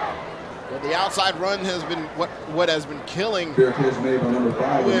 But the outside run has been what has been killing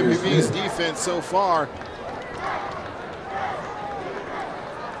UAPB's defense so far.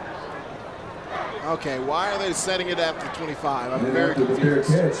 Okay, why are they setting it at the 25? I'm very confused.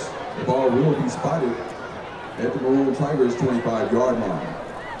 Catch, the ball will be spotted at the Maroon Tigers' 25-yard line.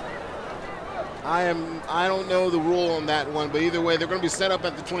 I don't know the rule on that one, but either way, they're going to be set up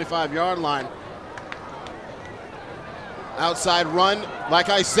at the 25-yard line. Outside run, like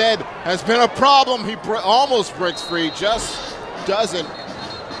I said, has been a problem. He almost breaks free, just doesn't.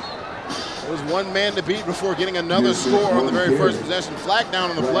 There's one man to beat before getting another score on the very first possession. Flag down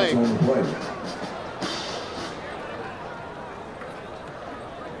on the play.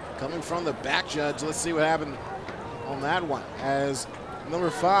 Coming from the back judge, let's see what happened on that one, as Number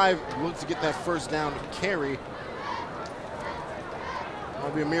 5 looks to get that first down carry.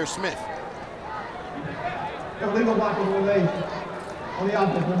 That'll be Amir Smith. Illegal block of elimination on the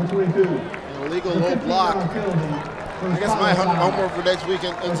offense, number 22. An illegal low block. I guess my homework for next week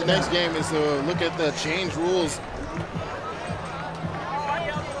into next game is to look at the change rules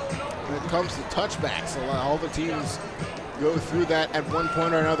when it comes to touchbacks. All the teams go through that at one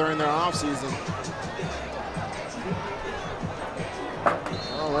point or another in their offseason.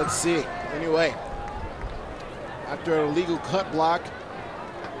 Well, let's see. Anyway, after an illegal cut block,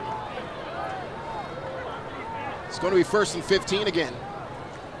 it's going to be 1st and 15 again.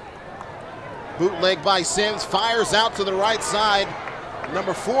 Bootleg by Sims, fires out to the right side.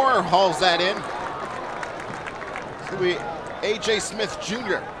 Number 4 hauls that in. It's going to be A.J. Smith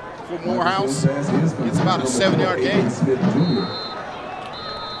Jr. for Morehouse. It's about a 7-yard gain.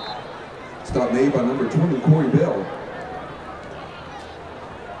 Stop made by number 20, Corey Bell.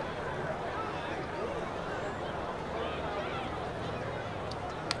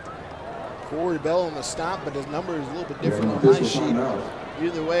 Corey Bell on the stop, but his number is a little bit different on my sheet.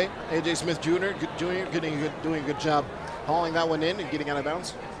 Either way, A.J. Smith Jr. doing a good job hauling that one in and getting out of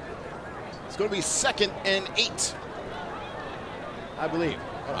bounds. It's going to be 2nd and 8, I believe.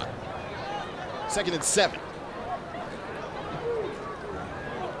 Hold on. 2nd and 7.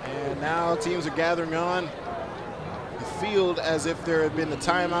 And now teams are gathering on the field as if there had been a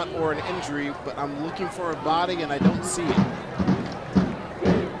timeout or an injury, but I'm looking for a body and I don't see it.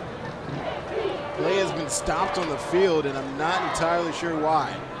 Play has been stopped on the field, and I'm not entirely sure why.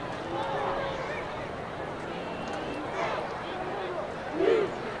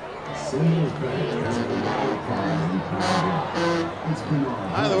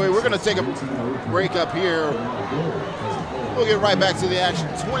 Either way, we're going to take a break up here. We'll get right back to the action.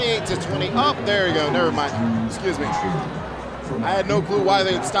 28-20. Oh, there you go. Never mind. Excuse me. I had no clue why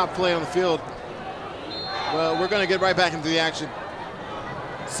they had stopped playing on the field. Well, we're going to get right back into the action.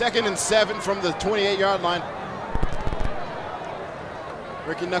 2nd and 7 from the 28-yard line.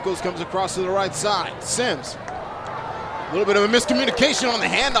 Ricky Knuckles comes across to the right side. Sims. A little bit of a miscommunication on the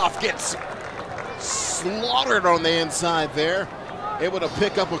handoff. Gets slaughtered on the inside there. Able to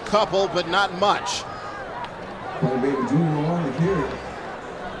pick up a couple, but not much.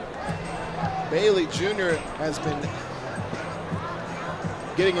 Bailey Jr. has been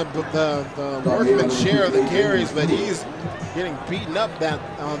getting the workman's share of the carries, but he's getting beaten up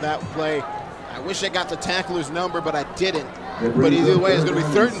on that play. I wish I got the tackler's number, but I didn't. But either way, it's going to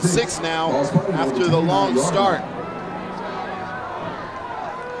be 3rd and 6 now after the long start.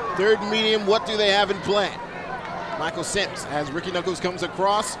 3rd and medium, what do they have in play? Michael Sims, as Ricky Knuckles comes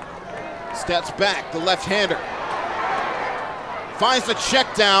across, steps back, the left-hander. Finds the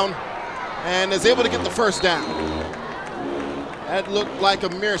check down and is able to get the first down. That looked like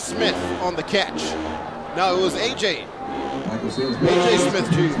Amir Smith on the catch. No, it was A.J. A.J. Smith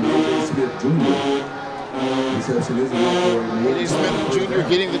Jr. A.J. Smith Jr.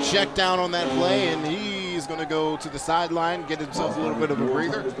 getting the check down on that play, and he's going to go to the sideline, get himself a little bit of a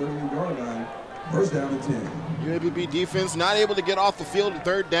breather. First down and 10. UAPB defense not able to get off the field at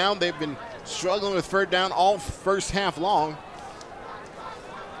 3rd down. They've been struggling with 3rd down all first half long.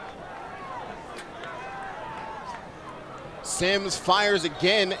 Sims fires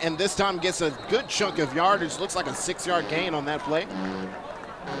again, and this time gets a good chunk of yardage. Looks like a 6-yard gain on that play.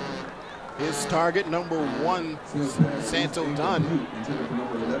 His target, number 1, Santo Dunn.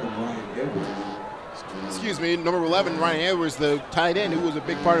 Excuse me, number 11, Ryan Edwards, the tight end, who was a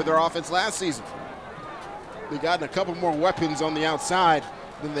big part of their offense last season. They've gotten a couple more weapons on the outside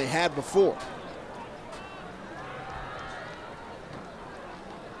than they had before.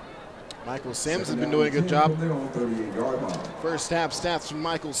 Michael Sims has been doing a good job. First half stats from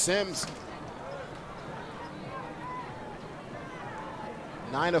Michael Sims.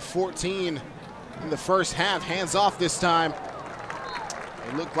 9 of 14 in the first half. Hands off this time.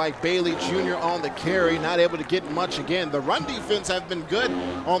 It looked like Bailey Jr. on the carry, not able to get much again. The run defense have been good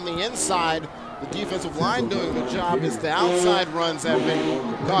on the inside. The defensive line doing a good job. It's the outside runs have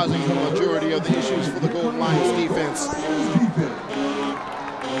been causing the majority of the issues for the Golden Lions defense.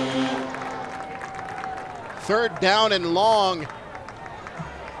 3rd down and long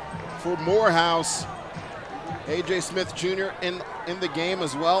for Morehouse. A.J. Smith Jr. in the game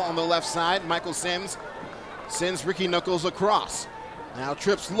as well on the left side. Michael Sims sends Ricky Knuckles across. Now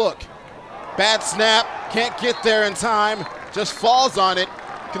trips look. Bad snap, can't get there in time, just falls on it,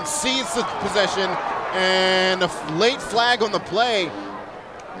 concedes the possession, and a late flag on the play.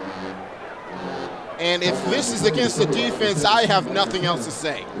 And if this is against the defense, I have nothing else to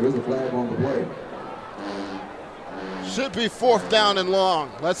say. There is a flag on the play. Should be 4th down and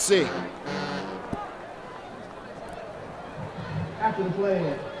long. Let's see. After the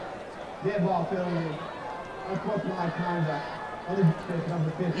play, dead ball penalty, unsportsmanlike conduct, under defense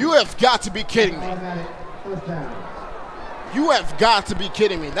number 50. You have got to be kidding me. Automatic first down. You have got to be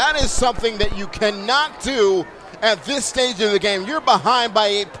kidding me. That is something that you cannot do at this stage of the game. You're behind by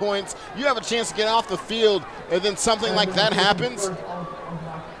 8 points. You have a chance to get off the field, and then something like that happens.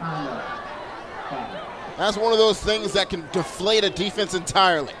 That's one of those things that can deflate a defense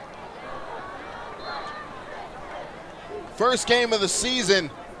entirely. First game of the season,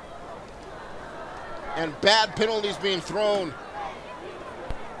 and bad penalties being thrown.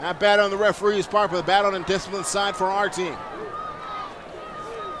 Not bad on the referee's part, but bad on the discipline side for our team.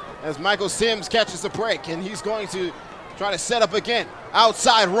 As Michael Sims catches the break, and he's going to try to set up again.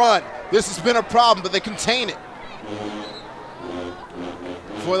 Outside run. This has been a problem, but they contain it.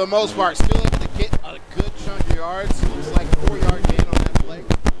 For the most part, still able to get a good chunk of yards. Looks like a 4-yard gain on that play.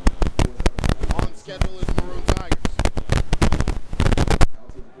 On schedule is Maroon Tigers.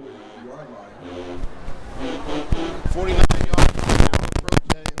 49 yards now,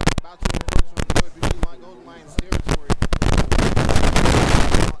 about to approach on the UAPB Golden Lions territory.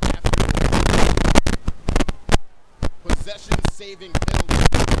 Possession-saving penalty.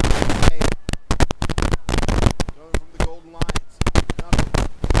 Going from the Golden Lions.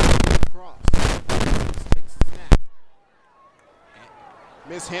 Across. Takes the snap.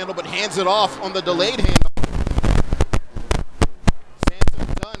 Mishandle, but hands it off on the delayed handoff.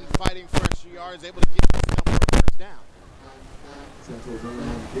 Sansom Dunn fighting for extra yards, able to get this down for a first down.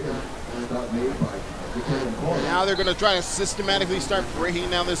 Now they're going to try to systematically start breaking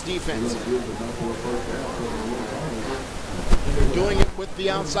down this defense. They're doing it with the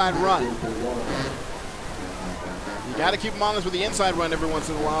outside run. You got to keep them honest with the inside run every once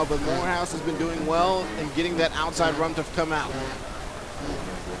in a while, but Morehouse has been doing well in getting that outside run to come out.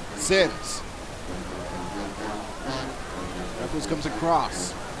 Sims. Knuckles comes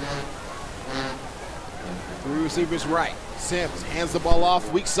across. 3 receivers right. Sims hands the ball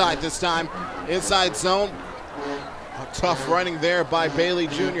off, weak side this time. Inside zone. A tough running there by Bailey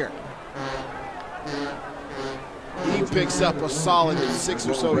Jr. He picks up a solid 6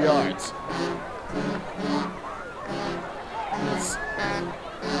 or so yards.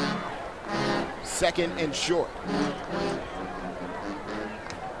 Second and short.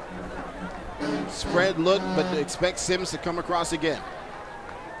 Spread look, but expect Sims to come across again.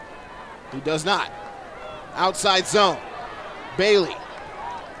 He does not. Outside zone. Bailey.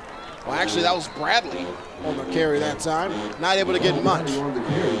 Well, actually, that was Bradley on the carry that time. Not able to get much.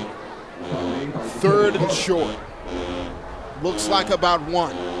 3rd and short. Looks like about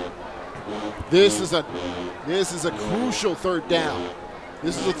 1. This is a crucial 3rd down.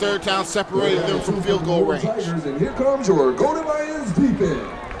 This is a 3rd down separating them from field goal range. And here comes your Golden Lions defense.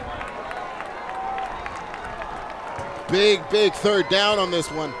 Big 3rd down on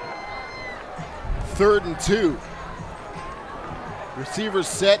this one. 3rd and 2. Receivers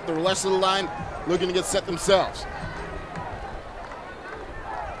set, the rest of the line looking to get set themselves.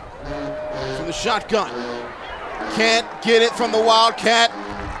 From the shotgun. Can't get it from the Wildcat.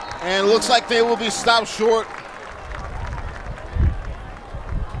 And looks like they will be stopped short.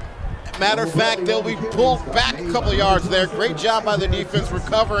 Matter of fact, they'll be pulled back a couple of yards there. Great job by the defense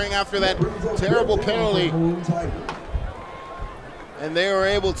recovering after that terrible penalty. And they were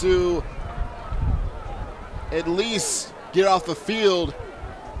able to at least get off the field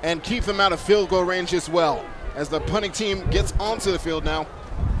and keep them out of field goal range as well, as the punting team gets onto the field now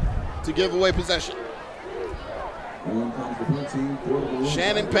to give away possession.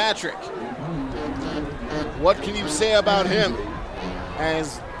 Shannon Patrick. What can you say about him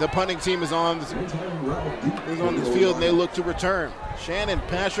as the punting team is on the field and they look to return? Shannon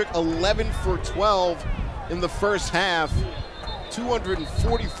Patrick, 11 for 12 in the first half,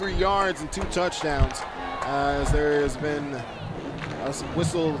 243 yards and 2 touchdowns, as there has been a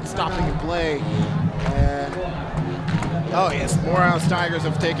whistle stopping in play. And oh yes, Morehouse Tigers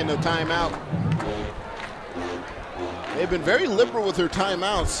have taken a timeout. They've been very liberal with their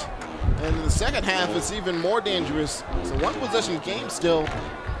timeouts, and in the second half it's even more dangerous. It's a 1-possession game still,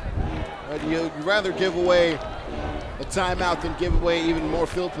 but you'd rather give away a timeout than give away even more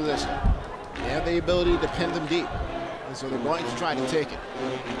field possession. They have the ability to pin them deep, and so they're going to try to take it.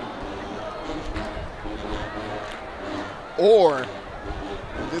 Or,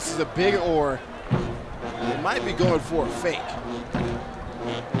 and this is a big or, they might be going for a fake.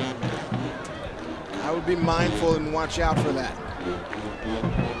 I would be mindful and watch out for that.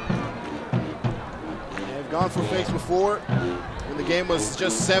 They've gone for fakes before when the game was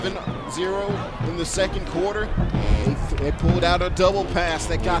just 7-0 in the second quarter. They They pulled out a double pass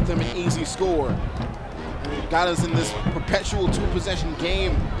that got them an easy score. And got us in this perpetual two-possession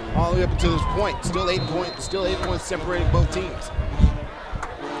game all the way up until this point. Still 8 points separating both teams.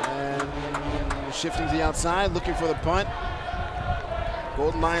 And shifting to the outside, looking for the punt.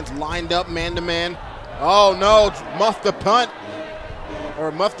 Golden Lions lined up man-to-man. Oh no, muffed the punt,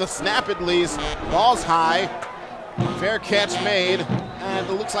 or muffed the snap at least. Ball's high, fair catch made, and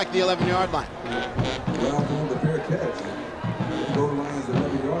it looks like the 11-yard line. Well, on the fair catch, Golden Lions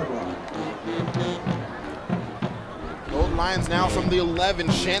 11-yard line. Golden Lions now from the 11.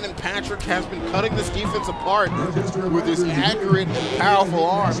 Shannon Patrick has been cutting this defense apart with his accurate and powerful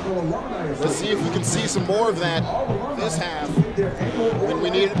arm. Let's see if we can see some more of that this half when we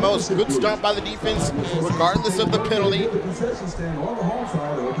need it most. Good start by the defense, regardless of the penalty.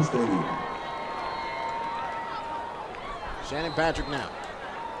 Shannon Patrick now.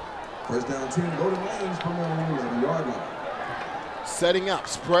 First down 10, Golden Lions from their own 11-yard line. Setting up,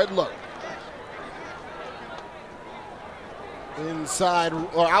 spread look. Inside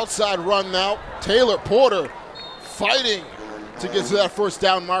or outside run now. Taylor Porter fighting to get to that first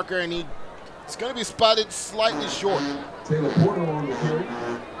down marker, and it's going to be spotted slightly short. Taylor Porter on the carry.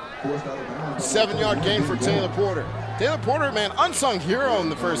 7-yard gain for Taylor Porter. Taylor Porter, man, unsung hero in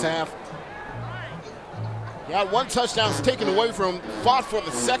the first half. He had 1 touchdown taken away from him, fought for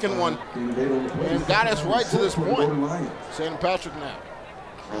the second one, and got us right to this point. Shannon Patrick now.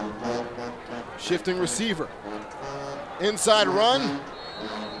 Shifting receiver. Inside run,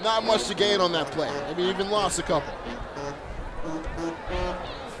 not much to gain on that play. Maybe even lost a couple.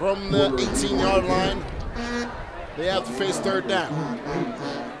 From the 18-yard line, they have to face third down.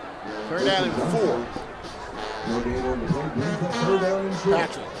 Third down and 4.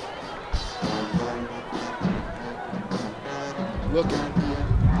 Patrick. Looking,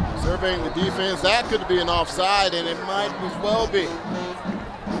 surveying the defense. That could be an offside, and it might as well be.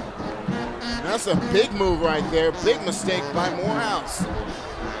 That's a big move right there. Big mistake by Morehouse.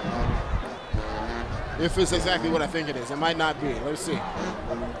 If it's exactly what I think it is. It might not be. Let's see.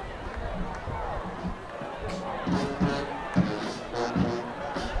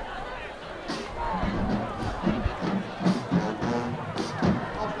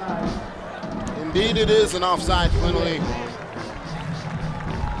 Indeed, it is an offside penalty.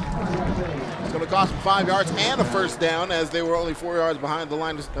 It's going to cost them 5 yards and a first down, as they were only 4 yards behind the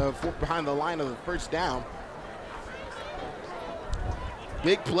line of the first down.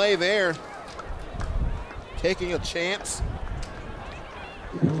 Big play there. Taking a chance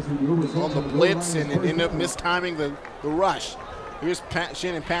on the blitz, and it ended up mistiming the rush. Here's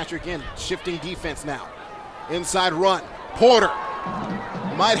Shannon Patrick in, shifting defense now. Inside run. Porter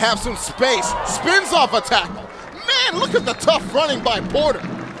might have some space. Spins off a tackle. Man, look at the tough running by Porter.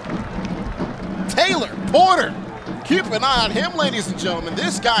 Taylor Porter. Keep an eye on him, ladies and gentlemen.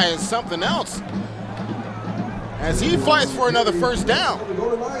 This guy is something else, as he fights for another first down.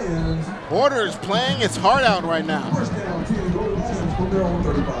 Porter is playing his heart out right now.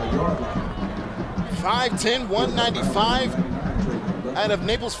 5'10", 195 out of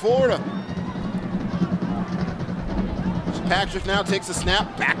Naples, Florida. Patrick now takes a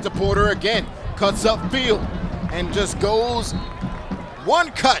snap, back to Porter again. Cuts up field and just goes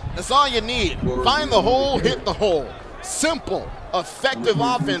one cut. That's all you need. Find the hole, hit the hole. Simple, effective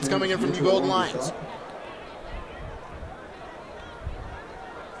offense coming in from you Golden Lions.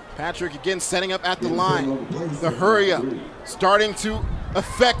 Patrick again setting up at the line. The hurry up starting to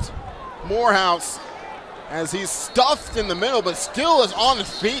affect Morehouse, as he's stuffed in the middle but still is on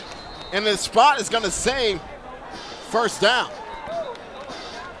his feet, and the spot is going to say first down.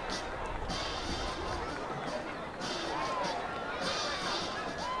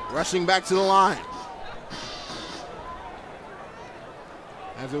 Rushing back to the line,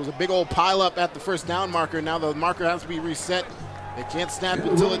 as there was a big old pile up at the first down marker. Now the marker has to be reset. They can't snap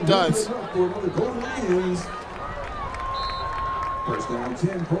until it does. First down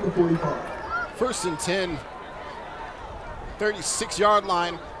 10 from the 45. First and 10, 36-yard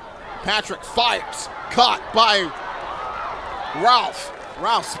line. Patrick fires, caught by Ralph.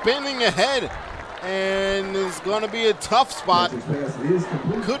 Ralph spinning ahead, and it's going to be a tough spot.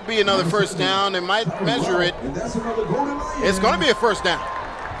 Could be another first down. They might measure it. It's going to be a first down.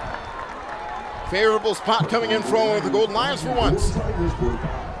 Favorable spot coming in from the Golden Lions for once.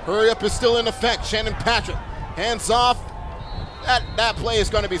 Hurry up is still in effect. Shannon Patrick, hands off. That play is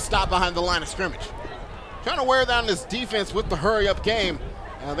going to be stopped behind the line of scrimmage. Trying to wear down this defense with the hurry up game.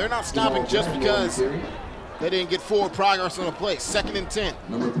 They're not stopping just because they didn't get forward progress on the play. 2nd and 10.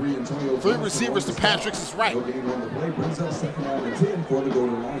 3 receivers to Patrick's right.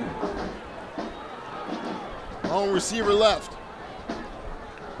 Long receiver left.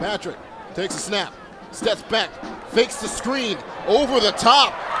 Patrick takes a snap, steps back, fakes the screen, over the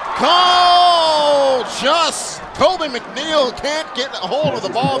top. Kobe McNeil can't get a hold of the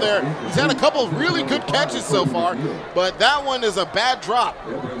ball there. He's had a couple of really good catches so far, but that one is a bad drop.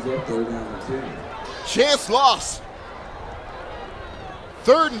 Chance lost.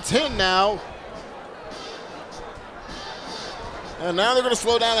 3rd and 10 now. And now they're going to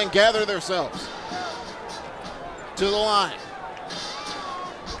slow down and gather themselves to the line.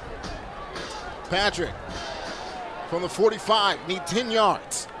 Patrick from the 45, need 10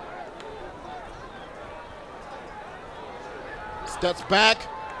 yards. Steps back,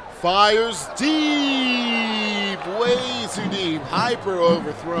 fires deep, way too deep. Hyper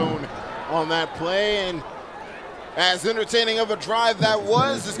overthrown on that play, and as entertaining of a drive that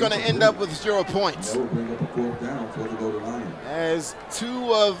was, it's going to end up with 0 points. As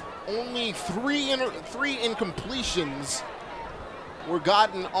 2 of only 3 incompletions were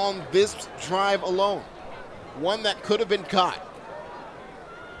gotten on this drive alone. 1 that could have been caught.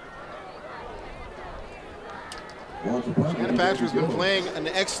 Shannon Patrick's been playing an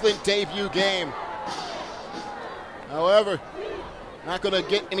excellent debut game. However, not going to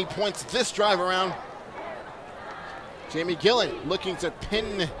get any points this drive around. Jamie Gillen looking to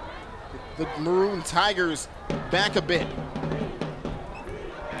pin the Maroon Tigers back a bit.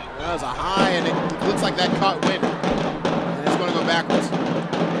 That was a high, and it looks like that caught wind. And it's going to go backwards.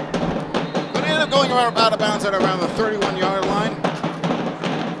 Going to end up going out of bounds at around the 31-yard line.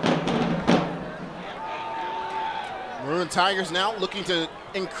 Maroon Tigers now looking to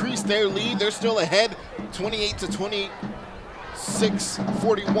increase their lead. They're still ahead,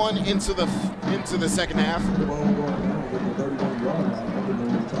 28-26-41 into the second half.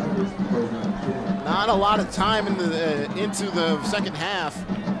 Not a lot of time into the second half.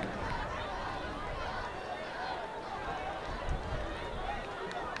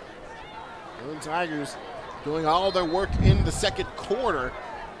 Maroon Tigers doing all their work in the second quarter.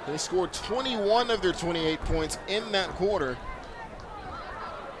 They scored 21 of their 28 points in that quarter,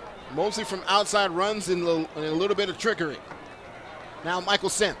 mostly from outside runs and a little bit of trickery. Now Michael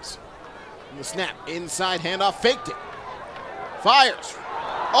Sims, in the snap, inside handoff, faked it, fires,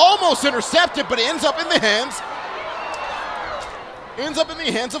 almost intercepted, but it ends up in the hands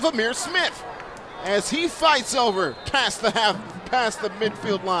of Amir Smith as he fights over past the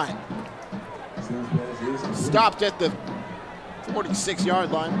midfield line. Stopped at the 46-yard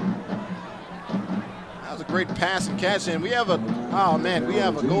line. That was a great pass and catch, and we have a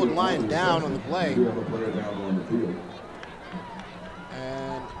Golden Lion down on the play.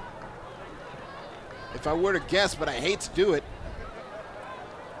 And if I were to guess, but I hate to do it,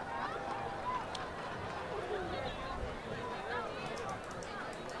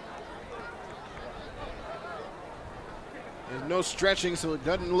 there's no stretching, so it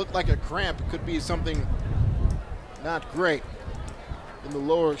doesn't look like a cramp. It could be something not great in the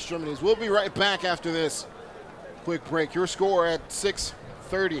lower extremities. We'll be right back after this quick break. Your score at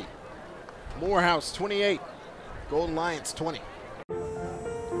 6:30. Morehouse 28, Golden Lions 20.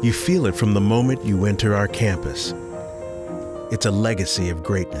 You feel it from the moment you enter our campus. It's a legacy of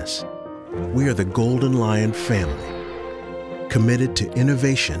greatness. We are the Golden Lion family, committed to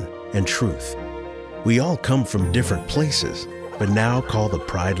innovation and truth. We all come from different places, but now call the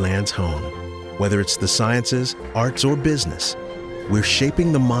Pride Lands home. Whether it's the sciences, arts, or business, we're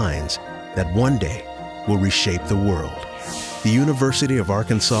shaping the minds that one day will reshape the world. The University of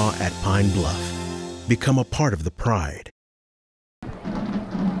Arkansas at Pine Bluff. Become a part of the pride.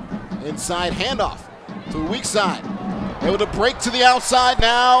 Inside handoff to the weak side. Able to break to the outside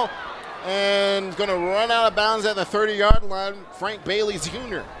now and going to run out of bounds at the 30-yard line. Frank Bailey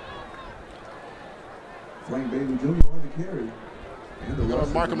Jr. Frank Bailey Jr. on the carry. Going to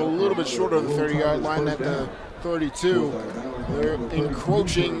mark him a little bit short of the 30-yard line at the 32. They're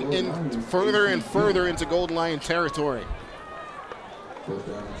encroaching in further and further into Golden Lion territory.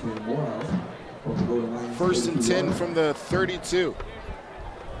 First and 10 from the 32.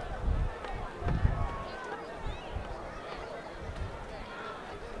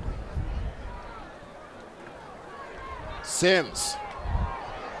 Sims.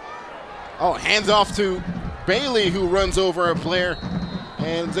 Oh, hands off to Bailey, who runs over a player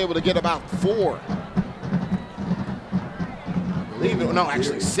and is able to get about 4. No,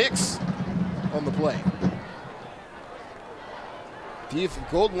 actually 6 on the play.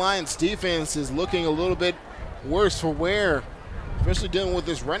 Golden Lions defense is looking a little bit worse for wear, especially dealing with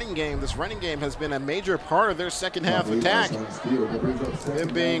this running game. This running game has been a major part of their second half attack, them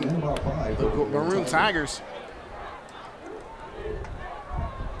being the Maroon Tigers.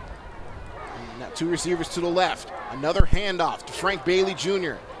 And that Two receivers to the left. Another handoff to Frank Bailey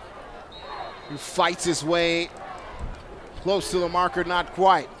Jr., who fights his way close to the marker, not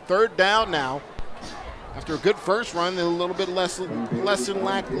quite. Third down now. After a good first run, a little bit less than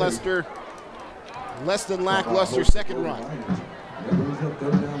lackluster second run.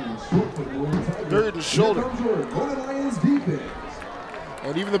 Third and shoulder.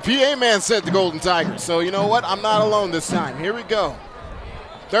 And even the PA man said the Golden Tigers. So you know what? I'm not alone this time. Here we go.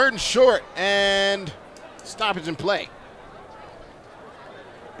 Third and short, and stoppage in play.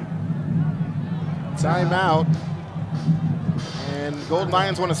 Timeout. And Golden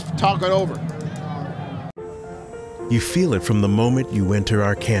Lions want to talk it over. You feel it from the moment you enter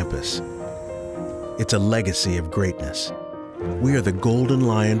our campus. It's a legacy of greatness. We are the Golden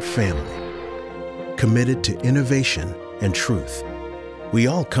Lion family, committed to innovation and truth. We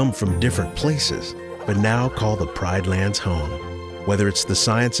all come from different places, but now call the Pride Lands home. Whether it's the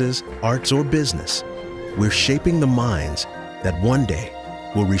sciences, arts, or business, we're shaping the minds that one day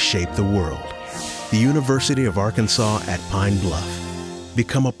will reshape the world. The University of Arkansas at Pine Bluff.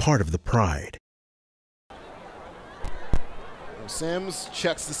 Become a part of the pride. Sims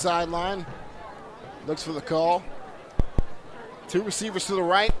checks the sideline, looks for the call. Two receivers to the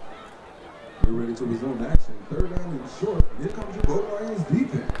right. We're ready to resume action. Third down and short. Here comes your Golden Lions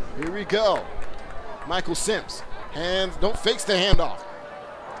defense. Here we go. Michael Sims. Fakes the handoff.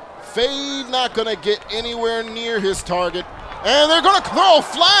 Fade not going to get anywhere near his target. And they're going to throw a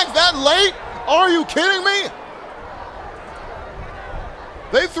flag that late? Are you kidding me?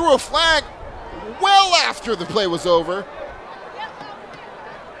 They threw a flag well after the play was over.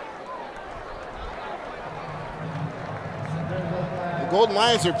 The Golden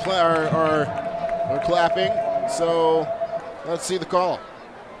Lions are clapping, so let's see the call.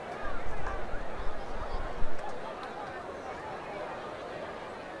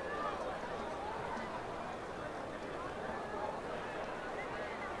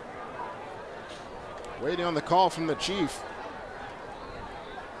 Waiting on the call from the chief.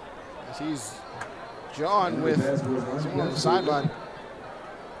 As he's John with someone on the sideline.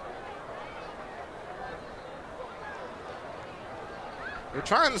 We're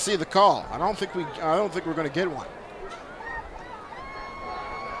trying to see the call. I don't think we're going to get one.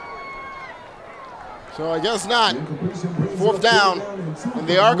 So I guess not. Fourth down, and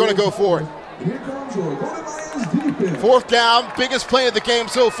they are going to go for it. Fourth down, biggest play of the game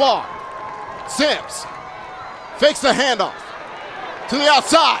so far. Sims fakes the handoff to the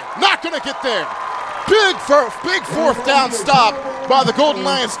outside. Not going to get there. Big fourth down stop by the Golden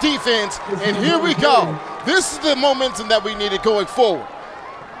Lions defense, and here we go. This is the momentum that we needed going forward.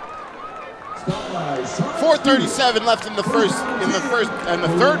 4:37 left in the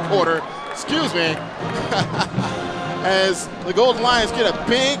third quarter. Excuse me. As the Golden Lions get a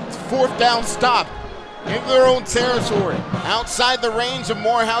big fourth down stop in their own territory, outside the range of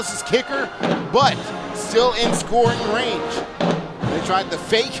Morehouse's kicker, but still in scoring range. They tried the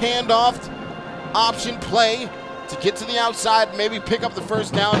fake handoff option play to get to the outside, maybe pick up the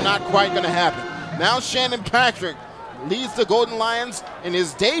first down. Not quite going to happen. Now Shannon Patrick leads the Golden Lions in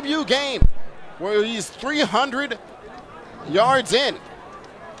his debut game, where he's 300 yards in.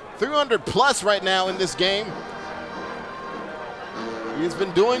 300 plus right now in this game. He's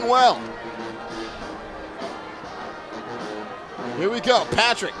been doing well. Here we go,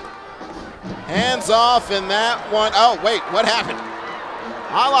 Patrick. Hands off, and that one, oh wait, what happened?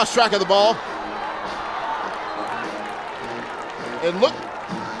 I lost track of the ball. It looked,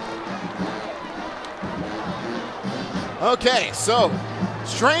 okay, so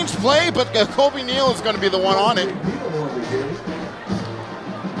strange play, but Kobe Neal is going to be the one on it.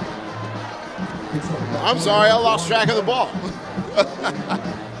 I'm sorry, I lost track of the ball.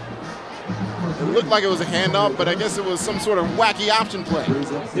 It looked like it was a handoff, but I guess it was some sort of wacky option play.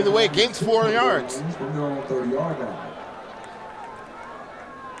 Either way, it gains 4 yards.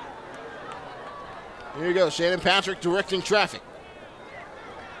 Here you go, Shannon Patrick directing traffic.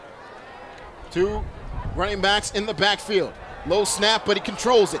 Two running backs in the backfield. Low snap, but he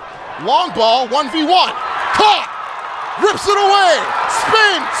controls it. Long ball, 1v1. Caught! Rips it away!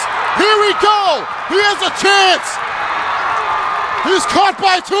 Spins! Here we go! He has a chance! He's caught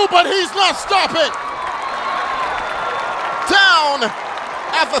by 2, but he's not stopping! Down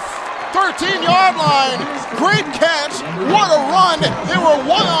at the 13-yard line. Great catch. What a run. They were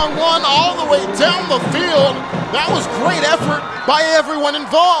one-on-one all the way down the field. That was great effort by everyone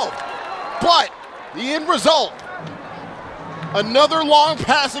involved. But the end result, another long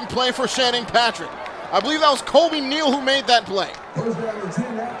passing play for Shannon Patrick. I believe that was Kobe Neal who made that play. First down and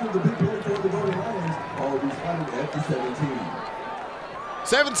 10 after the big play for the Golden Lions. All responded at the 17.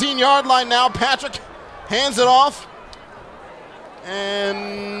 17-yard line now. Patrick hands it off.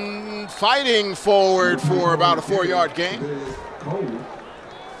 And fighting forward for about a 4-yard gain.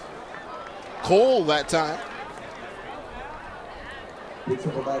 Cole that time. Picks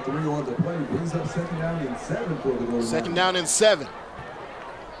up about 3 on the play. Brings up 2nd down and 7 for the Golden 2nd down and 7.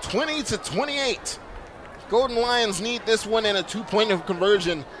 20-28. Golden Lions need this one and a 2-point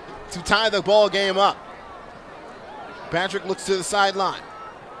conversion to tie the ball game up. Patrick looks to the sideline.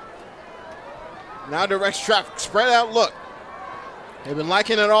 Now directs traffic. Spread out look. They've been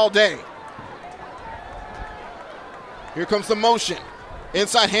liking it all day. Here comes the motion.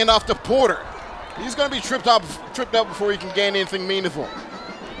 Inside handoff to Porter. He's going to be tripped up before he can gain anything meaningful.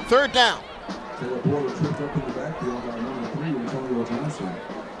 3rd down. Taylor Porter tripped up in the backfield by number 3, Antonio Johnson.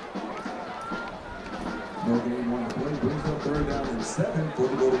 No game on the play. Brings up 3rd down and 7 for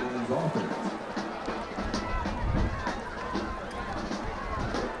the Golden Lions offense.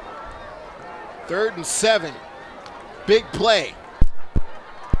 Third and 7. Big play.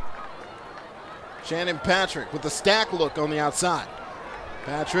 Shannon Patrick with the stack look on the outside.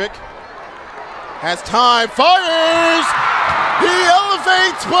 Patrick has time, fires! He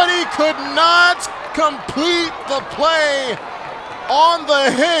elevates, but he could not complete the play on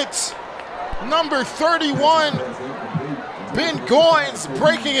the hit. Number 31, Ben Goins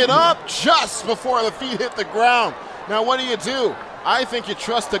breaking it up just before the feet hit the ground. Now what do? I think you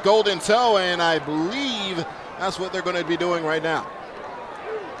trust the golden toe, and I believe that's what they're going to be doing right now.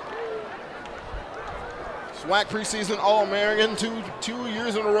 SWAC preseason All-American two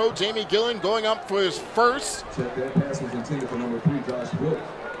years in a row. Jamie Gillen going up for his first. Check that pass was intended for number 3, Josh Wilkes.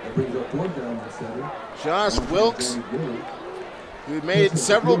 That brings up 4th down and 7. Josh Wilkes, who made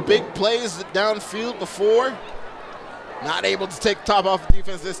several big plays downfield before. Not able to take the top off the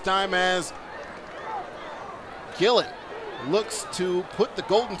defense this time as Gillen looks to put the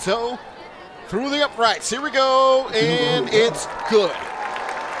golden toe through the uprights. Here we go, and it's good.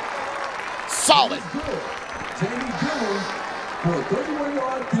 Solid. Jamie Gillen for a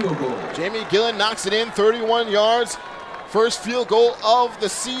 31-yard field goal. Jamie Gillen knocks it in, 31 yards. First field goal of the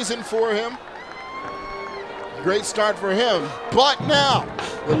season for him. Great start for him. But now,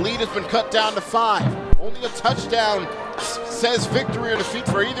 the lead has been cut down to 5. Only a touchdown says victory or defeat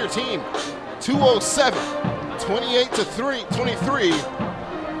for either team. 2:07, 28-23.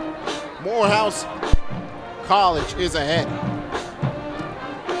 Morehouse College is ahead.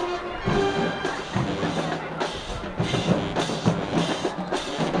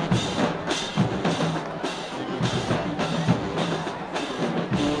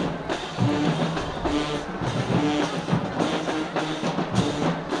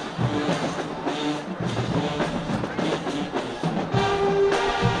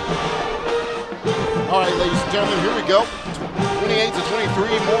 All right, ladies and gentlemen, here we go.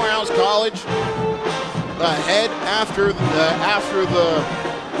 28-23, Morehouse College ahead after the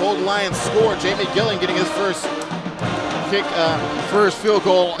Golden Lions score. Jamie Gillen getting his first field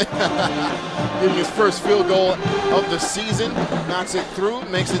goal, getting his first field goal of the season. Knocks it through,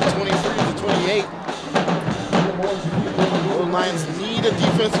 makes it 23-28. Golden Lions need a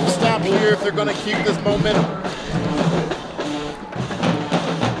defensive stop here if they're going to keep this momentum.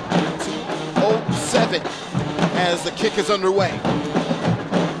 2:07 as the kick is underway.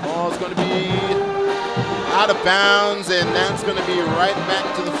 Ball is going to be out of bounds, and that's going to be right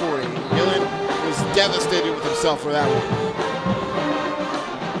back to the 40. Gillen was devastated with himself for that one.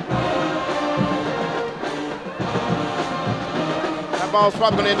 That ball is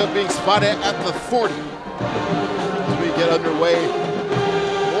probably going to end up being spotted at the 40 as we get underway.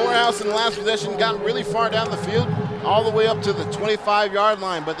 Morehouse in the last possession got really far down the field, all the way up to the 25-yard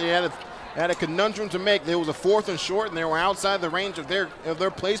line, but they had a conundrum to make. There was a 4th and short, and they were outside the range of their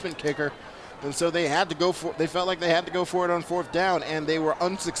placement kicker, and so they had to go for. They felt like they had to go for it on 4th down, and they were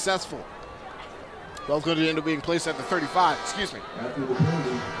unsuccessful. Ball's going to end up being placed at the 35. Excuse me.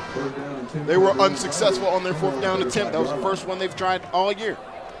 They were unsuccessful on their 4th down attempt. That was the first one they've tried all year.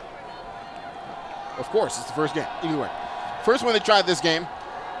 Of course, it's the first game. Anyway, first one they tried this game.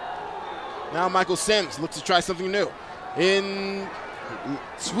 Now Michael Sims looks to try something new. In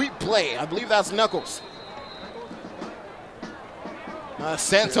sweep play, I believe that's Knuckles.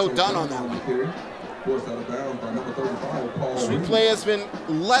 Santo done on that one. Sweep play has been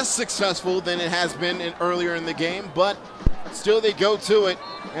less successful than it has been earlier in the game, but still they go to it,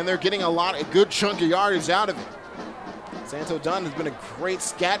 and they're getting a good chunk of yardage out of it. Santo Dunn has been a great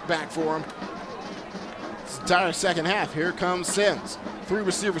scat back for him this entire second half. Here comes Sims. 3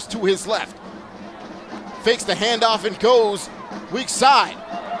 receivers to his left. Fakes the handoff and goes weak side.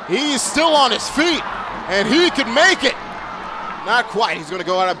 He's still on his feet, and he could make it. Not quite. He's going to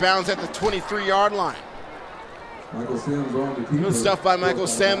go out of bounds at the 23-yard line. Michael Sims on the keeper. Good stuff by Michael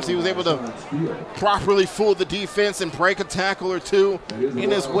Sims. He was able to properly fool the defense and break a tackle or two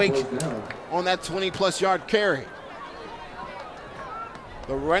in his wake on that 20-plus yard carry.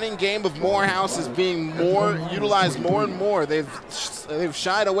 The running game of Morehouse is being utilized more and more. They've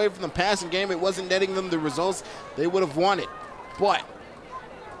shied away from the passing game. It wasn't netting them the results they would have wanted. But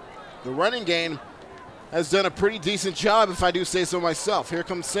the running game has done a pretty decent job, if I do say so myself. Here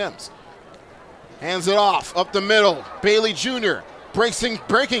comes Sims. Hands it off, up the middle. Bailey Jr. breaking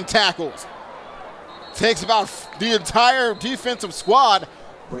tackles. Takes about the entire defensive squad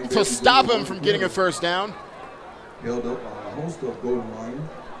to stop him from getting a first down. Held up by a host of Golden Lions.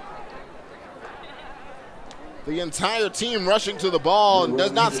 The entire team rushing to the ball and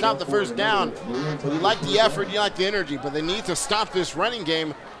does not stop the first down. You like the effort, you like the energy, but they need to stop this running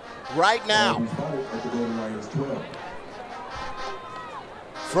game right now.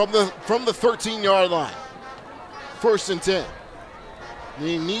 From the 13-yard line, 1st and 10.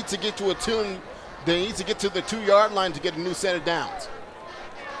 They need to get to They need to get to the 2-yard line to get a new set of downs.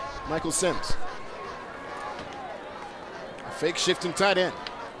 Michael Sims. A fake shifting tight end.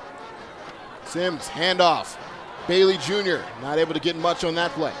 Sims, handoff. Bailey Jr. not able to get much on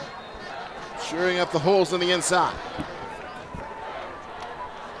that play. Shoring up the holes on the inside.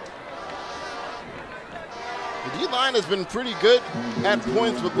 The D-line has been pretty good at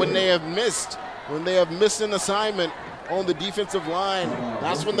points, but when they have missed an assignment on the defensive line,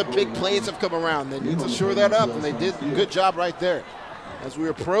 that's when the big plays have come around. They need to shore that up, and they did a good job right there. As we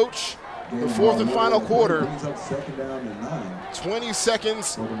approach the 4th and final quarter, 20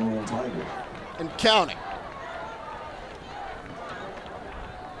 seconds and counting.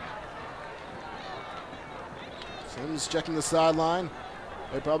 Sims checking the sideline.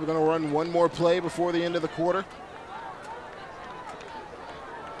 They're probably going to run one more play before the end of the quarter.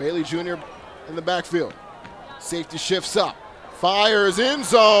 Bailey Jr. in the backfield. Safety shifts up. Fires in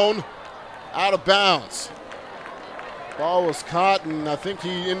zone. Out of bounds. Ball was caught, and I think he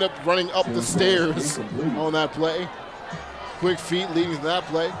ended up running up the stairs on that play. Quick feet leading to that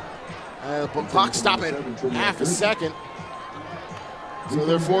play. But clock stop at half a second. So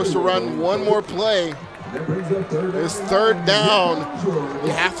they're forced to run one more play. It's 3rd down.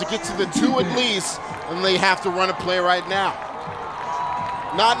 They have to get to the 2 at least, and they have to run a play right now.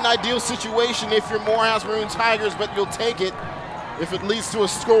 Not an ideal situation if you're Morehouse Maroon Tigers, but you'll take it if it leads to a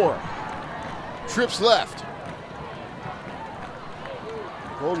score. Trips left.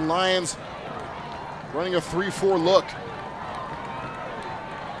 Golden Lions running a 3-4 look.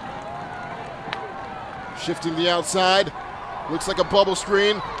 Shifting the outside. Looks like a bubble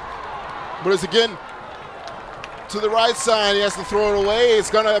screen. But it's again to the right side. He has to throw it away. It's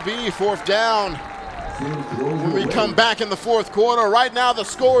going to be 4th down. When we come back in the 4th quarter, right now the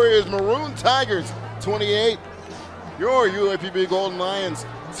score is Maroon Tigers 28, your UAPB Golden Lions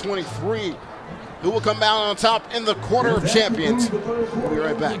 23. Who will come out on top in the quarter of champions? We'll be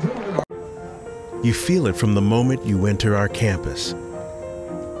right back. You feel it from the moment you enter our campus.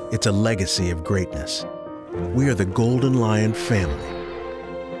 It's a legacy of greatness. We are the Golden Lion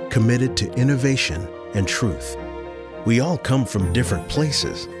family, committed to innovation and truth. We all come from different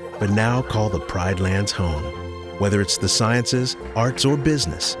places, but now call the Pride Lands home. Whether it's the sciences, arts, or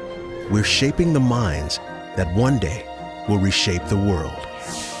business, we're shaping the minds that one day will reshape the world.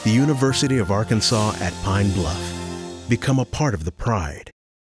 The University of Arkansas at Pine Bluff. Become a part of the pride.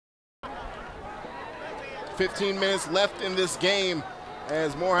 15 minutes left in this game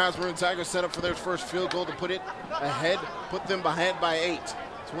as Morehouse Maroon Tigers set up for their first field goal to put them ahead by 8.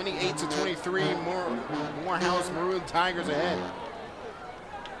 28-23, Morehouse Maroon Tigers ahead.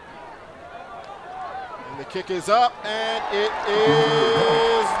 And the kick is up, and it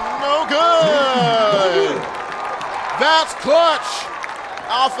is no good. That's clutch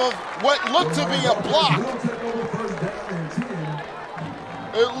off of what looked to be a block.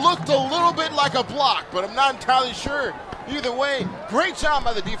 It looked a little bit like a block, but I'm not entirely sure. Either way, great job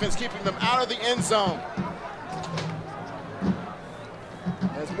by the defense keeping them out of the end zone.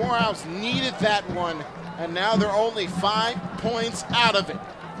 As Morehouse needed that one, and now they're only 5 points out of it.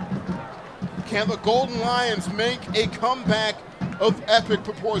 Can the Golden Lions make a comeback of epic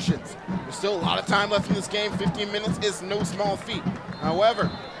proportions? There's still a lot of time left in this game. 15 minutes is no small feat. However,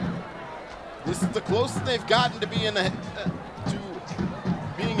 this is the closest they've gotten to being ahead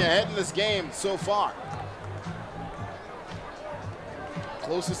in this game so far.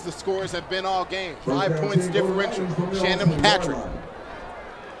 Closest the scores have been all game. 5 points differential. Shannon Patrick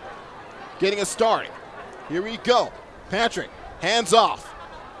getting us started. Here we go. Patrick, hands off.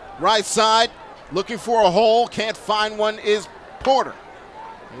 Right side, looking for a hole, can't find one, is Porter.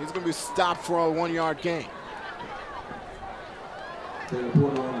 And he's going to be stopped for a 1-yard gain.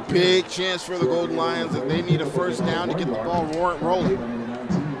 Big chance for the Golden Lions, and they need a first down to get the ball rolling.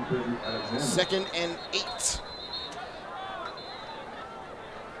 2nd and 8.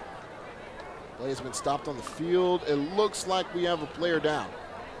 Play has been stopped on the field. It looks like we have a player down.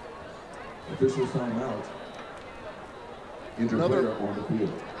 Officials timeout. Player on the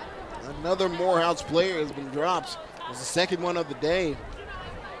field. Another Morehouse player has been dropped. It's the 2nd one of the day.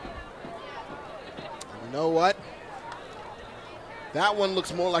 And you know what? That one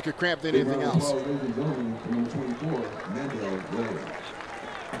looks more like a cramp than anything else.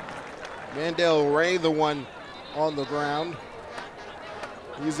 Mandel Ray, the one on the ground.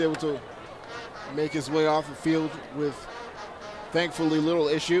 He's able to make his way off the field with, thankfully, little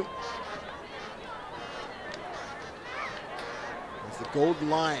issue. As the Golden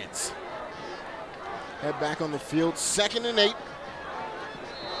Lions head back on the field, 2nd and 8.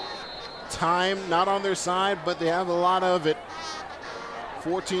 Time not on their side, but they have a lot of it.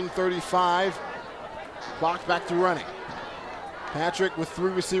 14:35. Clock back to running. Patrick with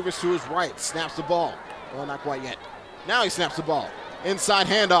 3 receivers to his right. Snaps the ball. Well, not quite yet. Now he snaps the ball. Inside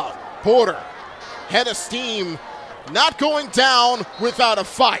handoff. Porter. Head of steam. Not going down without a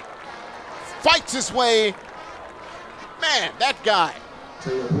fight. Fights his way. Man, that guy.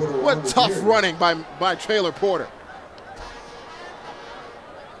 What tough running by Taylor Porter.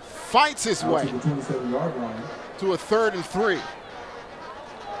 Fights his way to a 3rd and 3.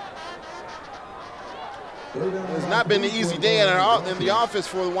 It's not been an easy day in the office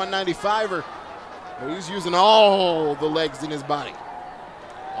for the 195er. But he's using all the legs in his body.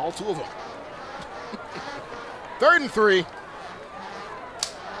 All 2 of them. 3rd and 3.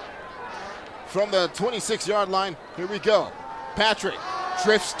 From the 26-yard line, here we go. Patrick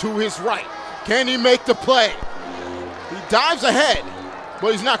drifts to his right. Can he make the play? He dives ahead,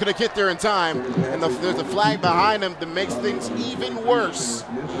 but he's not going to get there in time. And there's a flag behind him that makes things even worse.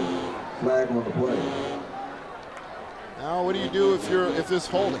 Flag on the play. Now, what do you do if this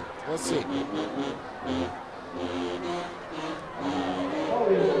holding? Let's see.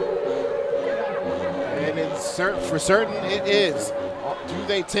 And for certain, it is. Do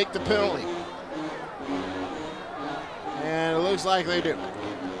they take the penalty? And it looks like they do.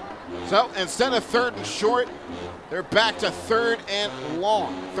 So instead of 3rd and short, they're back to 3rd and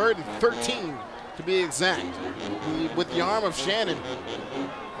long. 3rd and 13 to be exact. With the arm of Shannon.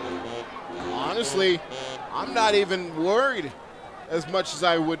 Honestly, I'm not even worried as much as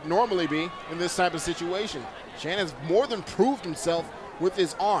I would normally be in this type of situation. Shannon's more than proved himself with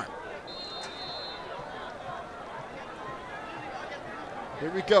his arm. Here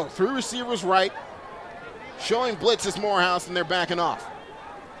we go. 3 receivers right. Showing blitz is Morehouse, and they're backing off.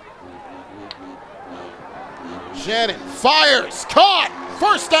 Shannon fires. Caught.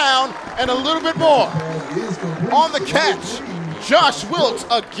 First down and a little bit more. On the catch, Josh Wilkes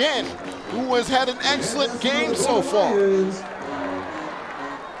again, who has had an excellent game so far.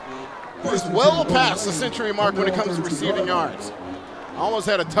 He's well past the century mark when it comes to receiving yards. Almost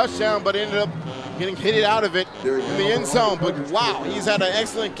had a touchdown, but ended up getting hit out of it in the end zone. But wow, he's had an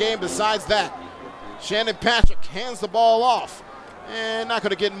excellent game besides that. Shannon Patrick hands the ball off. And not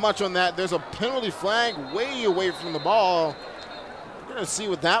going to get much on that. There's a penalty flag way away from the ball. We're going to see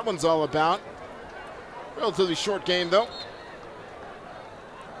what that one's all about. Relatively short game, though.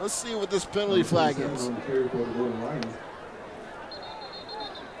 Let's see what this penalty flag is.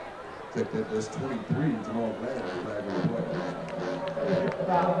 That's 23. Jamal Glad flag on the play.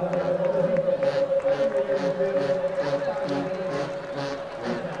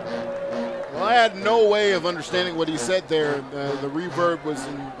 Well, I had no way of understanding what he said there. The reverb was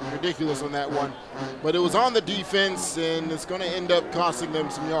ridiculous on that one. But it was on the defense, and it's going to end up costing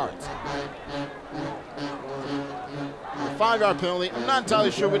them some yards. A 5-yard penalty. I'm not entirely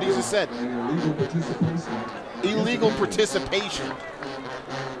sure what he just said. Illegal participation.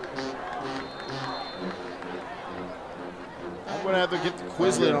 I'm going to have to get the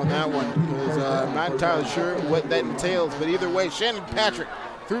Quizlet on that one because I'm not entirely sure what that entails. But either way, Shannon Patrick,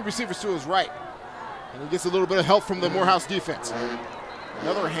 3 receivers to his right. And he gets a little bit of help from the Morehouse defense.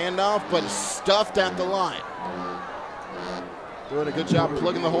 Another handoff, but stuffed at the line. Doing a good job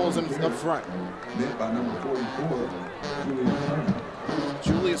plugging the holes in up front. By number 44,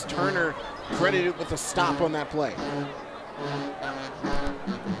 Julius Turner credited with a stop on that play.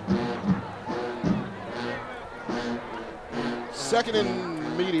 Second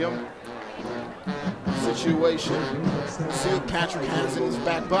and medium situation. Let's see what Patrick has in his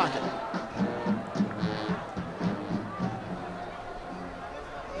back pocket.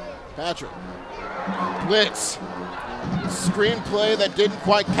 Patrick. Blitz. screenplay that didn't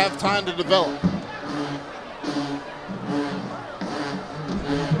quite have time to develop.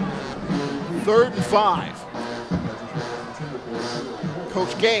 Third and 5.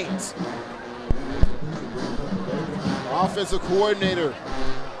 Coach Gaines, offensive coordinator,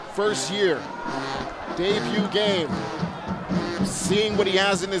 first year, debut game, seeing what he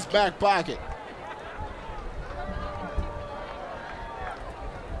has in his back pocket.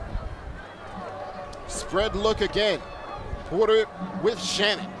 Spread look again. Porter with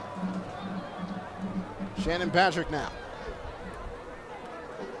Shannon. Shannon Patrick now.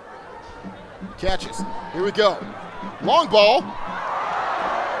 Catches. Here we go. Long ball.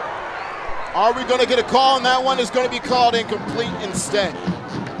 Are we going to get a call on that one? It's going to be called incomplete instead.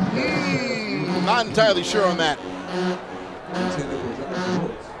 Not entirely sure on that.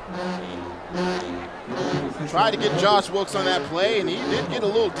 Tried to get Josh Wilkes on that play, and he did get a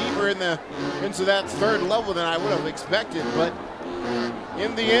little deeper into that third level than I would have expected. But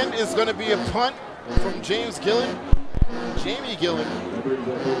in the end, it's going to be a punt from James Gillen. Jamie Gillen is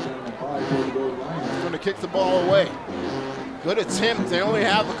going to kick the ball away. Good attempt. They only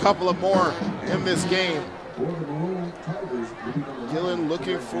have a couple of more in this game. Gillen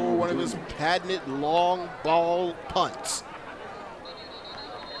looking for one of his patented long ball punts.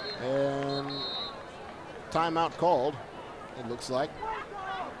 And timeout called, it looks like.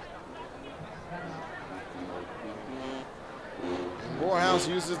 And Morehouse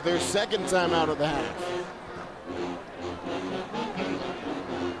uses their second timeout of the half.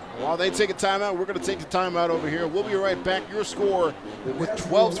 While they take a timeout, we're going to take a timeout over here. We'll be right back. Your score with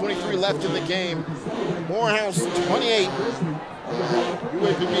 12:23 left in the game. Morehouse 28,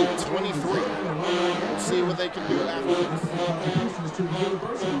 UAPB 23. Let's see what they can do after this.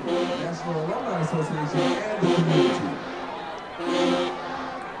 National Alumni Association and the community.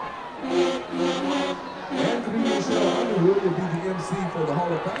 And comedian Cheryl Underwood will be the MC for the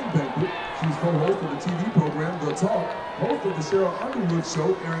Hall of Fame banquet. She's co-host of the TV program The Talk, host of the Cheryl Underwood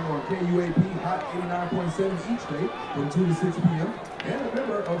Show, airing on KUAP Hot 89.7 each day from 2 to 6 p.m., and a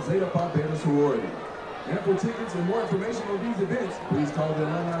member of Zeta Phi Beta sorority. And for tickets and more information on these events, please call the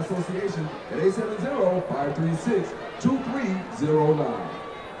Alumni Association at 870-536-2309.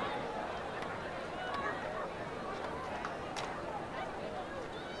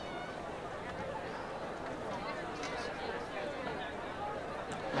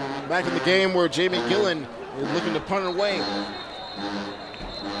 Back in the game where Jamie Gillen is looking to punt it away.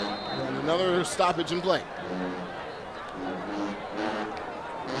 And another stoppage in play.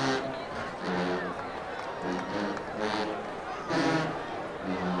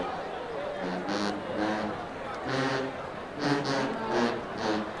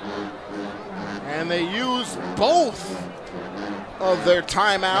 And they use both of their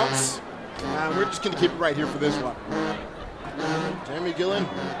timeouts. We're just going to keep it right here for this one. Jamie Gillen,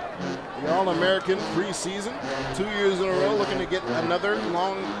 the All-American preseason, 2 years in a row, looking to get another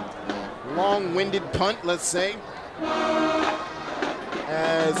long-winded punt, let's say.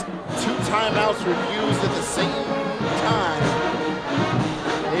 As 2 timeouts were used at the same time,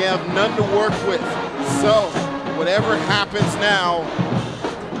 they have none to work with. So, whatever happens now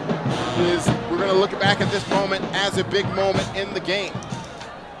is we're going to look back at this moment as a big moment in the game.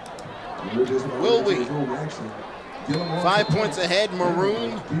 Will we? 5 points ahead,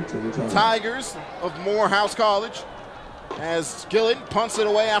 Maroon Tigers of Morehouse College, as Gillen punts it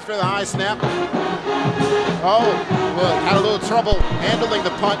away after the high snap. Oh, well, had a little trouble handling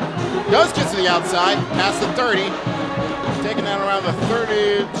the punt. Does get to the outside, past the 30, taking that around the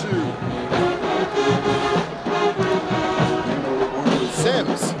 32.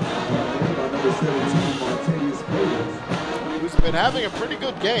 Sims, who's been having a pretty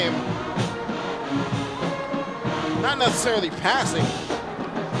good game. Not necessarily passing,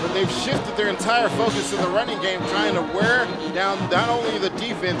 but they've shifted their entire focus to the running game, trying to wear down not only the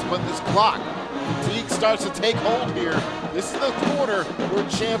defense, but this clock. Fatigue starts to take hold here. This is the quarter where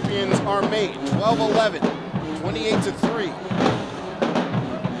champions are made. 12-11, 28-3.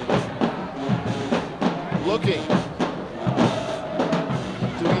 Looking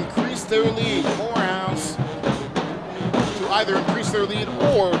to increase their lead. Morehouse to either increase their lead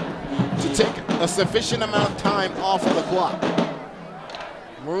or to take a sufficient amount of time off of the clock.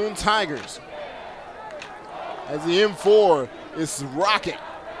 Maroon Tigers, as the M4 is rocking.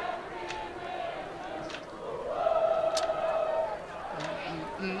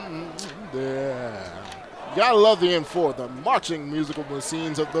 Yeah. You gotta love the M4, the marching musical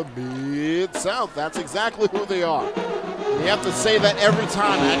machines of the Mid-South. That's exactly who they are. You have to say that every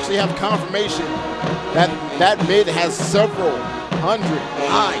time. I actually have confirmation that that mid has several hundred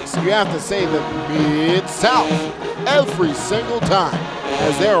eyes. You have to say the Mid-South every single time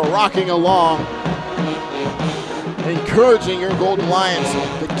as they're rocking along, encouraging your Golden Lions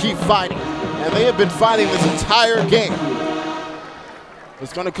to keep fighting. And they have been fighting this entire game.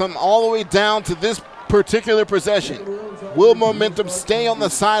 It's going to come all the way down to this particular possession. Will momentum stay on the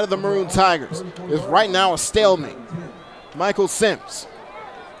side of the Maroon Tigers? It's right now a stalemate. Michael Sims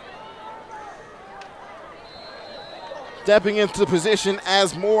stepping into position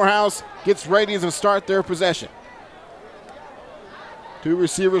as Morehouse gets ready to start their possession. Two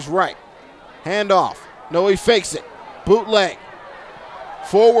receivers right. Handoff. No, he fakes it. Bootleg.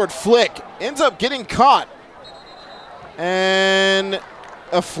 Forward flick. Ends up getting caught. And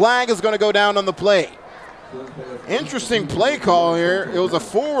a flag is going to go down on the play. Interesting play call here. It was a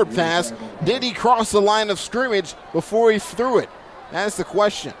forward pass. Did he cross the line of scrimmage before he threw it? That's the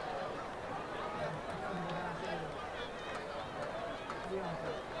question.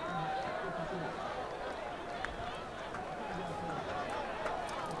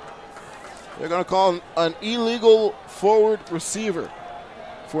 They're going to call an illegal forward receiver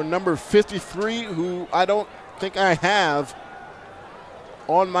for number 53, who I don't think I have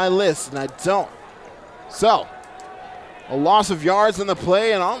on my list, and I don't. So, a loss of yards in the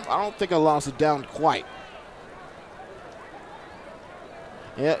play, and I don't think I lost it down quite.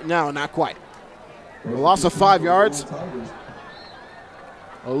 Yeah, no, not quite. A loss of 5 yards.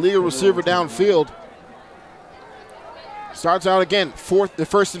 A legal receiver downfield. Starts out again,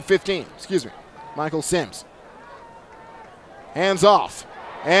 first and 15. Excuse me. Michael Sims. Hands off.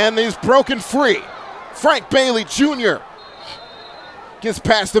 And he's broken free. Frank Bailey Jr. gets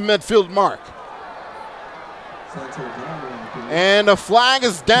past the midfield mark. And a flag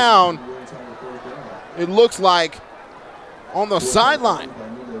is down, it looks like, on the sideline.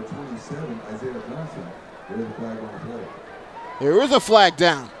 There is a flag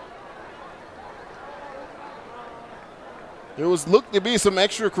down. There was looked to be some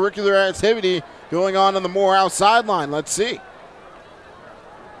extracurricular activity going on the Morehouse sideline. Let's see.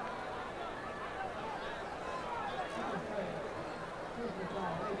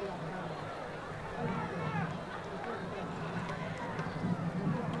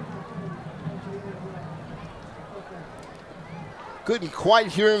 Couldn't quite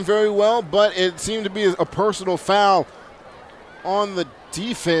hear him very well, but it seemed to be a personal foul on the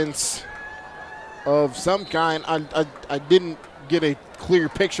defense of some kind. I didn't get a clear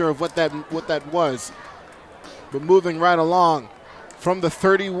picture of what that was. But moving right along from the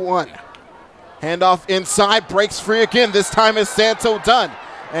 31. Handoff inside, breaks free again. This time is Santo Dunn.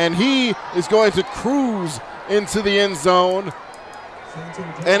 And he is going to cruise into the end zone.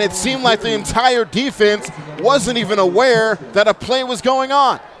 And it seemed like the entire defense wasn't even aware that a play was going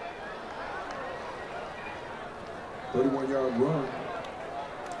on. 31-yard run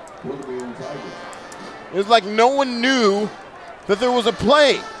for the Boone Tigers. It was like no one knew that there was a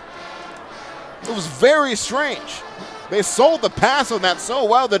play. It was very strange. They sold the pass on that so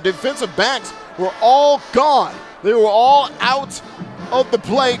well. The defensive backs were all gone. They were all out of the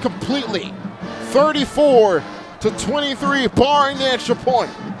play completely. 34-23, barring the extra point.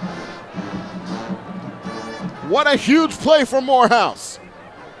 What a huge play for Morehouse.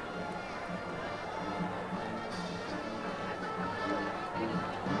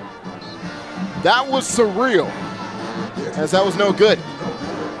 That was surreal, as that was no good.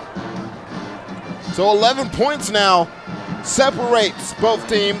 So 11 points now separates both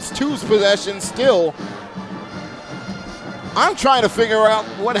teams. 2 possessions still. I'm trying to figure out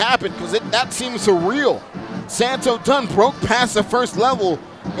what happened because that seems surreal. Santo Dunn broke past the first level,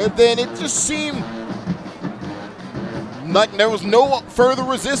 and then it just seemed like there was no further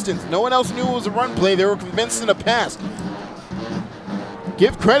resistance. No one else knew it was a run play. They were convinced in a pass.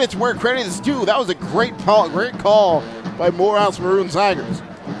 Give credit to where credit is due. That was a great call by Morehouse Maroon Tigers.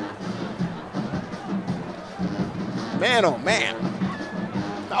 Man, oh man,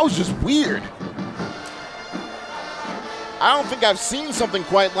 that was just weird. I don't think I've seen something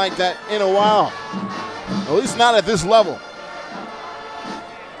quite like that in a while. At least not at this level.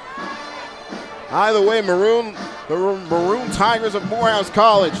 Either way, the Maroon Tigers of Morehouse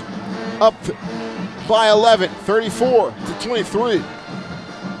College up by 11, 34-23.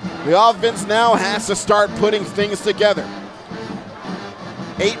 The offense now has to start putting things together.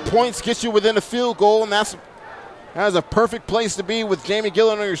 8 points gets you within a field goal, and that's a perfect place to be with Jamie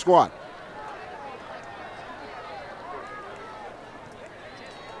Gillen on your squad.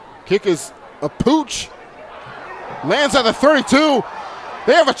 Kick is a pooch. Lands at the 32.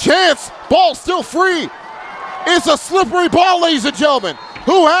 They have a chance. Ball still free. It's a slippery ball, ladies and gentlemen.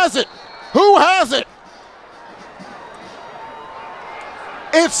 Who has it? Who has it?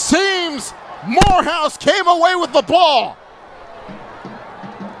 It seems Morehouse came away with the ball.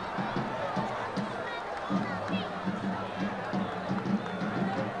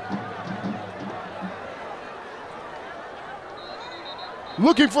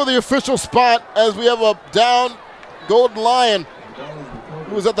 Looking for the official spot as we have a down Golden Lion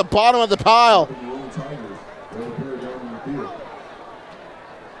who was at the bottom of the pile.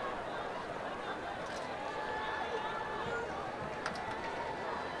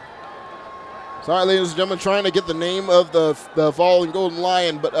 Sorry, ladies and gentlemen, trying to get the name of the fallen Golden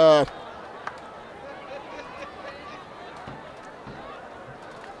Lion, but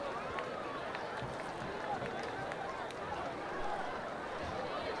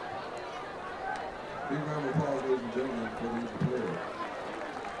big round of applause, ladies and gentlemen, for these players.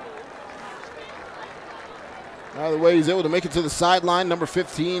 Either way, he's able to make it to the sideline. Number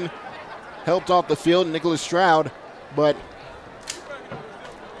 15 helped off the field, Nicholas Stroud, but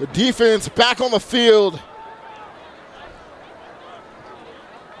the defense back on the field.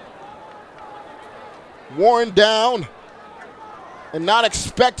 Worn down and not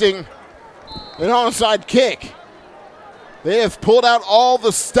expecting an onside kick. They have pulled out all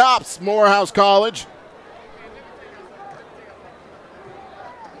the stops, Morehouse College.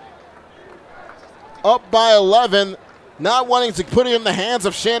 Up by 11, not wanting to put it in the hands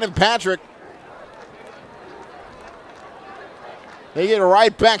of Shannon Patrick. They get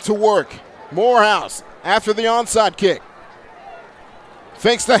right back to work. Morehouse after the onside kick.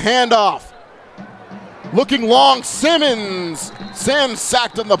 Fakes the handoff. Looking long, Simmons. Sims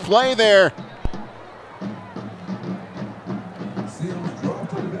sacked on the play there.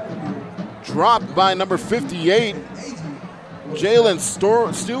 Dropped by number 58, Jalen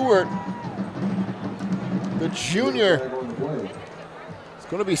Stewart, the junior. It's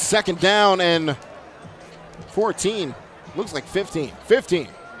going to be second down and 14. Looks like 15. 15.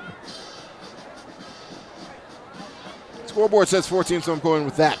 Scoreboard says 14, so I'm going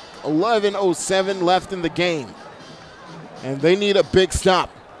with that. 11:07 left in the game. And they need a big stop.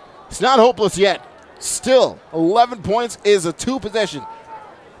 It's not hopeless yet. Still, 11 points is a two-possession.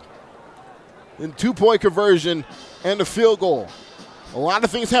 And two-point conversion and a field goal. A lot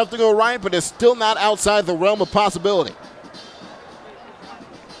of things have to go right, but it's still not outside the realm of possibility.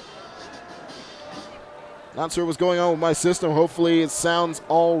 Not sure what's going on with my system. Hopefully it sounds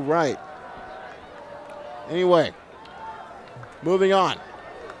all right. Anyway, moving on.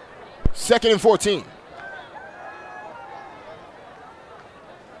 2nd and 14.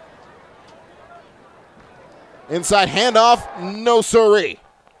 Inside handoff, no siree.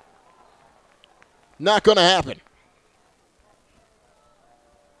 Not going to happen.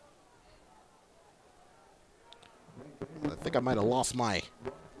 I think I might have lost my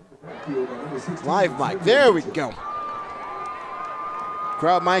live mic. There we go.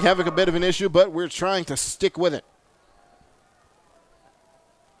 Crowd mic having a bit of an issue, but we're trying to stick with it.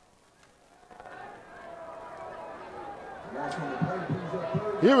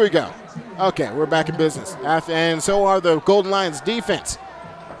 Here we go. Okay, we're back in business. And so are the Golden Lions defense,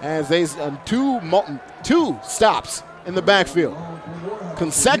 as they two stops in the backfield.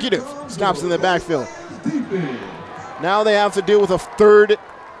 Consecutive stops in the backfield. Now they have to deal with a third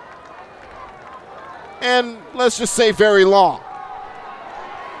and let's just say very long.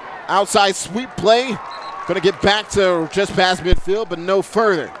 Outside sweep play. Going to get back to just past midfield, but no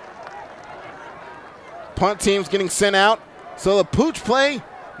further. Punt team's getting sent out. So the pooch play,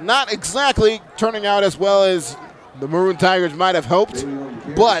 not exactly turning out as well as the Maroon Tigers might have hoped,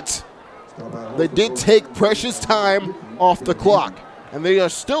 but they did take precious time off the clock, and they are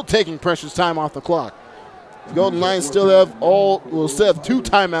still taking precious time off the clock. The Golden Lions still have two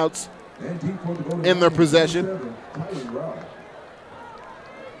timeouts in their possession.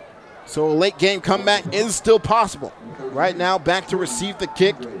 So a late game comeback is still possible. Right now, back to receive the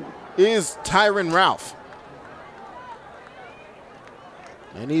kick is Tyron Ralph.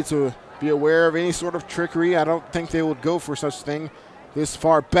 They need to be aware of any sort of trickery. I don't think they would go for such thing this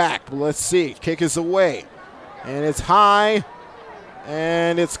far back. But let's see. Kick is away. And it's high.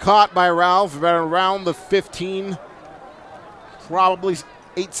 And it's caught by Ralph around the 15, probably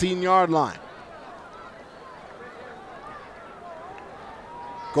 18-yard line.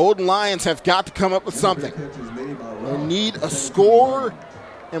 Golden Lions have got to come up with something. They need a score.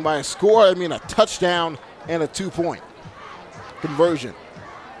 And by a score, I mean a touchdown and a 2-point conversion.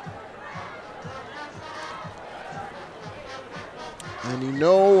 And you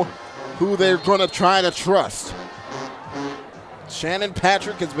know who they're going to try to trust. Shannon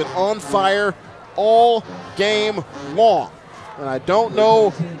Patrick has been on fire all game long. And I don't know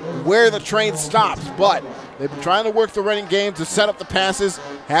where the train stops, but They've been trying to work the running game to set up the passes.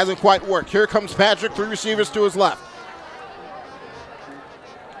 Hasn't quite worked. Here comes Patrick, 3 receivers to his left.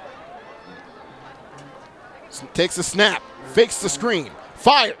 Takes a snap, fakes the screen,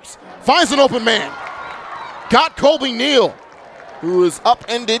 fires, finds an open man. Got Colby Neal, who is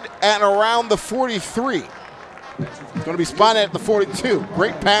upended at around the 43. He's going to be spotted at the 42.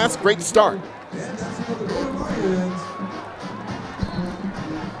 Great pass, great start.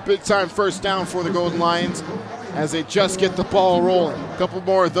 Big time first down for the Golden Lions as they just get the ball rolling. A couple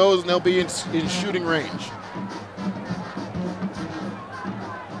more of those and they'll be in shooting range.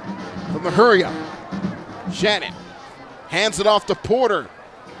 From the hurry up, Shannon hands it off to Porter.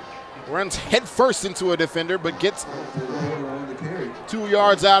 Runs headfirst into a defender but gets 2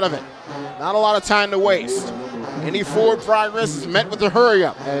 yards out of it. Not a lot of time to waste. Any forward progress is met with the hurry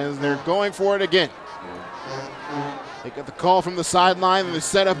up as they're going for it again. They get the call from the sideline and they're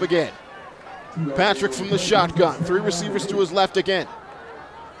set up again. Patrick from the shotgun. 3 receivers to his left again.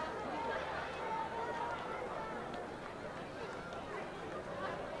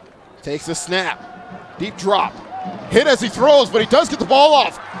 Takes a snap. Deep drop. Hit as he throws, but he does get the ball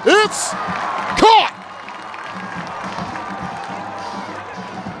off. It's caught!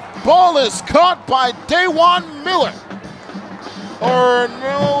 Ball is caught by Dawan Miller. Or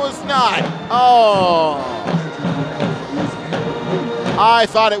no, it's not. Oh. I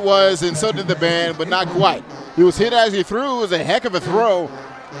thought it was, and so did the band, but not quite. He was hit as he threw. It was a heck of a throw.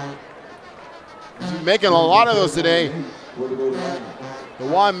 He's making a lot of those today.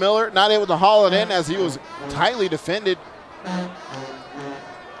 Dawan Miller not able to haul it in as he was tightly defended.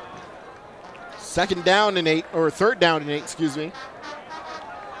 Third down and 8, excuse me.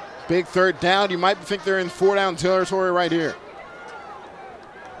 Big third down. You might think they're in 4-down territory right here.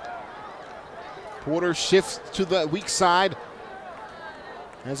 Porter shifts to the weak side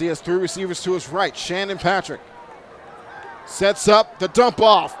as he has 3 receivers to his right. Shannon Patrick sets up the dump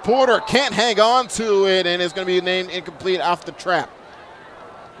off. Porter can't hang on to it and is going to be named incomplete off the trap.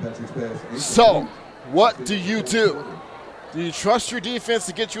 So, what do you do? Do you trust your defense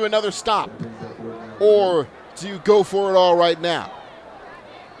to get you another stop? Or do you go for it all right now?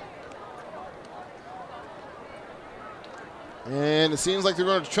 And it seems like they're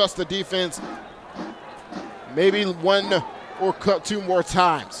going to trust the defense maybe 1 or 2 more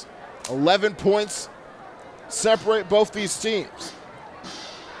times. 11 points separate both these teams.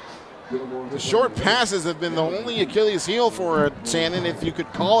 The short passes have been the only Achilles heel for Shannon, if you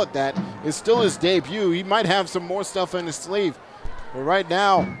could call it that. It's still his debut. He might have some more stuff in his sleeve. But right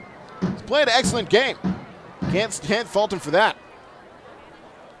now, he's played an excellent game. Can't fault him for that.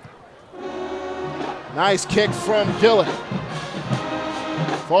 Nice kick from Kelley.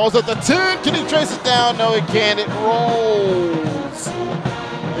 Falls at the 10. Can he trace it down? No, he can't. It rolls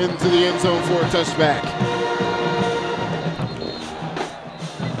into the end zone for a touchback.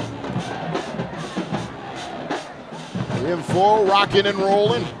 In 4, rocking and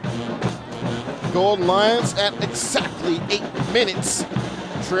rolling. Golden Lions at exactly 8 minutes.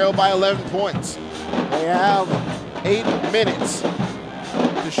 Trail by 11 points. They have 8 minutes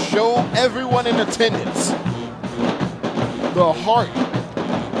to show everyone in attendance the heart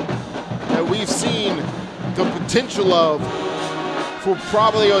that we've seen the potential of for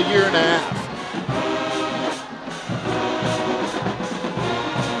probably a year and a half.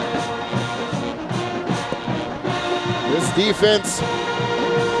 This defense,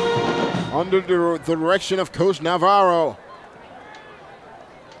 under the direction of Coach Navarro,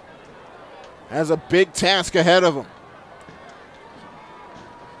 has a big task ahead of them.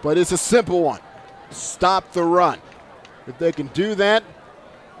 But it's a simple one. Stop the run. If they can do that,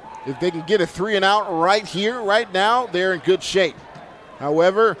 if they can get a 3 and out right here, right now, they're in good shape.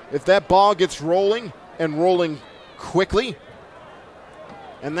 However, if that ball gets rolling and rolling quickly,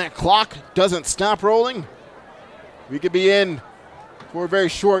 and that clock doesn't stop rolling, we could be in for a very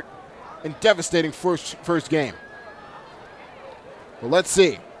short and devastating first game. Well, let's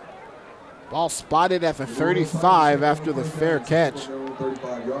see. Ball spotted at the 35 after the fair catch.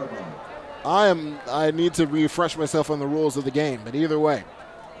 I need to refresh myself on the rules of the game, but either way.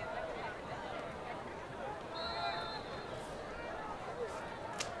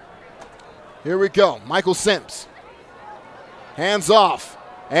 Here we go. Michael Sims. Hands off.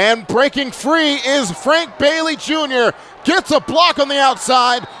 And breaking free is Frank Bailey Jr. Gets a block on the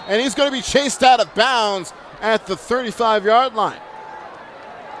outside, and he's going to be chased out of bounds at the 35-yard line.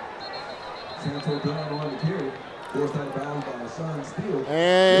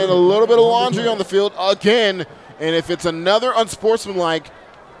 And a little bit of laundry on the field again. And if it's another unsportsmanlike,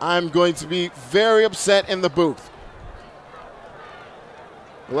 I'm going to be very upset in the booth.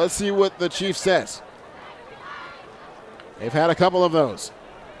 Let's see what the chief says. They've had a couple of those.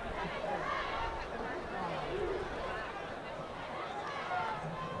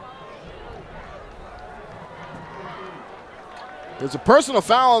 There's a personal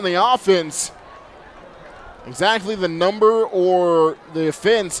foul on the offense. Exactly the number or the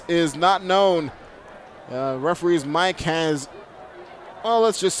offense is not known. Referee's mic has, well,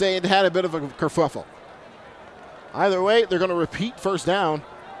 let's just say it had a bit of a kerfuffle. Either way, they're going to repeat first down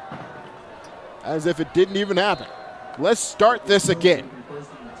as if it didn't even happen. Let's start this again.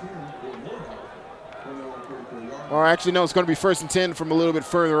 Or actually, no, it's going to be 1st and 10 from a little bit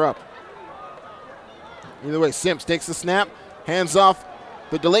further up. Either way, Sims takes the snap, hands off,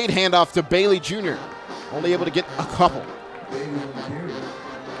 the delayed handoff to Bailey Jr. Only able to get a couple.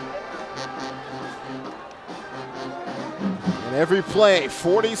 And every play,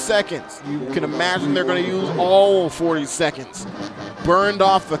 40 seconds. You can imagine they're going to use all 40 seconds. Burned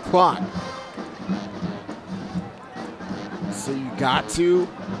off the clock. So you got to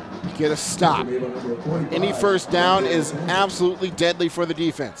get a stop. Any first down is absolutely deadly for the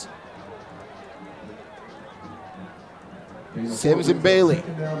defense. Sims and Bailey.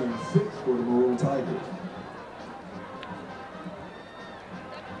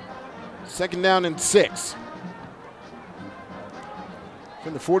 Second down and 6.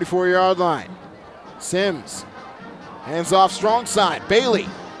 From the 44-yard line. Sims. Hands off, strong side. Bailey.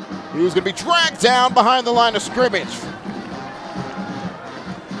 He was going to be dragged down behind the line of scrimmage.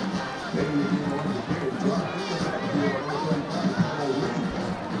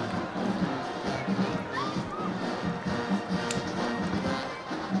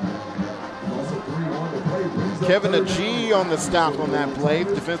 Kevin Agee on the stop on that play.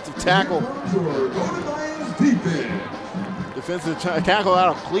 Defensive tackle. Defensive tackle out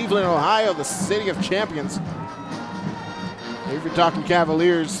of Cleveland, Ohio, the city of champions. If you're talking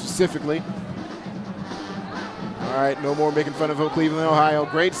Cavaliers specifically. All right, no more making fun of Cleveland, Ohio.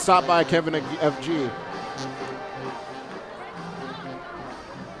 Great stop by Kevin Agee.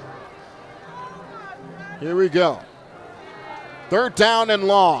 Here we go. 3rd down and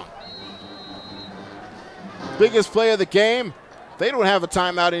long. Biggest play of the game. They don't have a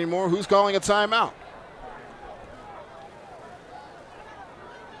timeout anymore. Who's calling a timeout?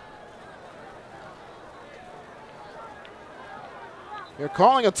 They're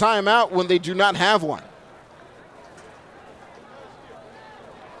calling a timeout when they do not have one.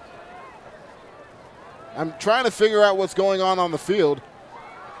 I'm trying to figure out what's going on the field.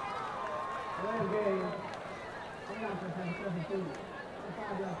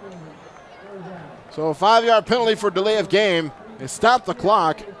 So a 5-yard penalty for delay of game. They stopped the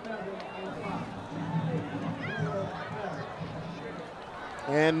clock.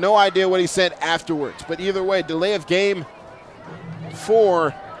 And no idea what he said afterwards. But either way, delay of game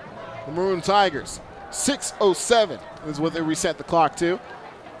for the Maroon Tigers. 6:07 is what they reset the clock to.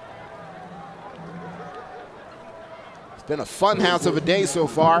 It's been a fun house of a day so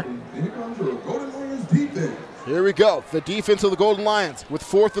far. Here we go. The defense of the Golden Lions with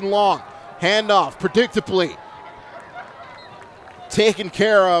 4th and long. Handoff, predictably taken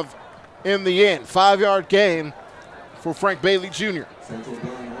care of in the end. 5-yard gain for Frank Bailey Jr.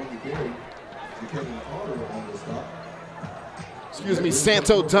 Excuse me,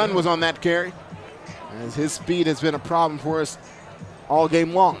 Santo Dunn was on that carry, as his speed has been a problem for us all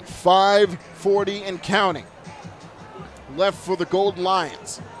game long. 5:40 and counting left for the Golden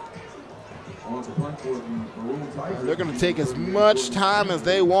Lions. They're going to take as much time as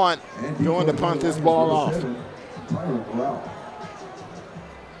they want going to punt this ball off.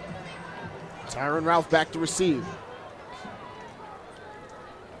 Tyron Ralph back to receive.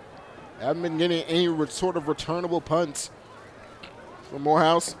 Haven't been getting any sort of returnable punts from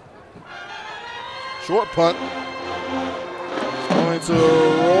Morehouse. Short punt. It's going to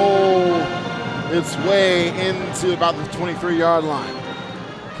roll its way into about the 23-yard line.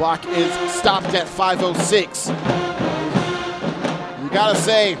 Clock is stopped at 5:06. You gotta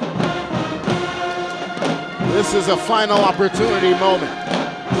say, this is a final opportunity moment.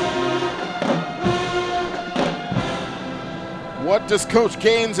 What does Coach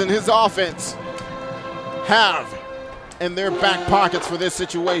Gaines and his offense have in their back pockets for this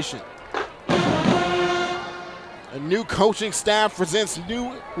situation? A new coaching staff presents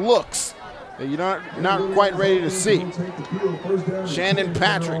new looks that you're not quite ready to see. Shannon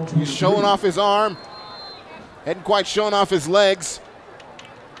Patrick, he's showing off his arm. Hadn't quite shown off his legs.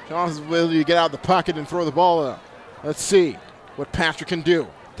 Showing off his ability to get out of the pocket and throw the ball up. Let's see what Patrick can do.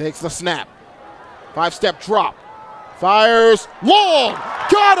 Takes the snap. 5-step drop. Fires long.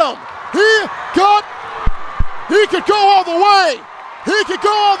 Got him. He could go all the way. He could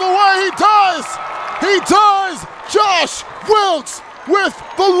go all the way. He does. He does. Josh Wilkes with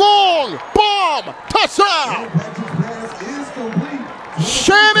the long bomb touchdown. Pass is complete.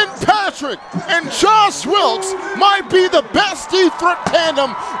 Shannon Patrick and Josh Wilkes might be the best deep threat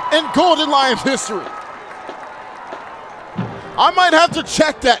tandem in Golden Lions history. I might have to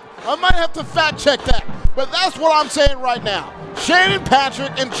check that. I might have to fact check that. But that's what I'm saying right now. Shannon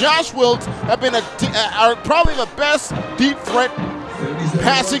Patrick and Josh Wilkes have been are probably the best deep threat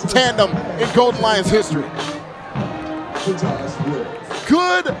passing tandem in Golden Lions history.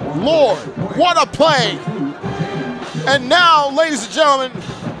 Good Lord, what a play. And now, ladies and gentlemen,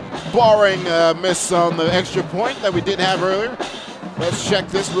 barring a miss on the extra point that we did have earlier, let's check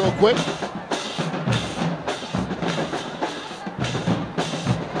this real quick.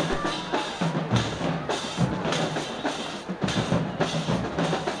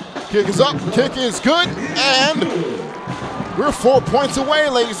 Kick is up, kick is good, and we're 4 points away,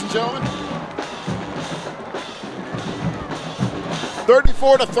 ladies and gentlemen.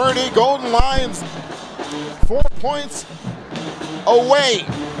 34-30, Golden Lions 4 points away.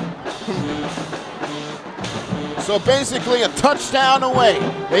 So basically a touchdown away.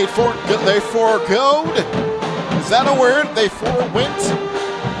 They foregoed, is that a word? They forewent?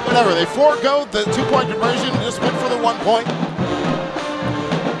 Whatever, they foregoed the 2-point conversion, just went for the 1 point.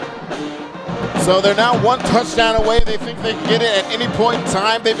 So they're now 1 touchdown away. They think they can get it at any point in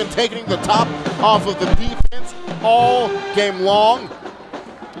time. They've been taking the top off of the defense all game long.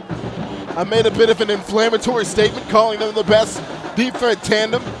 I made a bit of an inflammatory statement calling them the best deep threat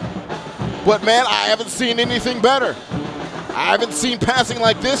tandem. But man, I haven't seen anything better. I haven't seen passing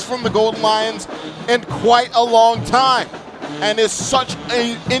like this from the Golden Lions in quite a long time. And it's such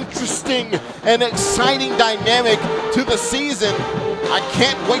an interesting and exciting dynamic to the season. I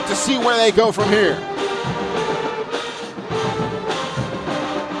can't wait to see where they go from here.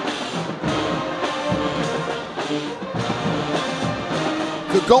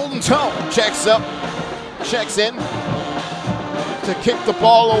 The Golden Toe checks in to kick the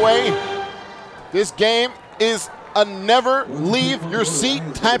ball away. This game is a never leave your seat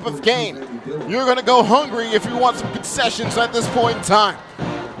type of game. You're gonna go hungry if you want some concessions at this point in time.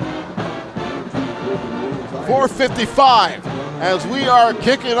 4:55 as we are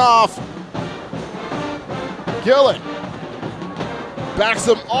kicking off. Kelley backs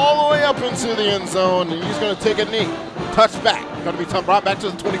him all the way up into the end zone, and he's gonna take a knee. Touchback, gonna be brought back to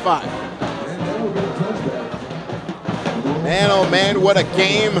the 25. Man, oh man, what a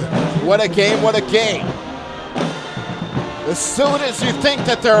game, what a game, what a game. As soon as you think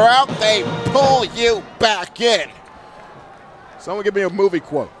that they're out, they pull you back in. Someone give me a movie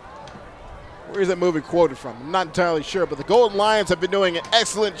quote. Where is that movie quoted from? I'm not entirely sure, but the Golden Lions have been doing an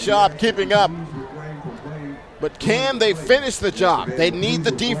excellent job keeping up. But can they finish the job? They need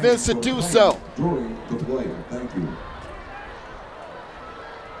the defense to do so.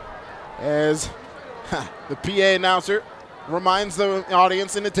 As the PA announcer reminds the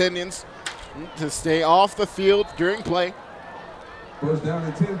audience in attendance to stay off the field during play. First down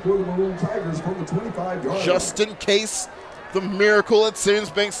and 10 for the Maroon Tigers from the 25-yard just in case the miracle at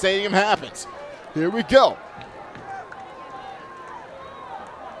Sims Bank Stadium happens. Here we go.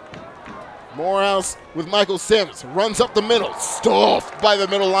 Morehouse with Michael Sims. Runs up the middle. Stuffed by the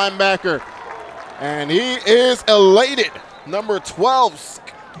middle linebacker. And he is elated. Number 12,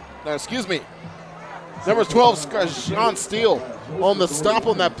 number 12, Sean Steele on the stop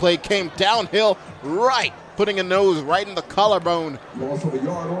on that play came downhill right, putting a nose right in the collarbone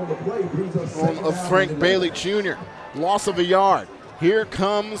of Frank Bailey Jr. Loss of a yard. Here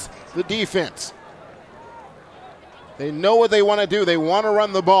comes the defense. They know what they want to do. They want to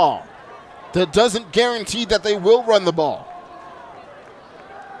run the ball. That doesn't guarantee that they will run the ball.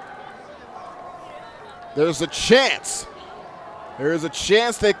 There's a chance. There is a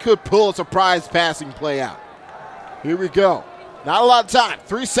chance they could pull a surprise passing play out. Here we go. Not a lot of time.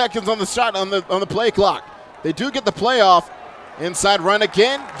 3 seconds on the shot on the play clock. They do get the play off. Inside run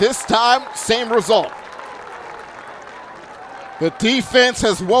again. This time, same result. The defense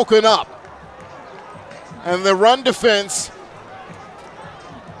has woken up. And the run defense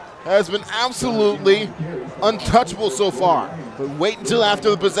has been absolutely untouchable so far. But wait until after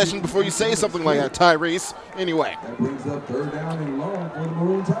the possession before you say something like that, TyRece. Anyway. That brings up 3rd down and long for the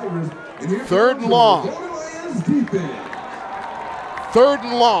Maroon Tigers. And 3rd and long. 3rd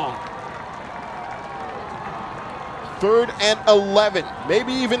and long. 3rd and 11,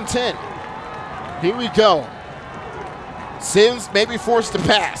 maybe even 10. Here we go. Sims may be forced to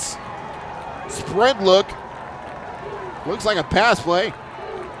pass. Spread look. Looks like a pass play.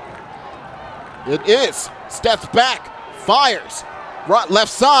 It is. Steps back. Fires. Right,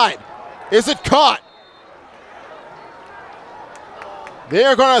 left side. Is it caught?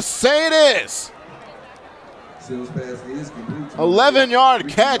 They're going to say it is. 11-yard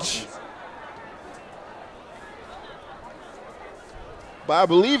catch. But I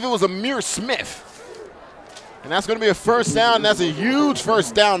believe it was Amir Smith. And that's going to be a first down. That's a huge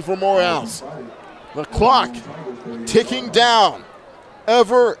first down for Morehouse. The clock ticking down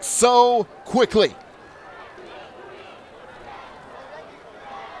ever so quickly.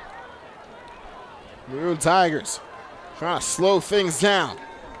 Maroon Tigers trying to slow things down.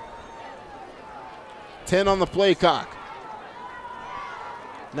 10 on the play clock.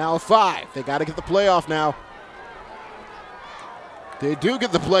 Now 5. They got to get the playoff now. They do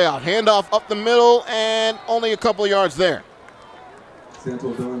get the playoff. Handoff up the middle and only a couple of yards there.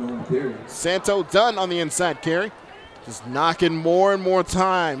 Santo Dunn on the carry. Santo Dunn on the inside carry. Just knocking more and more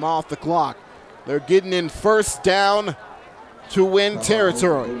time off the clock. They're getting in first down to win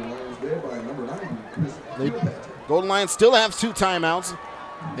territory. Golden Lions still have 2 timeouts.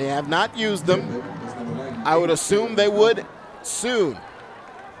 They have not used them. I would assume they would soon.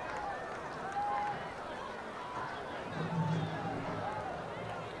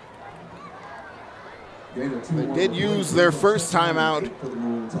 They did use their first timeout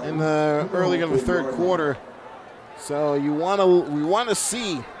in the early in the third quarter. So we want to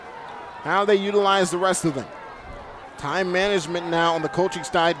see how they utilize the rest of them. Time management now on the coaching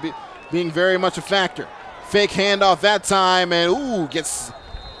side being very much a factor. Fake handoff that time, and ooh, gets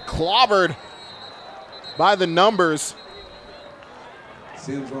clobbered by the numbers.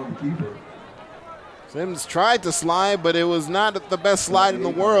 Sims on the keeper. Sims tried to slide, but it was not the best slide in the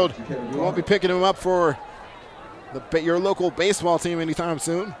world. You won't be picking him up for your local baseball team anytime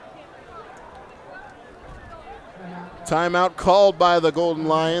soon. Timeout called by the Golden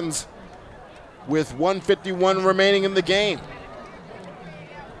Lions with 1:51 remaining in the game.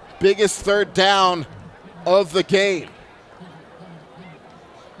 Biggest third down of the game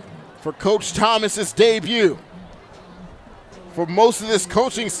for Coach Thomas's debut, for most of this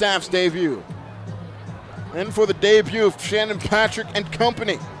coaching staff's debut, and for the debut of Shannon Patrick and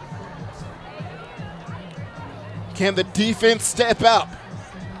company. Can the defense step up?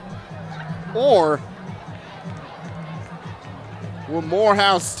 Or will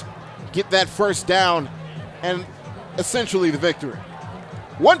Morehouse get that first down and essentially the victory?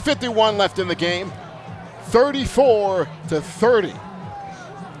 1:51 left in the game, 34-30.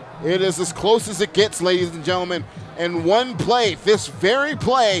 It is as close as it gets, ladies and gentlemen, and one play, this very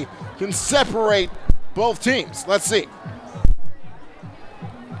play, can separate both teams. Let's see.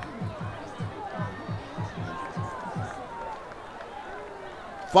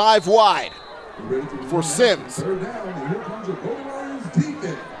 Five wide for Sims.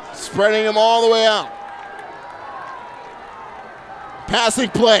 Spreading him all the way out. Passing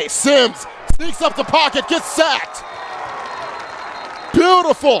play. Sims sneaks up the pocket, gets sacked.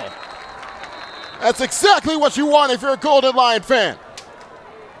 Beautiful. That's exactly what you want if you're a Golden Lion fan.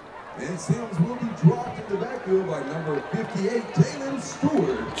 And Sims will be dropped in the backfield by number 58, Jalen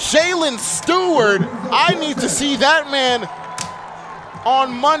Stewart. Jalen Stewart. I need to see that man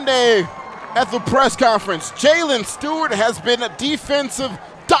on Monday at the press conference. Jalen Stewart has been a defensive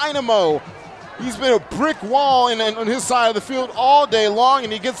dynamo. He's been a brick wall on his side of the field all day long,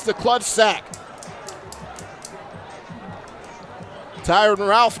 and he gets the clutch sack. Tyron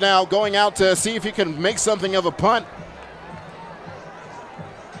Ralph now going out to see if he can make something of a punt.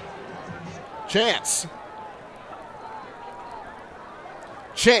 Chance.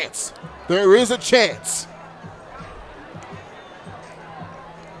 Chance. There is a chance.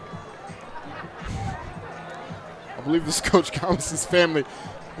 I believe this Coach Thomas's family,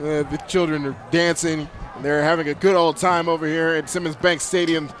 the children are dancing. They're having a good old time over here at Simmons Bank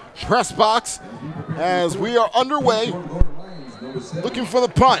Stadium press box as we are underway looking for the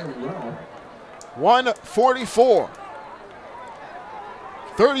punt. 1:44.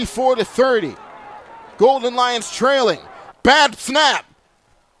 34-30. Golden Lions trailing. Bad snap.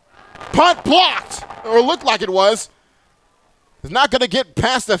 Punt blocked, or looked like it was. It's not going to get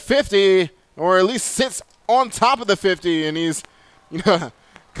past the 50, or at least sits on top of the 50, and he's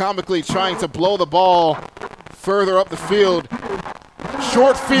comically trying to blow the ball further up the field.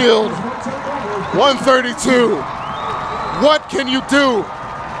 Short field, 132. What can you do?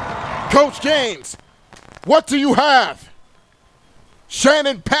 Coach Gaines, what do you have?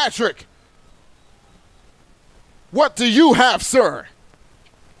 Shannon Patrick, what do you have, sir?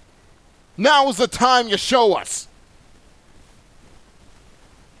 Now is the time you show us.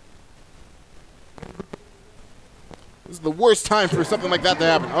 This is the worst time for something like that to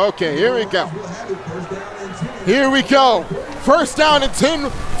happen. Okay, here we go. Here we go. First down and 10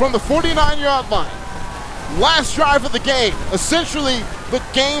 from the 49-yard line. Last drive of the game. Essentially the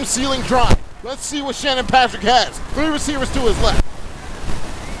game-sealing drive. Let's see what Shannon Patrick has. 3 receivers to his left.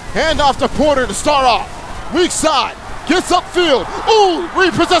 Hand off to Porter to start off. Weak side. Gets upfield. Ooh,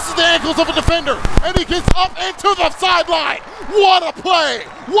 repossesses the ankles of a defender. And he gets up into the sideline. What a play.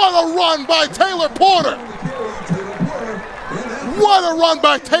 What a run by Taylor Porter. What a run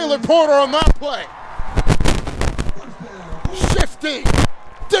by Taylor Porter on that play. Shifting,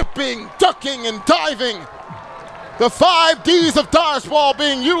 dipping, ducking, and diving. The 5 Ds of dodgeball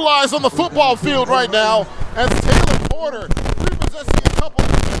being utilized on the football field right now as Taylor Porter repossessing a couple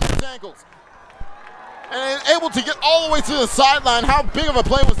of defenders' ankles. And able to get all the way to the sideline. How big of a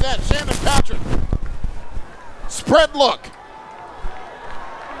play was that? Shannon Patrick. Spread look.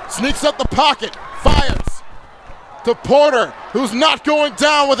 Sneaks up the pocket. Fires to Porter, who's not going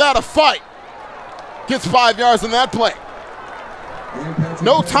down without a fight. Gets 5 yards in that play.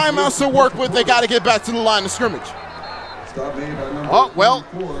 No timeouts to work with. They got to get back to the line of scrimmage. Oh, well.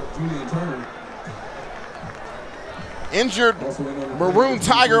 Injured Maroon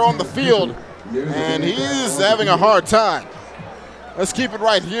Tiger on the field, and he's having a hard time. Let's keep it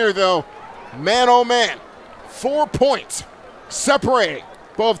right here, though. Man, oh, man. 4 points separating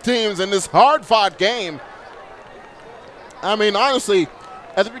both teams in this hard-fought game. I mean, honestly,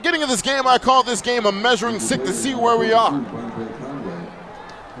 at the beginning of this game, I called this game a measuring stick to see where we are.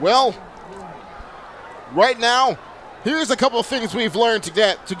 Well, right now, here's a couple of things we've learned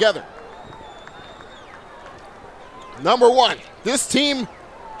together. Number 1, this team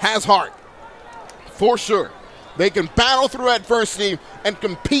has heart, for sure. They can battle through adversity and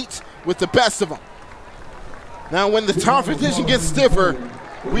compete with the best of them. Now, when the competition gets stiffer,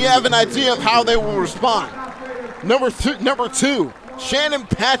 we have an idea of how they will respond. Number 2, Shannon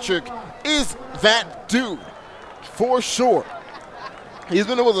Patrick is that dude, for sure. He's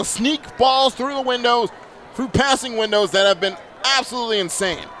been able to sneak balls through the windows, through passing windows that have been absolutely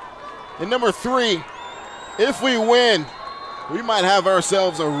insane. And number 3, if we win, we might have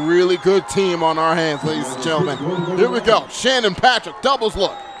ourselves a really good team on our hands, ladies and gentlemen. Here we go. Shannon Patrick, doubles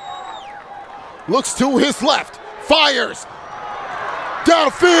look. Looks to his left, fires.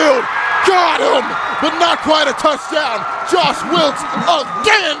 Downfield, got him, but not quite a touchdown. Josh Wilkes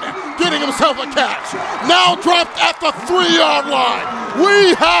again getting himself a catch. Now dropped at the 3-yard line.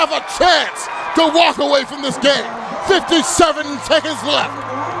 We have a chance to walk away from this game. 57 seconds left.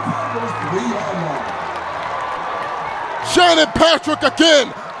 Shannon Patrick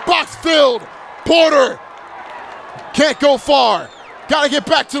again, box filled. Porter can't go far. Got to get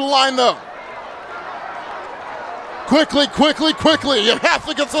back to the line though. Quickly, quickly, quickly. You have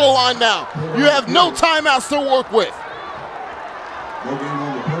to get to the line now. You have no timeouts to work with.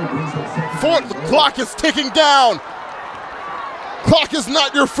 The clock is ticking down. Clock is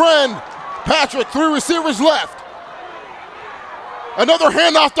not your friend. Patrick, 3 receivers left. Another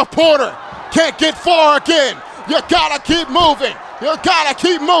handoff to Porter. Can't get far again. You gotta keep moving. You gotta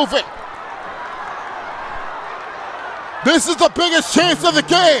keep moving. This is the biggest chance of the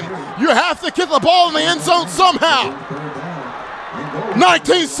game. You have to get the ball in the end zone somehow.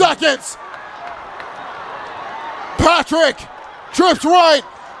 19 seconds. Patrick trips right.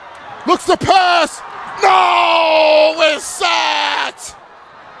 Looks to pass. No, it's sacked.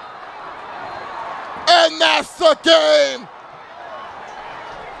 And that's the game.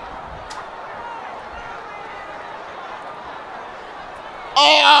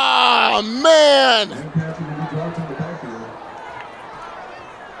 Oh, man.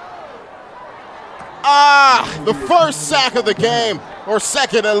 The first sack of the game, or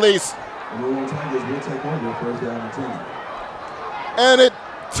second at least. And it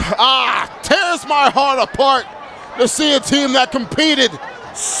tears my heart apart to see a team that competed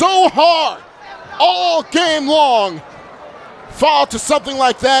so hard all game long fall to something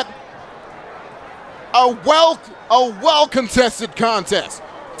like that. A well contested contest,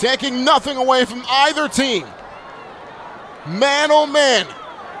 taking nothing away from either team. Man, oh man,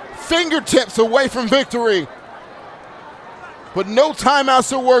 fingertips away from victory, but no timeouts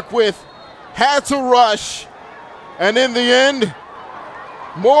to work with. Had to rush, and in the end,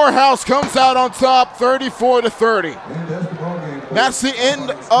 Morehouse comes out on top, 34-30. That's the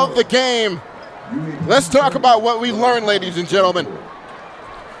end of the game. Let's talk about what we learned, ladies and gentlemen.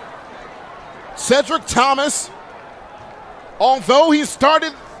 Cedric Thomas, although he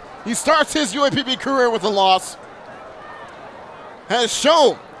starts his UAPB career with a loss, has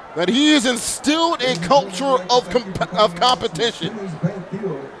shown that he has instilled a culture of competition.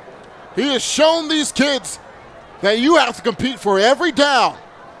 He has shown these kids that you have to compete for every down,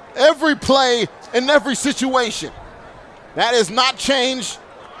 every play, and every situation. That has not changed,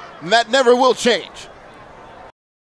 and that never will change.